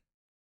do it.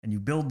 And you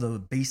build the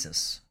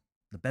basis,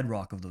 the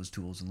bedrock of those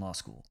tools in law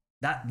school.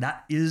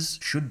 That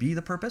should be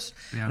the purpose.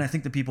 Yeah. And I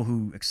think the people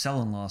who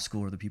excel in law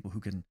school are the people who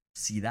can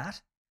see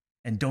that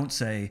and don't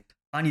say,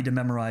 I need to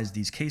memorize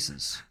these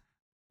cases.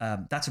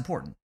 That's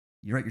important.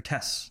 You write your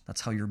tests.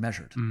 That's how you're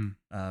measured.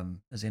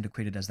 As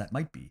antiquated as that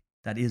might be,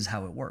 that is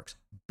how it works.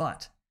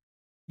 But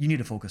you need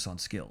to focus on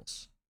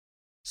skills.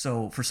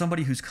 So for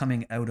somebody who's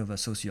coming out of a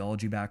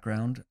sociology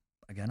background,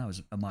 again, I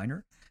was a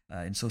minor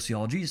in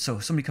sociology. So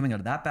somebody coming out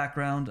of that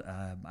background,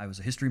 I was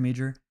a history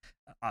major.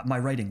 My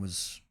writing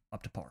was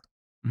up to par.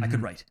 I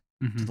could write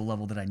to the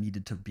level that I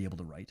needed to be able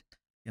to write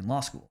in law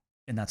school.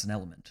 And that's an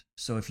element.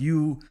 So if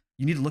you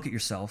need to look at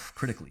yourself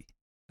critically,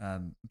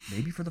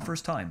 maybe for the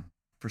first time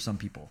for some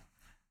people,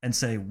 and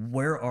say,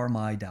 where are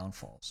my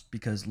downfalls?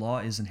 Because law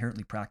is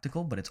inherently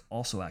practical, but it's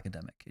also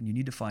academic. And you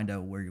need to find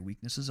out where your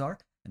weaknesses are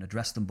and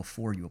address them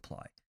before you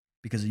apply.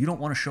 Because you don't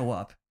want to show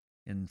up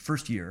in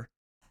first year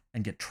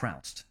and get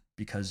trounced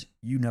because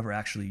you never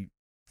actually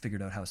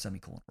figured out how a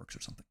semicolon works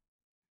or something.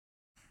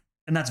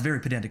 And that's a very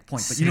pedantic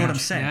point, but you know what I'm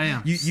saying?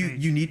 Yeah.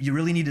 You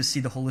really need to see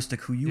the holistic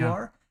who you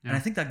are. Yeah. And I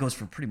think that goes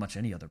for pretty much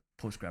any other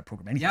postgrad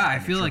program. Anything Yeah, of I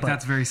that feel nature, like but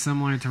that's very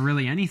similar to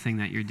really anything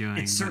that you're doing.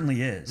 it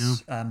certainly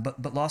is.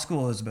 But law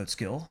school is about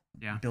skill,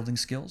 Yeah. building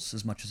skills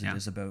as much as it Yeah.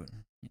 is about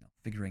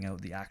figuring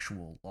out the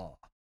actual law.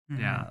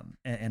 Yeah.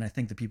 And I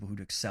think the people who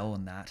excel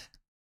in that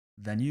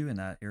venue, in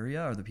that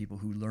area, are the people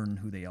who learn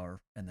who they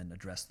are and then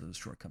address those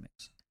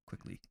shortcomings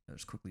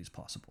as quickly as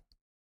possible.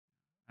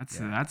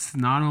 That's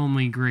not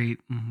only great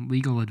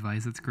legal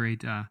advice. It's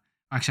great.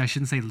 Actually, I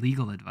shouldn't say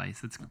legal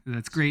advice.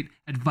 That's great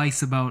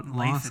advice about Life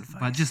law, advice.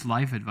 but just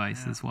life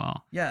advice as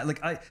well. Yeah,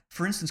 like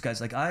for instance,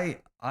 guys, like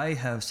I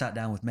have sat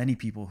down with many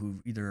people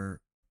who either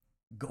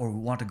or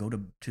want to go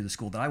to the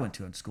school that I went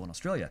to in school in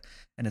Australia,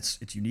 and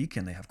it's unique,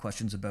 and they have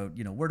questions about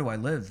where do I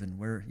live and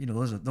where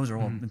those are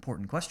all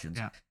important questions.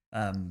 Yeah.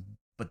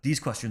 But these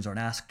questions aren't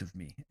asked of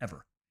me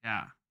ever.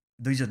 Yeah.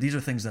 These are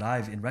things that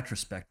I've in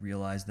retrospect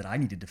realized that I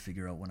needed to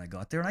figure out when I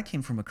got there, and I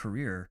came from a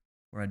career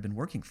where I'd been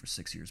working for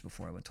 6 years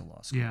before I went to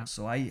law school. Yeah.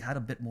 So I had a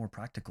bit more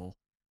practical,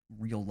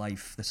 real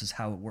life. This is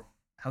how it works.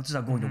 How this is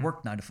how going to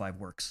work 9 to 5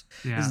 works.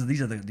 Yeah.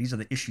 These are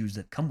the issues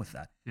that come with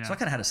that. Yeah. So I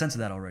kind of had a sense of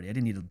that already. I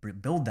didn't need to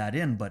build that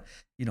in, but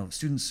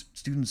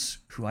students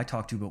who I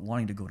talk to about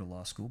wanting to go to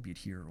law school, be it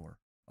here or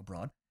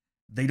abroad,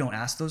 they don't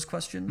ask those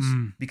questions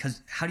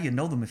because how do you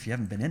know them if you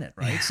haven't been in it,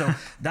 right? Yeah. So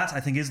that I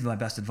think is my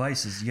best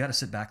advice: is you got to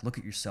sit back, look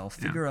at yourself,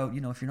 figure out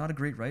if you're not a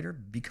great writer,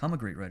 become a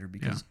great writer,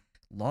 because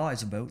law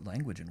is about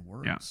language and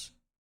words,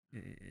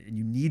 and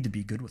you need to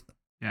be good with them.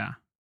 Yeah.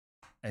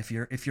 If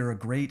you're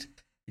great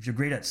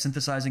at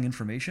synthesizing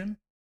information,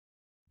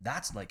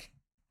 that's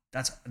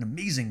an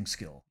amazing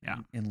skill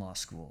in law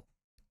school.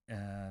 But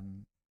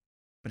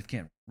if you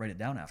can't write it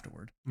down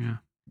afterward,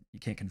 you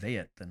can't convey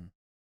it, then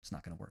it's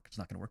not going to work. It's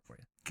not going to work for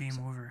you. Game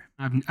over.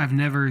 I've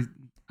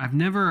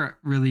never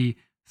really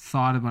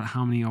thought about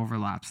how many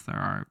overlaps there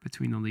are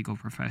between the legal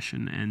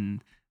profession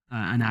and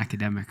an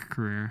academic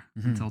career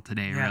until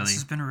today. Yeah, really, this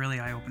has been really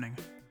eye-opening.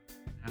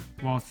 Yeah.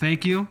 Well,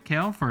 thank you,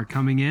 Cale, for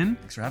coming in.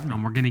 Thanks for having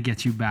me. We're gonna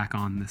get you back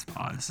on this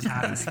pod. This is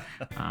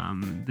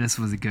happening. This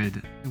was a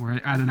good. We're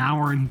at an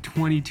hour and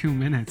 22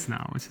 minutes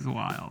now, which is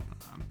wild.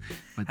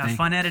 But Have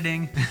fun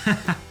editing.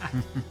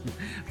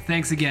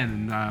 Thanks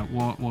again,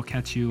 and we'll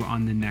catch you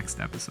on the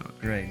next episode.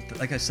 Great.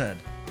 Like I said,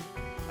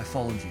 I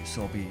followed you,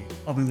 so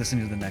I'll be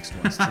listening to the next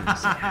ones too.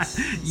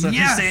 So if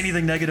you say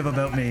anything negative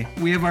about me,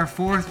 we have our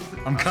fourth.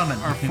 I'm coming.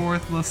 Our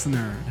fourth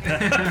listener.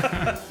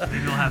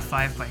 Maybe we'll have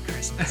 5 by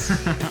Christmas.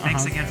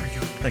 Thanks again for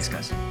joining. Thanks,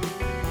 guys.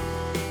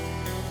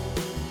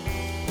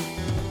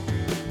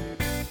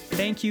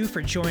 Thank you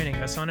for joining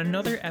us on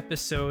another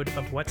episode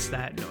of What's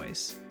That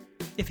Noise?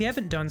 If you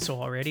haven't done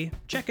so already,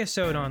 check us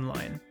out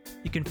online.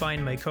 You can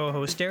find my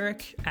co-host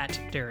Derek at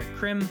Derek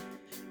Krim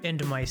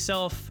and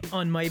myself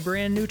on my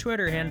brand new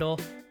Twitter handle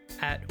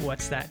at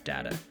What's That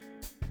Data.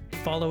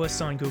 Follow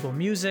us on Google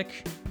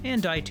Music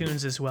and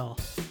iTunes as well.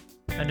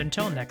 And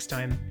until next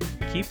time,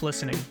 keep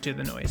listening to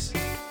the noise.